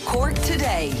support. Cork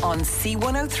Today on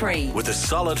C103. With a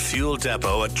solid fuel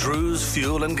depot at Drew's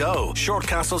Fuel & Go.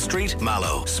 Shortcastle Street,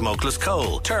 Mallow. Smokeless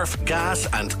coal, turf, gas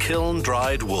and kiln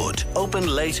dried wood. Open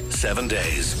late 7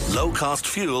 days.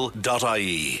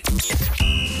 Lowcostfuel.ie.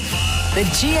 the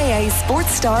GAA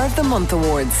Sports Star of the Month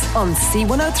Awards on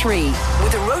C103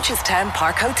 with the Rochestown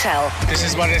Park Hotel. This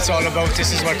is what it's all about.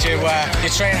 This is what you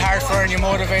train hard for and you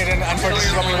motivate and for. This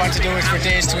is what we want to do, is for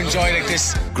days to enjoy like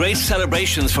this. Great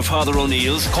celebrations for Father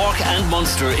O'Neill's, Cork and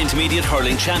Munster Intermediate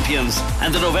Hurling Champions.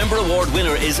 And the November Award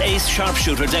winner is ace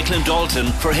sharpshooter Declan Dalton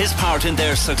for his part in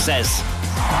their success.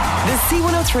 The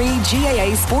C103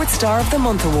 GAA Sports Star of the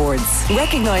Month Awards,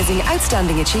 recognising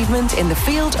outstanding achievement in the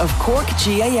field of Cork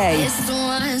GAA. This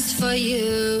one's for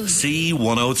you.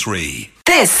 C103.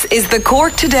 This is the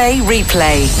Cork Today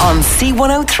replay on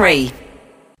C103.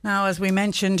 Now, as we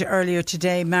mentioned earlier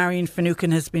today, Marion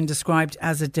Finucane has been described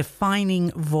as a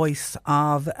defining voice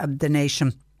of the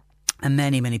nation. And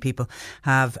many people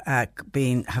have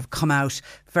come out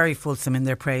very fulsome in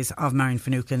their praise of Marion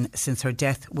Finucane since her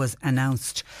death was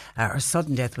announced, her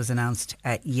sudden death was announced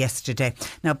yesterday.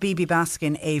 Now, Bibi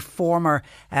Baskin, a former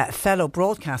fellow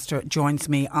broadcaster, joins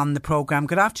me on the programme.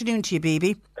 Good afternoon to you,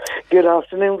 Bibi. Good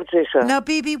afternoon, Patricia. Now,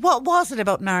 Bibi, what was it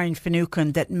about Marion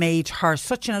Finucane that made her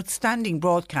such an outstanding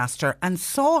broadcaster and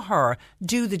saw her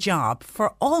do the job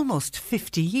for almost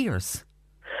 50 years?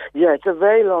 Yeah, it's a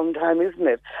very long time, isn't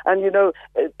it? And, you know,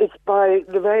 it's by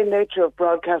the very nature of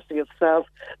broadcasting itself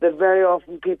that very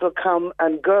often people come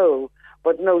and go.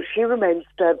 But no, she remained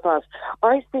steadfast.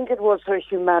 I think it was her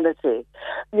humanity.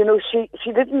 You know,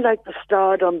 she didn't like the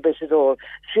stardom bit at all.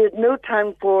 She had no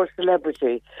time for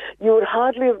celebrity. You would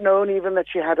hardly have known even that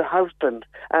she had a husband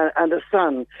and a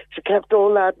son. She kept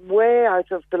all that way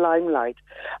out of the limelight.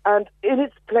 And in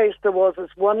its place there was this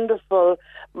wonderful,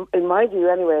 in my view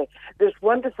anyway, this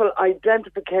wonderful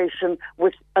identification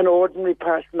with an ordinary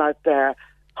person out there,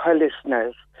 her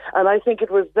listeners. And I think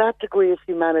it was that degree of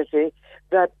humanity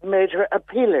that made her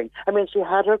appealing. I mean, she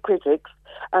had her critics,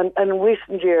 and in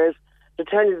recent years, to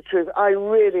tell you the truth, I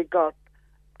really got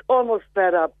almost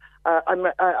fed up.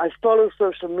 I follow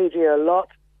social media a lot,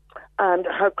 and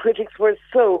her critics were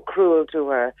so cruel to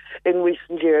her in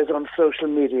recent years on social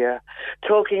media,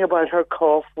 talking about her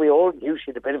cough. We all knew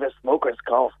she had a bit of a smoker's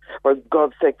cough. For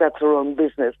God's sake, that's her own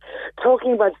business.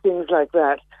 Talking about things like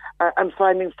that and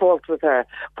finding fault with her,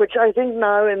 which I think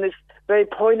now in this very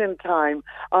poignant time,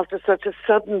 after such a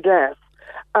sudden death,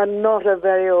 and not a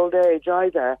very old age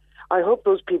either, I hope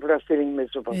those people are feeling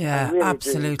miserable. Yeah, really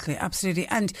absolutely.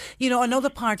 And, you know,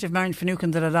 another part of Marion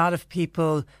Finucane that a lot of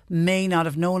people may not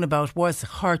have known about was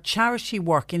her charity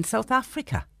work in South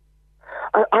Africa.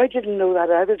 I didn't know that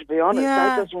either, to be honest.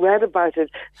 Yeah. I just read about it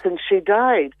since she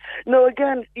died. No,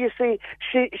 again, you see,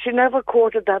 she never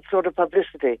courted that sort of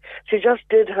publicity. She just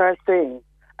did her thing,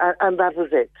 and that was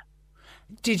it.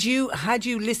 Did you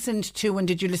listen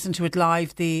to it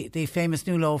live, the famous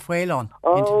Nuala Fhuailán?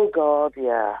 Oh, God,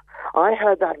 yeah. I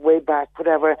heard that way back,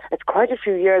 whatever. It's quite a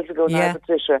few years ago now,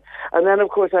 Patricia. And then, of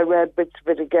course, I read bits of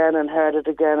it again and heard it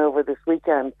again over this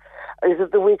weekend. Is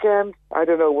it the weekend? I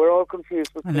don't know. We're all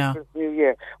confused with Christmas, New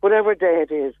Year. Whatever day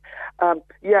it is.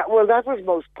 Yeah, well, that was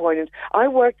most poignant. I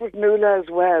worked with Nuala as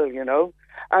well, you know,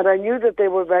 and I knew that they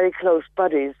were very close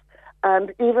buddies.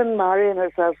 And even Marion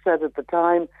herself said at the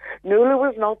time, Nuala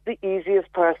was not the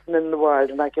easiest person in the world,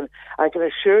 and I can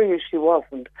assure you she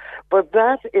wasn't. But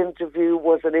that interview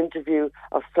was an interview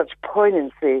of such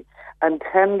poignancy and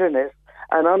tenderness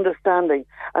and understanding.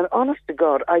 And honest to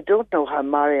God, I don't know how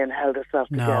Marion held herself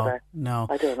together. No.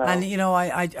 I don't know. And, you know, I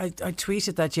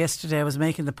tweeted that yesterday. I was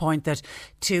making the point that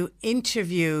to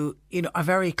interview, you know, a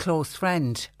very close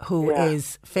friend who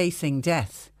is facing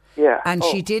death. Yeah. And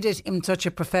she did it in such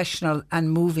a professional and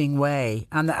moving way.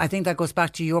 And I think that goes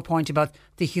back to your point about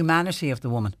the humanity of the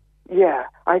woman. Yeah,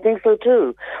 I think so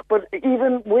too. But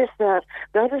even with that,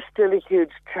 that is still a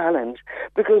huge challenge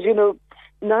because, you know,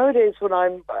 nowadays when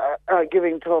I'm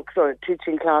giving talks or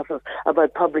teaching classes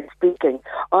about public speaking,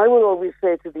 I will always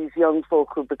say to these young folk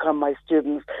who become my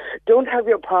students, don't have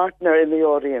your partner in the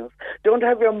audience. Don't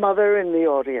have your mother in the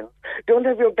audience. Don't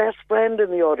have your best friend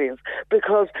in the audience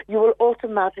because you will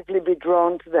automatically be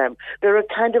drawn to them. They're a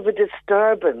kind of a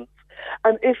disturbance.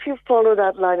 And if you follow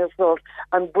that line of thought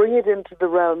and bring it into the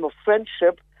realm of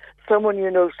friendship, someone you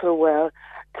know so well,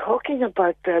 talking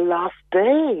about their last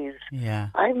days. Yeah.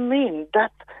 I mean,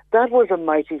 that was a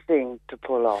mighty thing to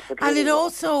pull off. And it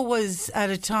also was at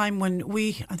a time when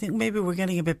I think maybe we're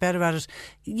getting a bit better at it.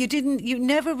 You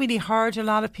never really heard a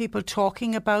lot of people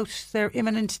talking about their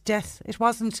imminent death. It's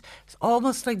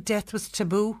almost like death was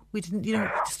taboo. We didn't,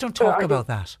 just don't talk about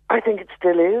that. I think it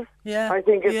still is. Yeah. I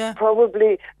think it's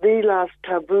probably the last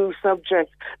taboo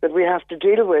subject that we have to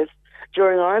deal with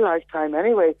during our lifetime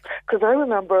anyway. Because I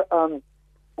remember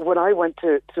when I went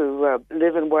to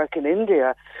live and work in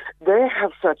India, they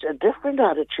have such a different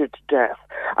attitude to death.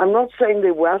 I'm not saying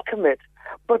they welcome it,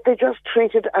 but they just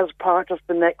treat it as part of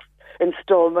the next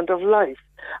installment of life.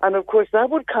 And of course, that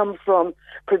would come from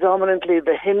predominantly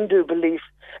the Hindu belief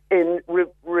in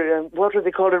what do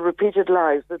they call it? Repeated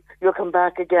lives, that you'll come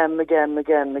back again and again and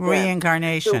again and again.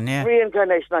 Reincarnation, so,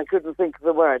 reincarnation, I couldn't think of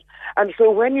the word. And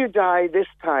so when you die this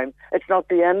time, it's not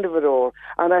the end of it all.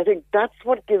 And I think that's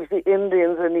what gives the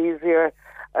Indians an easier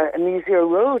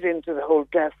road into the whole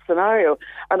death scenario.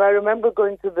 And I remember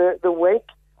going to the wake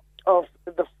of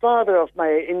the father of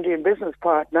my Indian business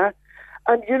partner,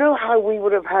 and you know how we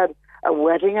would have had a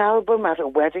wedding album at a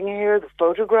wedding here, the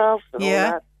photographs and all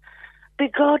that.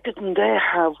 God, didn't they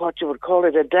have what you would call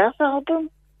it, a death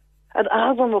album? An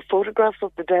album of photographs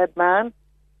of the dead man?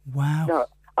 Wow. Now,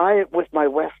 I, with my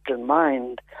Western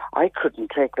mind, I couldn't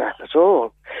take that at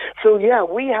all. So, yeah,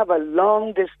 we have a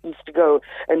long distance to go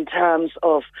in terms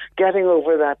of getting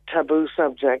over that taboo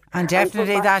subject. And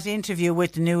definitely that interview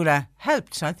with Nuala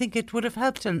helped. I think it would have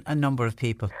helped a number of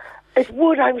people. It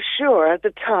would, I'm sure, at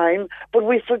the time, but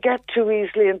we forget too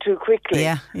easily and too quickly.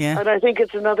 Yeah. And I think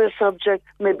it's another subject,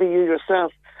 maybe you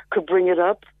yourself could bring it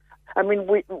up. I mean,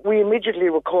 we immediately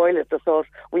recoil at the thought.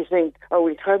 We think, oh,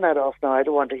 we turn that off now, I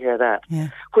don't want to hear that. Yeah.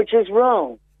 Which is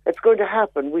wrong. It's going to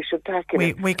happen. We should tackle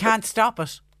it. We can't stop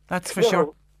it, that's for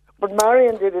sure. But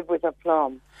Marion did it with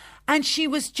aplomb. And she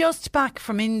was just back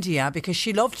from India because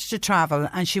she loved to travel,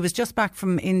 and she was just back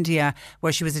from India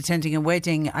where she was attending a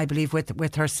wedding, I believe,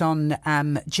 with her son,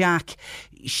 Jack.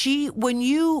 When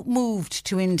you moved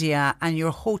to India and your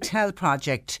hotel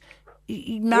project,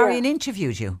 Marion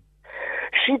interviewed you.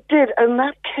 She did, and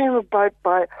that came about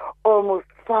by almost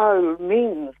foul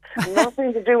means.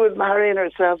 Nothing to do with Marion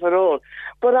herself at all.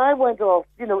 But I went off,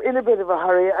 in a bit of a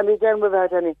hurry, and again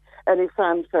without any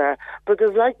fanfare,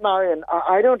 because like Marion,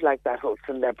 I don't like that whole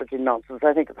celebrity nonsense.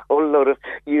 I think it's a whole load of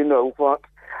you-know-what.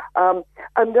 And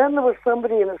then there was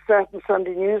somebody in a certain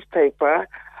Sunday newspaper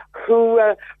who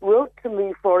wrote to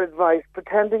me for advice,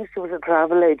 pretending she was a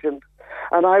travel agent.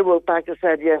 And I wrote back and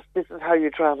said, yes, this is how you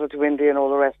travel to India and all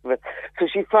the rest of it. So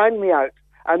she found me out,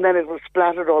 and then it was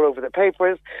splattered all over the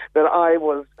papers that I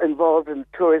was involved in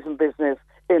tourism business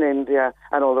in India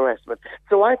and all the rest of it.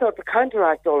 So I thought to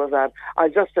counteract all of that,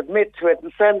 I'd just admit to it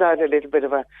and send out a little bit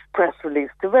of a press release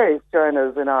to various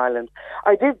journals in Ireland.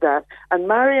 I did that, and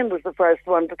Marion was the first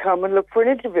one to come and look for an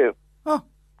interview. Oh.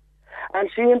 And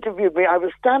she interviewed me. I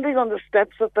was standing on the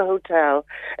steps of the hotel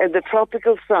in the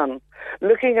tropical sun,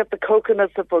 looking at the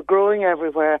coconuts that were growing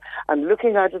everywhere and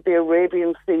looking out at the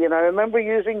Arabian Sea. And I remember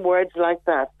using words like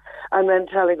that and then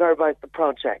telling her about the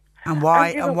project. And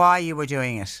why you were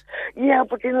doing it. Yeah,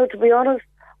 but to be honest,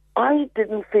 I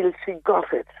didn't feel she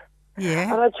got it.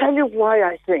 Yeah. And I'll tell you why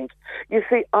I think. You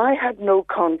see, I had no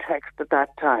context at that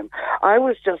time. I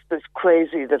was just this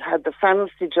crazy that had the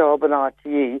fancy job in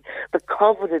RTE, the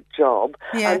coveted job,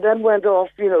 and then went off,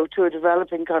 to a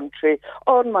developing country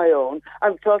on my own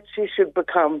and thought she should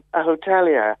become a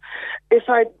hotelier. If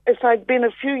I'd been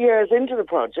a few years into the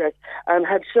project and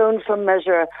had shown some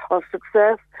measure of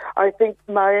success, I think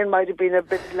Marion might have been a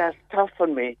bit less tough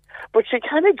on me. But she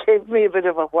kind of gave me a bit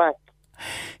of a whack.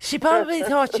 She probably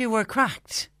thought you were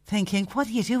cracked, thinking, what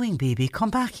are you doing, Bibi? Come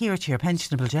back here to your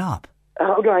pensionable job.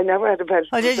 Oh, no, I never had a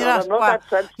pensionable did you job. not? I'm not that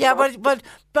sensible.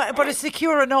 Yeah, but a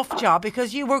secure enough job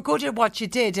because you were good at what you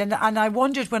did. And I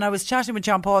wondered when I was chatting with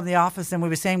John Paul in the office and we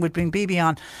were saying we'd bring Bibi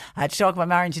on to talk about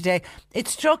Marion today, it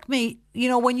struck me,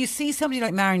 when you see somebody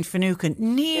like Marion Finucane,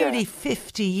 nearly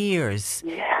 50 years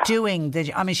doing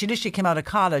she literally came out of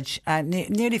college,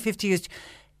 nearly 50 years.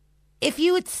 If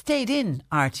you had stayed in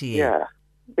RTE,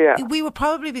 we would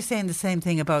probably be saying the same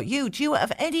thing about you. Do you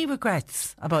have any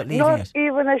regrets about leaving it? Not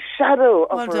even a shadow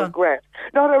of a regret.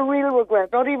 Not a real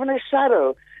regret. Not even a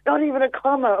shadow. Not even a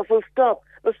comma, a full stop.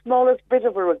 The smallest bit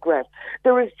of a regret.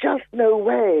 There is just no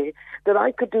way that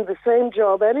I could do the same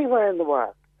job anywhere in the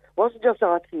world. It wasn't just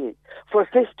RTE. For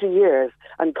 50 years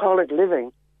and call it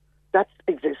living. That's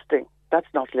existing. That's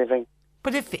not living.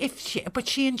 But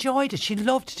she enjoyed it. She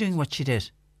loved doing what she did.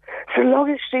 So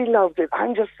long as she loved it,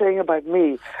 I'm just saying about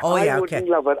me. I wouldn't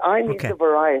love it. I need the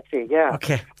variety,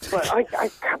 Okay. But I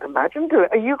can't imagine doing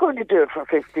it. Are you going to do it for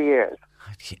 50 years?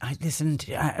 Listen,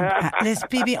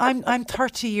 Bibi, I'm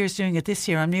 30 years doing it this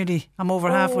year. I'm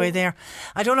over halfway there.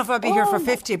 I don't know if I'll be here for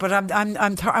 50, but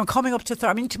I'm coming up to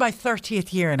I'm into my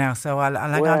 30th year now, so I'll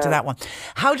hang on to that one.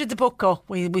 How did the book go?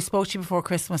 We spoke to you before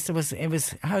Christmas. It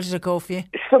was. How did it go for you?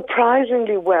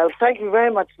 Surprisingly well. Thank you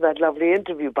very much for that lovely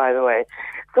interview, by the way.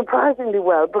 Surprisingly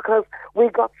well, because we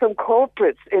got some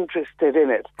corporates interested in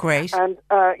it. Great. And,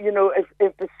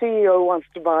 if the CEO wants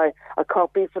to buy a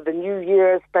copy for the new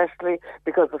year especially,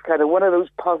 because it's kind of one of those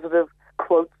positive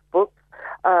quotes books,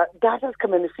 that has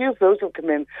come in. A few of those have come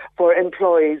in for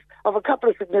employees of a couple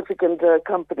of significant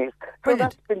companies. So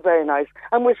that's been very nice.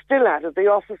 And we're still at it. The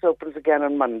office opens again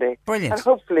on Monday. Brilliant. And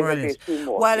hopefully Brilliant. there'll be a few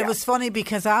more. Well, it was funny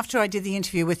because after I did the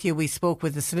interview with you, we spoke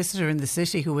with the solicitor in the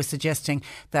city who was suggesting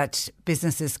that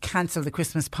businesses cancel the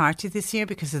Christmas party this year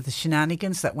because of the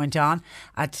shenanigans that went on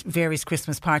at various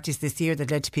Christmas parties this year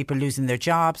that led to people losing their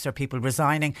jobs or people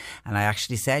resigning. And I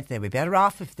actually said they'd be better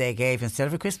off if they gave, instead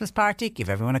of a Christmas party, give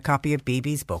everyone a copy of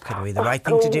BB's book. It'll be the right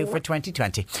thing to do for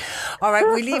 2020. All right,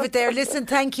 we leave it there. Listen,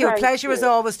 thank you. A pleasure as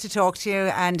always to talk to you,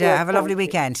 and have a lovely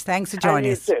weekend. Thanks for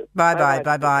joining us. Bye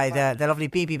bye. The lovely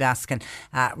BB Baskin,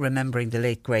 remembering the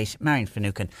late great Marion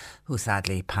Finucane, who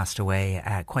sadly passed away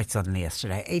quite suddenly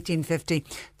yesterday. 1850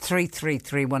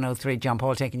 333 103. John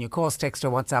Paul taking your calls, text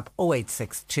or WhatsApp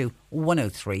 0862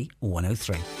 103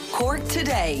 103. Cork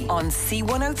Today on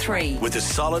C103. With a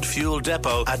solid fuel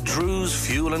depot at Drew's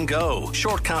Fuel and Go,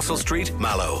 Shortcastle Street,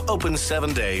 Mallow. Open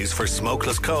 7 days for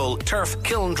smokeless coal, turf,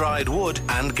 kiln-dried wood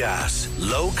and gas.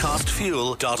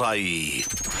 Lowcostfuel.ie.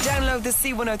 Download the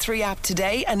C103 app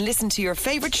today and listen to your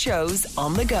favourite shows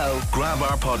on the go. Grab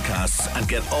our podcasts and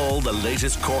get all the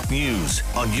latest Cork news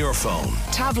on your phone,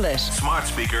 tablet, smart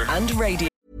speaker and radio.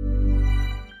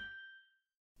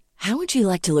 How would you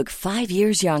like to look 5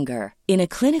 years younger? In a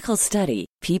clinical study,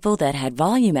 people that had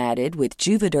volume added with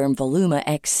Juvederm Voluma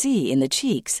XC in the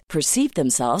cheeks perceived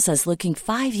themselves as looking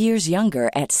 5 years younger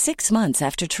at 6 months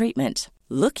after treatment.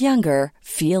 Look younger,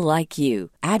 feel like you.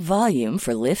 Add volume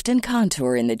for lift and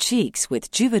contour in the cheeks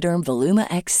with Juvederm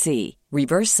Voluma XC.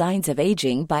 Reverse signs of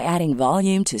aging by adding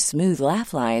volume to smooth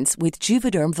laugh lines with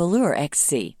Juvederm Volure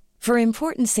XC. For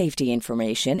important safety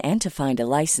information and to find a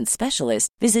licensed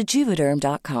specialist, visit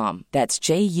Juvederm.com. That's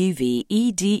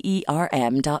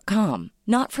JUVEDERM.com.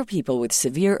 Not for people with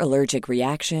severe allergic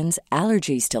reactions,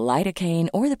 allergies to lidocaine,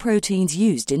 or the proteins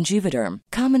used in Juvederm.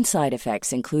 Common side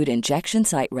effects include injection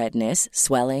site redness,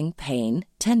 swelling, pain,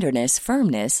 tenderness,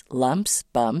 firmness, lumps,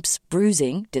 bumps,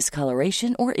 bruising,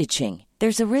 discoloration, or itching.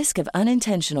 There's a risk of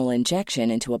unintentional injection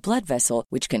into a blood vessel,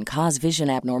 which can cause vision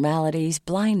abnormalities,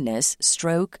 blindness,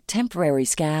 stroke, temporary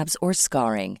scabs, or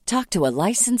scarring. Talk to a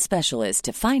licensed specialist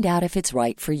to find out if it's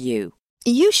right for you.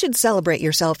 You should celebrate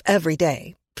yourself every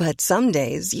day, but some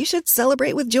days you should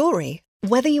celebrate with jewelry.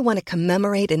 Whether you want to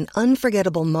commemorate an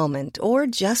unforgettable moment or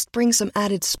just bring some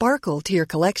added sparkle to your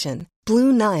collection,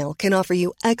 Blue Nile can offer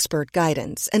you expert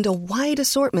guidance and a wide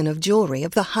assortment of jewelry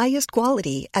of the highest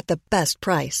quality at the best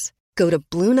price. Go to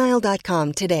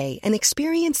BlueNile.com today and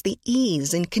experience the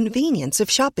ease and convenience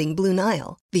of shopping Blue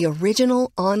Nile, the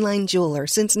original online jeweler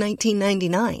since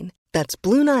 1999. That's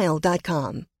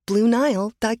BlueNile.com.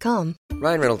 BlueNile.com.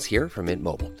 Ryan Reynolds here from Mint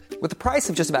Mobile. With the price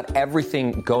of just about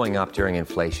everything going up during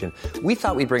inflation, we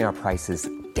thought we'd bring our prices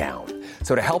down.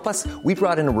 So to help us, we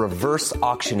brought in a reverse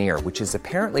auctioneer, which is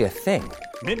apparently a thing.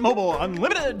 Mint Mobile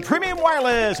Unlimited Premium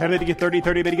Wireless. How to get 30,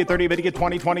 30, bit to get 30, bit to get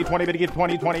 20, 20, 20, bit to get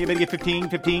 20, 20, bit to get 15,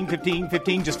 15, 15,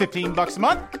 15, just $15 a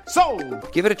month?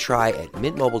 Sold! Give it a try at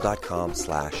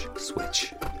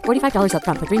mintmobile.com/switch. $45 up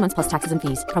front for 3 months plus taxes and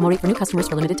fees. Promo rate for new customers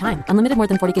for limited time. Unlimited more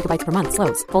than 40 gigabytes per month.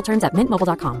 Slows full terms at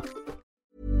mintmobile.com.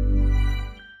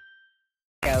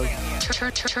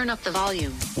 Turn up the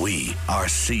volume. We are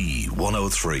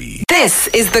C103. This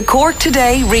is the Cork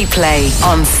Today replay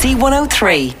on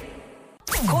C103.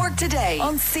 Cork Today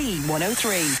on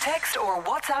C103. Text or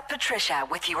WhatsApp Patricia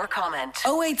with your comment.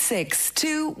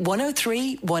 0862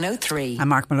 103 103. And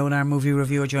Mark Malone, our movie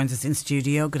reviewer, joins us in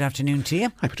studio. Good afternoon to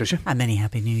you. Hi, Patricia. And many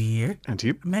happy New Year. And to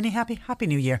you. Many happy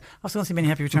New Year. I was going to say many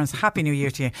happy returns. Happy New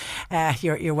Year to you.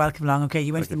 You're welcome along. Okay,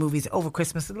 you went to the movies over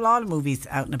Christmas. A lot of movies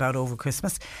out and about over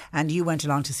Christmas. And you went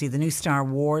along to see the new Star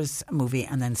Wars movie,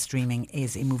 and then streaming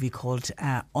is a movie called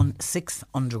Six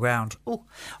Underground. Oh,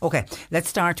 okay. Let's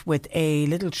start with a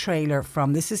little trailer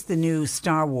from, this is the new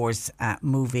Star Wars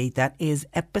movie that is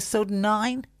episode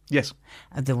 9. Yes.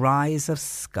 The Rise of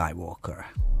Skywalker.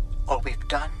 All we've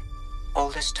done all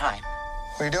this time.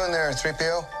 What are you doing there,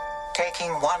 3PO?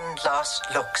 Taking one last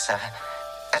look, sir,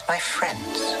 at my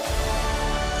friends.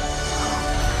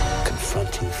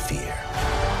 Confronting fear.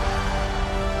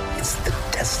 It's the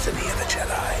destiny of a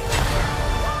Jedi.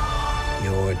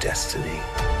 Your destiny.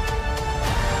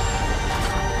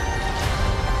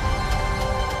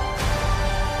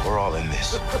 We're all in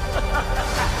this.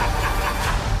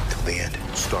 Till the end.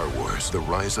 Star Wars, The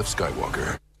Rise of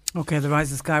Skywalker. Okay, The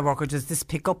Rise of Skywalker. Does this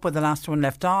pick up where the last one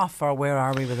left off, or where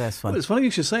are we with this one? Well, it's funny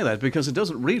you should say that, because it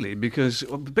doesn't really, because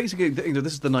basically,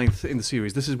 this is the 9th in the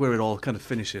series. This is where it all kind of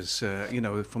finishes,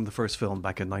 from the first film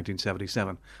back in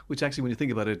 1977, which actually, when you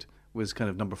think about it, was kind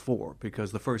of number 4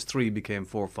 because the first 3 became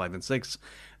 4, 5 and 6.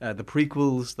 The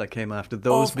prequels that came after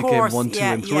those became 1, 2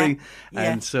 and 3.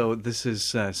 And so this is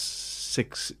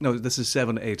 6. No, this is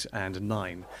 7, 8 and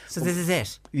 9. So this is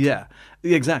it? Yeah,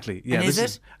 exactly. Yeah, and is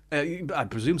it? I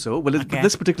presume so. Well,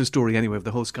 this particular story, anyway, of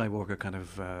the whole Skywalker kind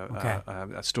of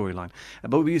storyline.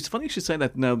 But it's funny you should say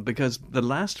that now because the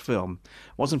last film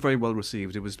wasn't very well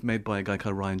received. It was made by a guy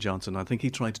called Rian Johnson. I think he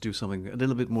tried to do something a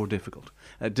little bit more difficult,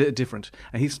 different,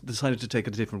 and he decided to take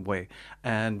it a different way.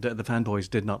 And the fanboys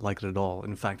did not like it at all.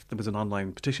 In fact, there was an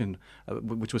online petition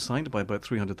which was signed by about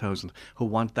 300,000 who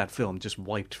want that film just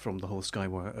wiped from the whole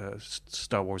Skywalker,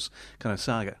 Star Wars kind of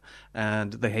saga,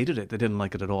 and they hated it. They didn't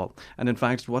like it at all. And in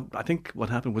fact, I think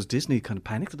what happened was Disney kind of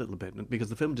panicked a little bit because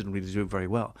the film didn't really do very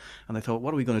well. And they thought,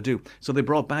 what are we going to do? So they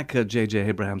brought back J.J.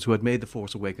 Abrams, who had made The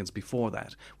Force Awakens before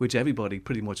that, which everybody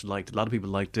pretty much liked. A lot of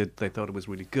people liked it. They thought it was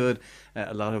really good.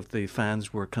 A lot of the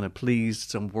fans were kind of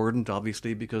pleased. Some weren't,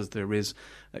 obviously, because there is,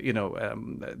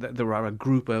 there are a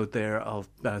group out there of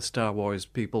Star Wars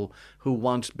people who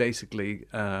want basically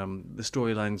the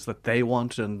storylines that they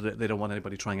want, and they don't want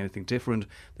anybody trying anything different.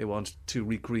 They want to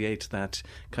recreate that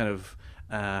kind of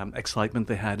excitement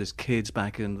they had as kids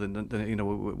back in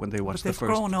when they watched the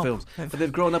first films. But they've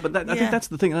grown up, and I think that's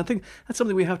the thing. And I think that's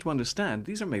something we have to understand.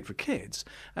 These are made for kids,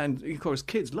 and of course,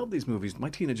 kids love these movies. My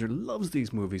teenager loves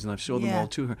these movies, and I've showed them all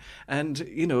to her. And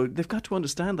they've got to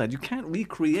understand that you can't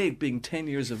recreate being 10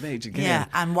 years of age again. Yeah,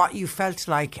 and what you felt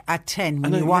like at 10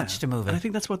 when you watched a movie. And I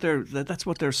think that's what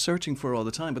they're searching for all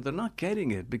the time, but they're not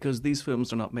getting it because these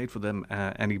films are not made for them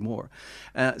anymore.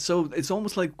 So it's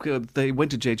almost like they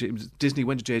went to Disney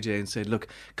went to JJ and said, look,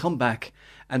 come back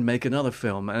and make another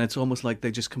film, and it's almost like they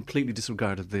just completely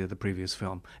disregarded the previous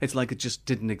film. It's like it just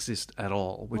didn't exist at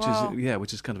all, which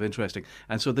is kind of interesting.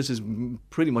 And so this is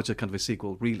pretty much a kind of a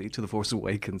sequel, really, to The Force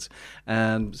Awakens.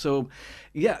 And so,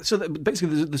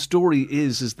 basically the story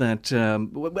is that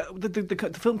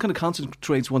the film kind of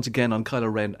concentrates once again on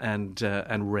Kylo Ren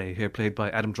and Rey, here played by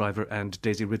Adam Driver and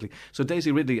Daisy Ridley. So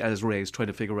Daisy Ridley as Rey is trying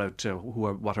to figure out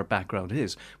what her background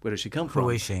is, where does she come from? Who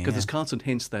is she? Because there's constant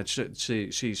hints that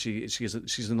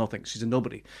she's a nothing, she's a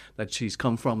nobody, that she's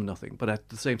come from nothing, but at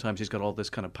the same time she's got all this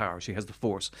kind of power. She has the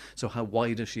Force. So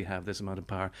why does she have this amount of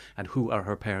power, and who are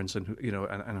her parents, and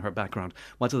and her background?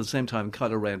 While at the same time,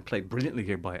 Kylo Ren, played brilliantly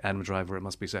here by Adam Driver, it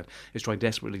must be said, is trying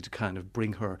desperately to kind of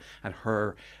bring her and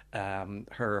her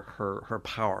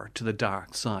power to the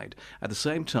dark side. At the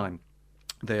same time,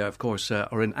 they, of course,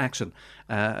 are in action.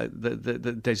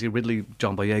 The Daisy Ridley,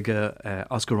 John Boyega,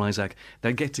 Oscar Isaac,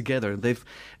 they get together.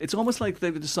 It's almost like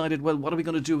they've decided, well, what are we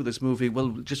going to do with this movie?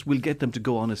 Well, we'll get them to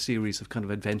go on a series of kind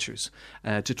of adventures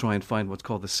to try and find what's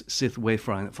called the Sith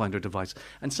Wayfinder device.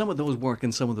 And some of those work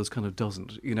and some of those kind of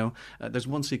doesn't, There's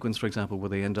one sequence, for example, where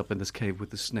they end up in this cave with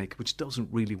the snake, which doesn't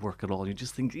really work at all. You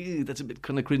just think, that's a bit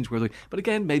kind of cringeworthy. But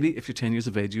again, maybe if you're 10 years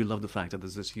of age, you love the fact that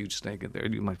there's this huge snake in there.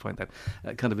 You might find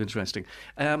that kind of interesting.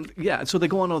 So they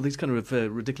go on all these kind of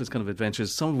ridiculous kind of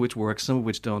adventures, some of which work, some of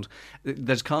which don't.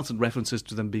 There's constant references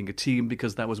to them being a team,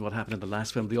 because that was what happened in the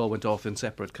last film. They all went off in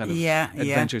separate kind of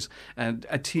adventures. And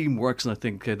a team works, and I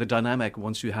think the dynamic,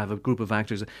 once you have a group of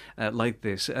actors like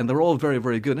this, and they're all very,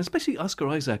 very good, and especially Oscar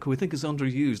Isaac, who I think is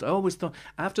underused. I always thought,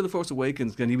 after The Force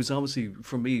Awakens, and he was obviously,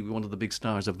 for me, one of the big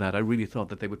stars of that, I really thought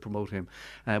that they would promote him.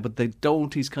 But they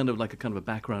don't. He's kind of like a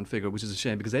background figure, which is a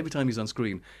shame, because every time he's on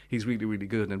screen, he's really, really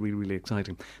good and really, really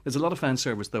exciting. There's a lot of fan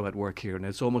service, though, at work here, and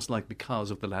it's almost like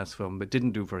because of the last film, it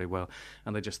didn't do very well,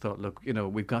 and they just thought, look,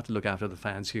 we've got to look after the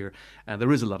fans here, and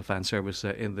there is a lot of fan service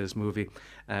in this movie,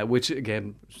 which,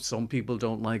 again, some people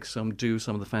don't like, some do.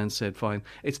 Some of the fans said, fine.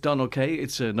 It's done okay.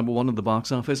 It's number 1 in the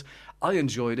box office. I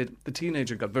enjoyed it. The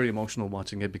teenager got very emotional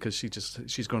watching it, because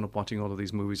she's grown up watching all of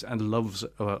these movies and loves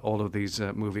all of these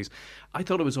movies. I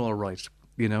thought it was all right.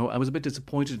 I was a bit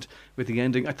disappointed with the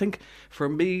ending. I think for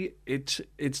me, it's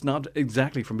not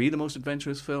exactly, for me, the most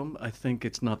adventurous film. I think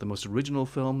it's not the most original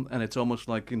film, and it's almost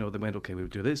like, they went, okay, we'll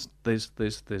do this, and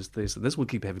this will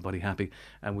keep everybody happy,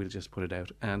 and we'll just put it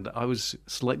out. And I was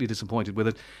slightly disappointed with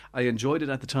it. I enjoyed it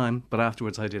at the time, but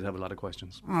afterwards I did have a lot of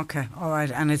questions. Okay, all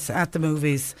right. And it's at the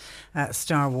movies,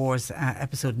 Star Wars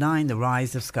Episode 9, The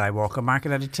Rise of Skywalker. Mark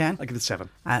it out of 10? I give it 7.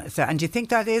 And do you think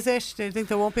that is it? Do you think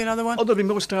there won't be another one? Oh, there'll be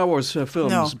more Star Wars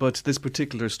films. No. But this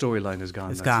particular storyline is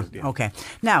gone. It's gone. It, yeah. Okay.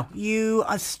 Now, you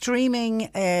are streaming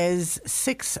as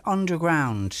 6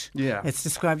 Underground. Yeah. It's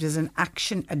described as an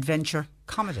action-adventure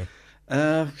comedy.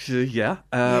 Yeah.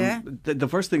 The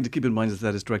first thing to keep in mind is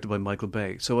that it's directed by Michael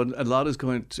Bay. So a lot is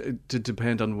going to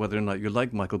depend on whether or not you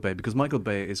like Michael Bay, because Michael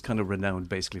Bay is kind of renowned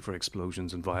basically for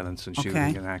explosions and violence and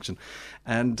shooting and action,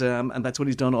 and that's what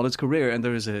he's done all his career. And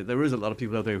there is a lot of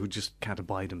people out there who just can't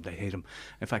abide him. They hate him.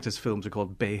 In fact, his films are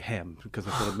called Bayhem because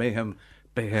they call it mayhem.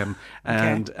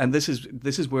 And this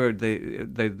is where they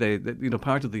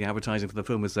part of the advertising for the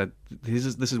film is that this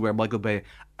is where Michael Bay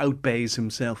outbays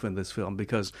himself in this film,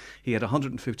 because he had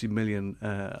 150 million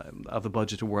of the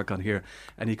budget to work on here,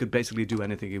 and he could basically do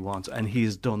anything he wants, and he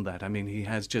has done that. I mean, he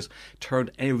has just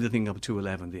turned everything up to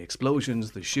 11. The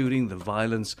explosions, the shooting, the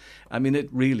violence. I mean, it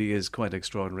really is quite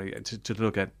extraordinary to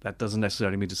look at. That doesn't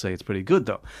necessarily mean to say it's pretty good,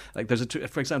 though. Like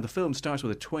for example, the film starts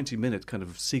with a 20-minute kind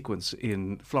of sequence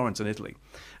in Florence in Italy.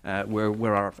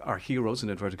 Where our heroes, in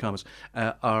inverted commas,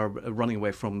 are running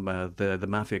away from the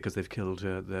mafia because they've killed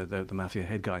the mafia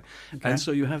head guy. And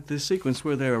so you have this sequence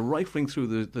where they're rifling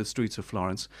through the streets of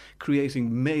Florence,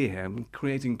 creating mayhem,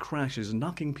 creating crashes,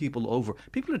 knocking people over.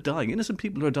 People are dying. Innocent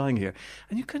people are dying here.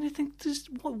 And you kind of think,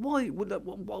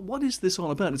 what is this all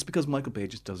about? It's because Michael Bay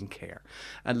just doesn't care.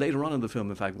 And later on in the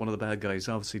film, in fact, one of the bad guys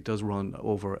obviously does run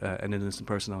over an innocent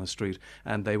person on the street,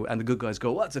 and the good guys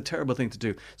go, well, that's a terrible thing to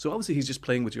do. So obviously he's just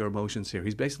playing with your emotions here.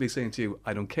 He's basically saying to you,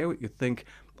 I don't care what you think,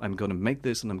 I'm going to make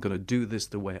this and I'm going to do this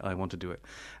the way I want to do it.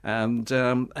 And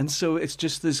so it's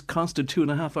just this constant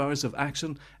 2.5 hours of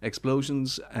action,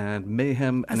 explosions and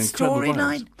mayhem and incredible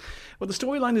violence. Well, the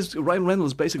storyline is Ryan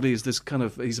Reynolds basically is this kind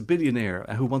of, he's a billionaire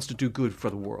who wants to do good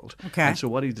for the world. And so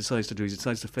what he decides to do is he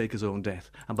decides to fake his own death.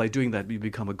 And by doing that, you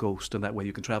become a ghost, and that way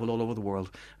you can travel all over the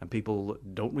world and people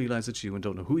don't realise it's you and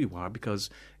don't know who you are, because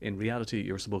in reality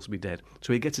you're supposed to be dead.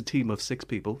 So he gets a team of 6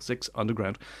 people, 6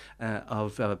 underground,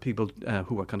 of people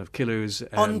who are kind of killers.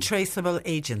 Untraceable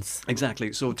agents.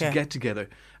 Exactly. So to get together,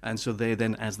 and so they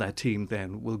then, as that team,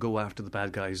 then will go after the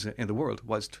bad guys in the world,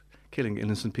 whilst killing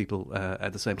innocent people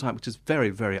at the same time, which is very,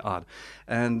 very odd.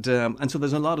 And so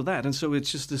there's a lot of that. And so it's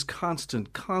just this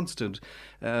constant kind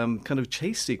of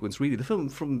chase sequence, really. The film,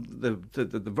 from the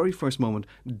very first moment,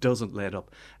 doesn't let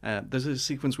up. There's a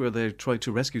sequence where they try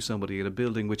to rescue somebody in a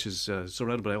building which is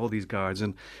surrounded by all these guards,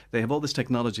 and they have all this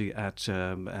technology at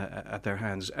their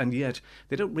hands, and yet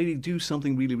they don't really do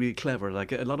something really, really clever.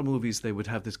 Like a lot of movies, they would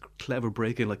have this clever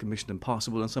break-in, like a Mission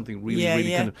Impossible, and something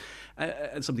really, kind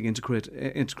of something integrate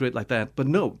like that. But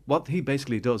no, what he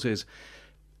basically does is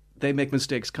they make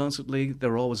mistakes constantly.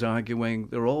 They're always arguing.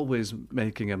 They're always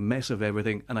making a mess of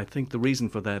everything. And I think the reason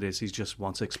for that is he just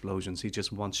wants explosions. He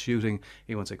just wants shooting.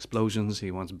 He wants explosions. He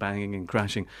wants banging and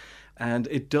crashing. And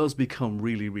it does become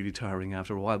really, really tiring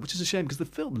after a while, which is a shame because the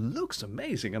film looks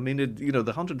amazing. I mean, the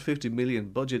 150 million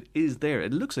budget is there.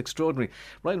 It looks extraordinary.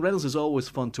 Ryan Reynolds is always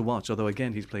fun to watch, although,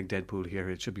 again, he's playing Deadpool here,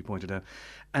 it should be pointed out.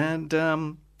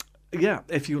 And yeah,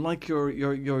 if you like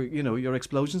your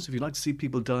explosions, if you like to see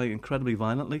people die incredibly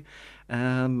violently,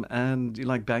 and you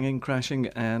like banging, crashing,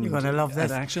 and you're going to love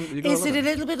this. Action, is it a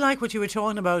little bit like what you were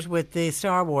talking about with the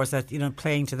Star Wars, that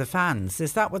playing to the fans?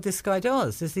 Is that what this guy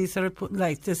does? Is he sort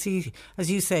of does he,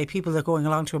 as you say, people that are going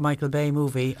along to a Michael Bay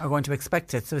movie are going to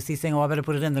expect it? So is he saying, "Oh, I better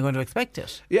put it in"? They're going to expect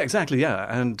it. Yeah, exactly.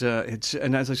 Yeah, and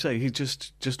and as I say, he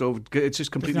just over. It's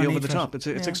just completely over the top. It's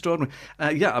extraordinary.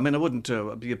 Yeah, I mean, I wouldn't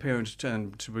be a parent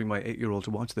to bring my 8-year-old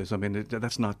to watch this. I mean,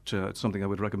 that's not something I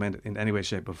would recommend in any way,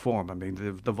 shape, or form. I mean,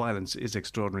 the violence is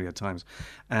extraordinary at times,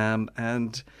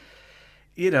 and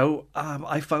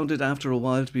I found it after a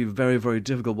while to be a very, very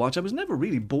difficult watch. I was never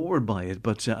really bored by it,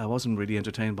 but I wasn't really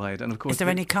entertained by it. And of course, is there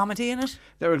any comedy in it?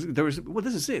 There is. Well,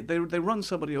 this is it. They run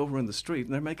somebody over in the street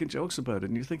and they're making jokes about it,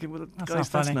 and you're thinking, well, guys,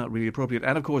 that's not really appropriate.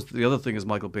 And of course, the other thing is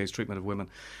Michael Bay's treatment of women.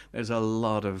 There's a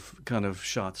lot of kind of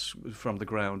shots from the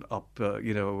ground up,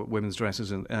 women's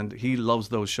dresses, and he loves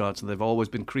those shots, and they've always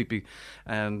been creepy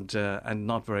and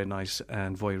not very nice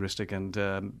and voyeuristic.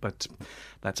 And but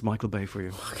that's Michael Bay for you.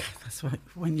 Okay, that's what.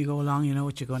 When you go along, you know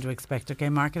what you're going to expect. Okay,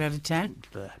 mark it out of 10?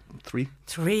 3.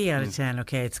 3 out of 10.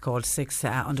 Okay, it's called 6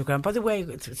 Underground. By the way,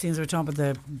 since we're talking about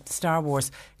the Star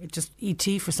Wars, it just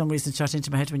E.T. for some reason shot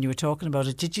into my head when you were talking about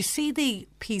it. Did you see the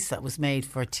piece that was made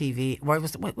for TV? Where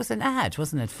it was an ad,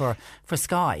 wasn't it, for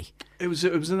Sky? It was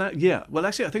an ad, yeah. Well,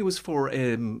 actually, I think it was for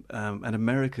an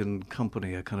American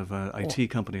company, a kind of IT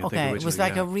company. I think originally. It was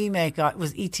like a remake. It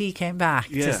was E.T. came back.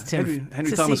 Yeah,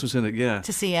 Henry Thomas was in it. Yeah,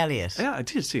 to see Elliot. Yeah, I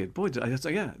did see it. Boy,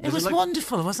 yeah. It was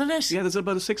wonderful, wasn't it? Yeah, there's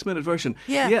about a 6-minute version.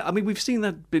 Yeah. I mean, we've seen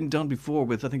that been done before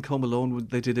with, I think, Home Alone.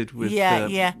 They did it with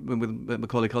with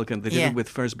Macaulay Culkin. They did it with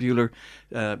Ferris Bueller.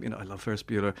 I love Ferris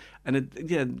Bueller. And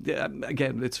again,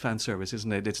 it's fan service,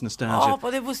 isn't it? It's nostalgia. Oh,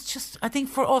 but it was just, I think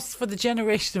for us, for the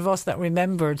generation of us that that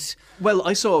remembered. Well,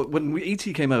 I saw when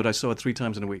E.T. came out, I saw it 3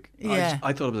 times in a week. Yeah.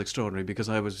 I thought it was extraordinary because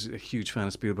I was a huge fan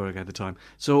of Spielberg at the time.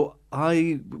 So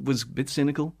I was a bit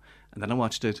cynical, and then I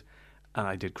watched it. And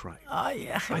I did cry. Oh,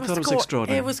 yeah. I thought it was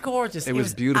extraordinary. It was gorgeous. It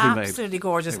was beautifully made. Absolutely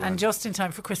gorgeous. And just in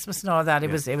time for Christmas and all that. It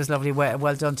was lovely.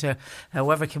 Well done to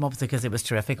whoever came up with it, because it was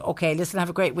terrific. Okay, listen, have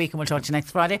a great week, and we'll talk to you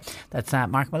next Friday. That's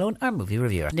Mark Malone, our movie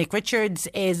reviewer. Nick Richards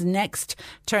is next,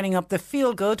 turning up the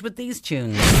feel good with these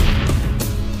tunes.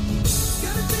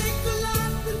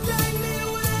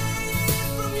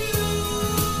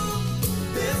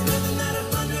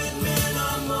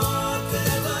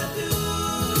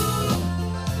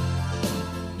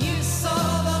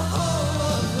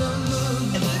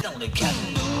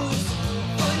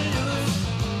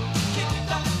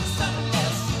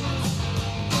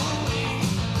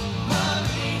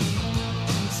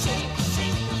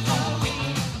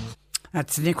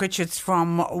 That's Nick Richards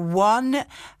from 1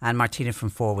 and Martina from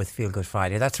 4 with Feel Good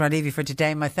Friday. That's where I leave you for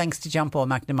today. My thanks to John Paul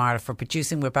McNamara for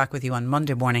producing. We're back with you on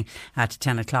Monday morning at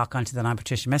 10 o'clock. On to the 9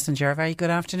 Patricia Messenger. A very good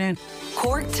afternoon.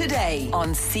 Cork Today on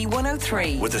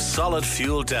C103. With a solid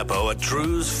fuel depot at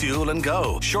Drew's Fuel and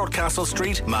Go, Shortcastle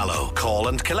Street, Mallow. Call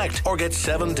and collect or get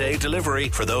 7-day delivery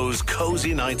for those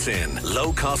cosy nights in.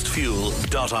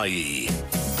 Lowcostfuel.ie.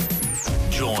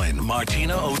 Join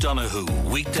Martina O'Donoghue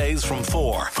weekdays from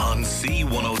 4 on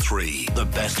C103. The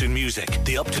best in music,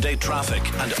 the up-to-date traffic,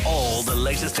 and all the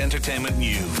latest entertainment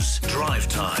news. Drive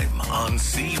time on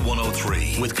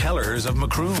C103 with Kelleher's of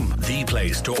Macroom. The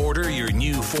place to order your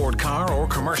new Ford car or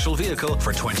commercial vehicle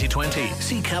for 2020.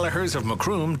 See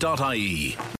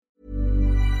kellehersofmacroom.ie.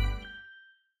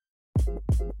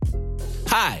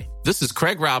 Hi, this is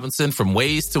Craig Robinson from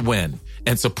Ways to Win,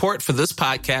 and support for this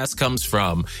podcast comes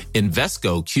from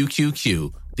Invesco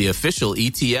QQQ, the official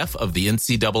ETF of the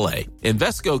NCAA.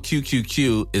 Invesco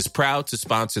QQQ is proud to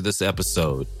sponsor this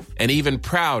episode, and even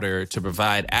prouder to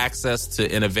provide access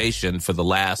to innovation for the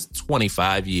last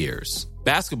 25 years.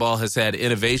 Basketball has had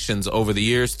innovations over the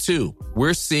years, too.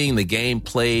 We're seeing the game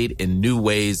played in new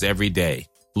ways every day.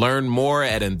 Learn more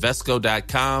at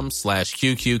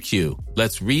Invesco.com/QQQ.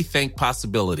 Let's rethink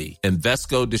possibility.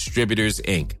 Invesco Distributors,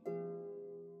 Inc.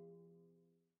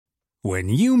 When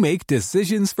you make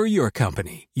decisions for your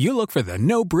company, you look for the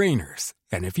no-brainers.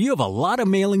 And if you have a lot of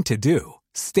mailing to do,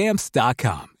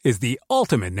 Stamps.com is the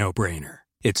ultimate no-brainer.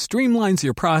 It streamlines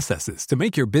your processes to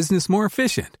make your business more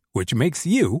efficient, which makes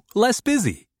you less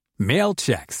busy. Mail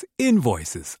checks,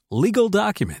 invoices, legal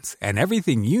documents, and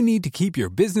everything you need to keep your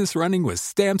business running with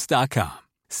Stamps.com.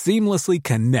 Seamlessly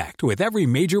connect with every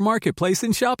major marketplace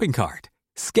and shopping cart.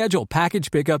 Schedule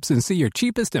package pickups and see your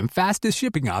cheapest and fastest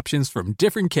shipping options from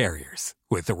different carriers,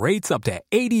 with rates up to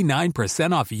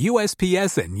 89% off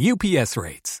USPS and UPS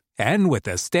rates. And with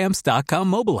the Stamps.com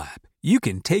mobile app, you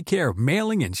can take care of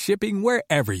mailing and shipping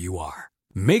wherever you are.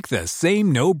 Make the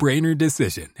same no-brainer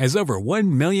decision as over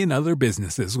 1 million other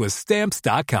businesses with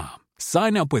Stamps.com.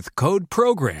 Sign up with code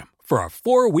PROGRAM for a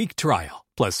 4-week trial,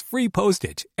 plus free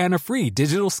postage and a free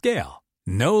digital scale.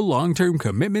 No long-term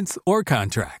commitments or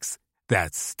contracts.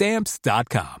 That's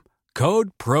Stamps.com.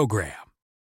 Code PROGRAM.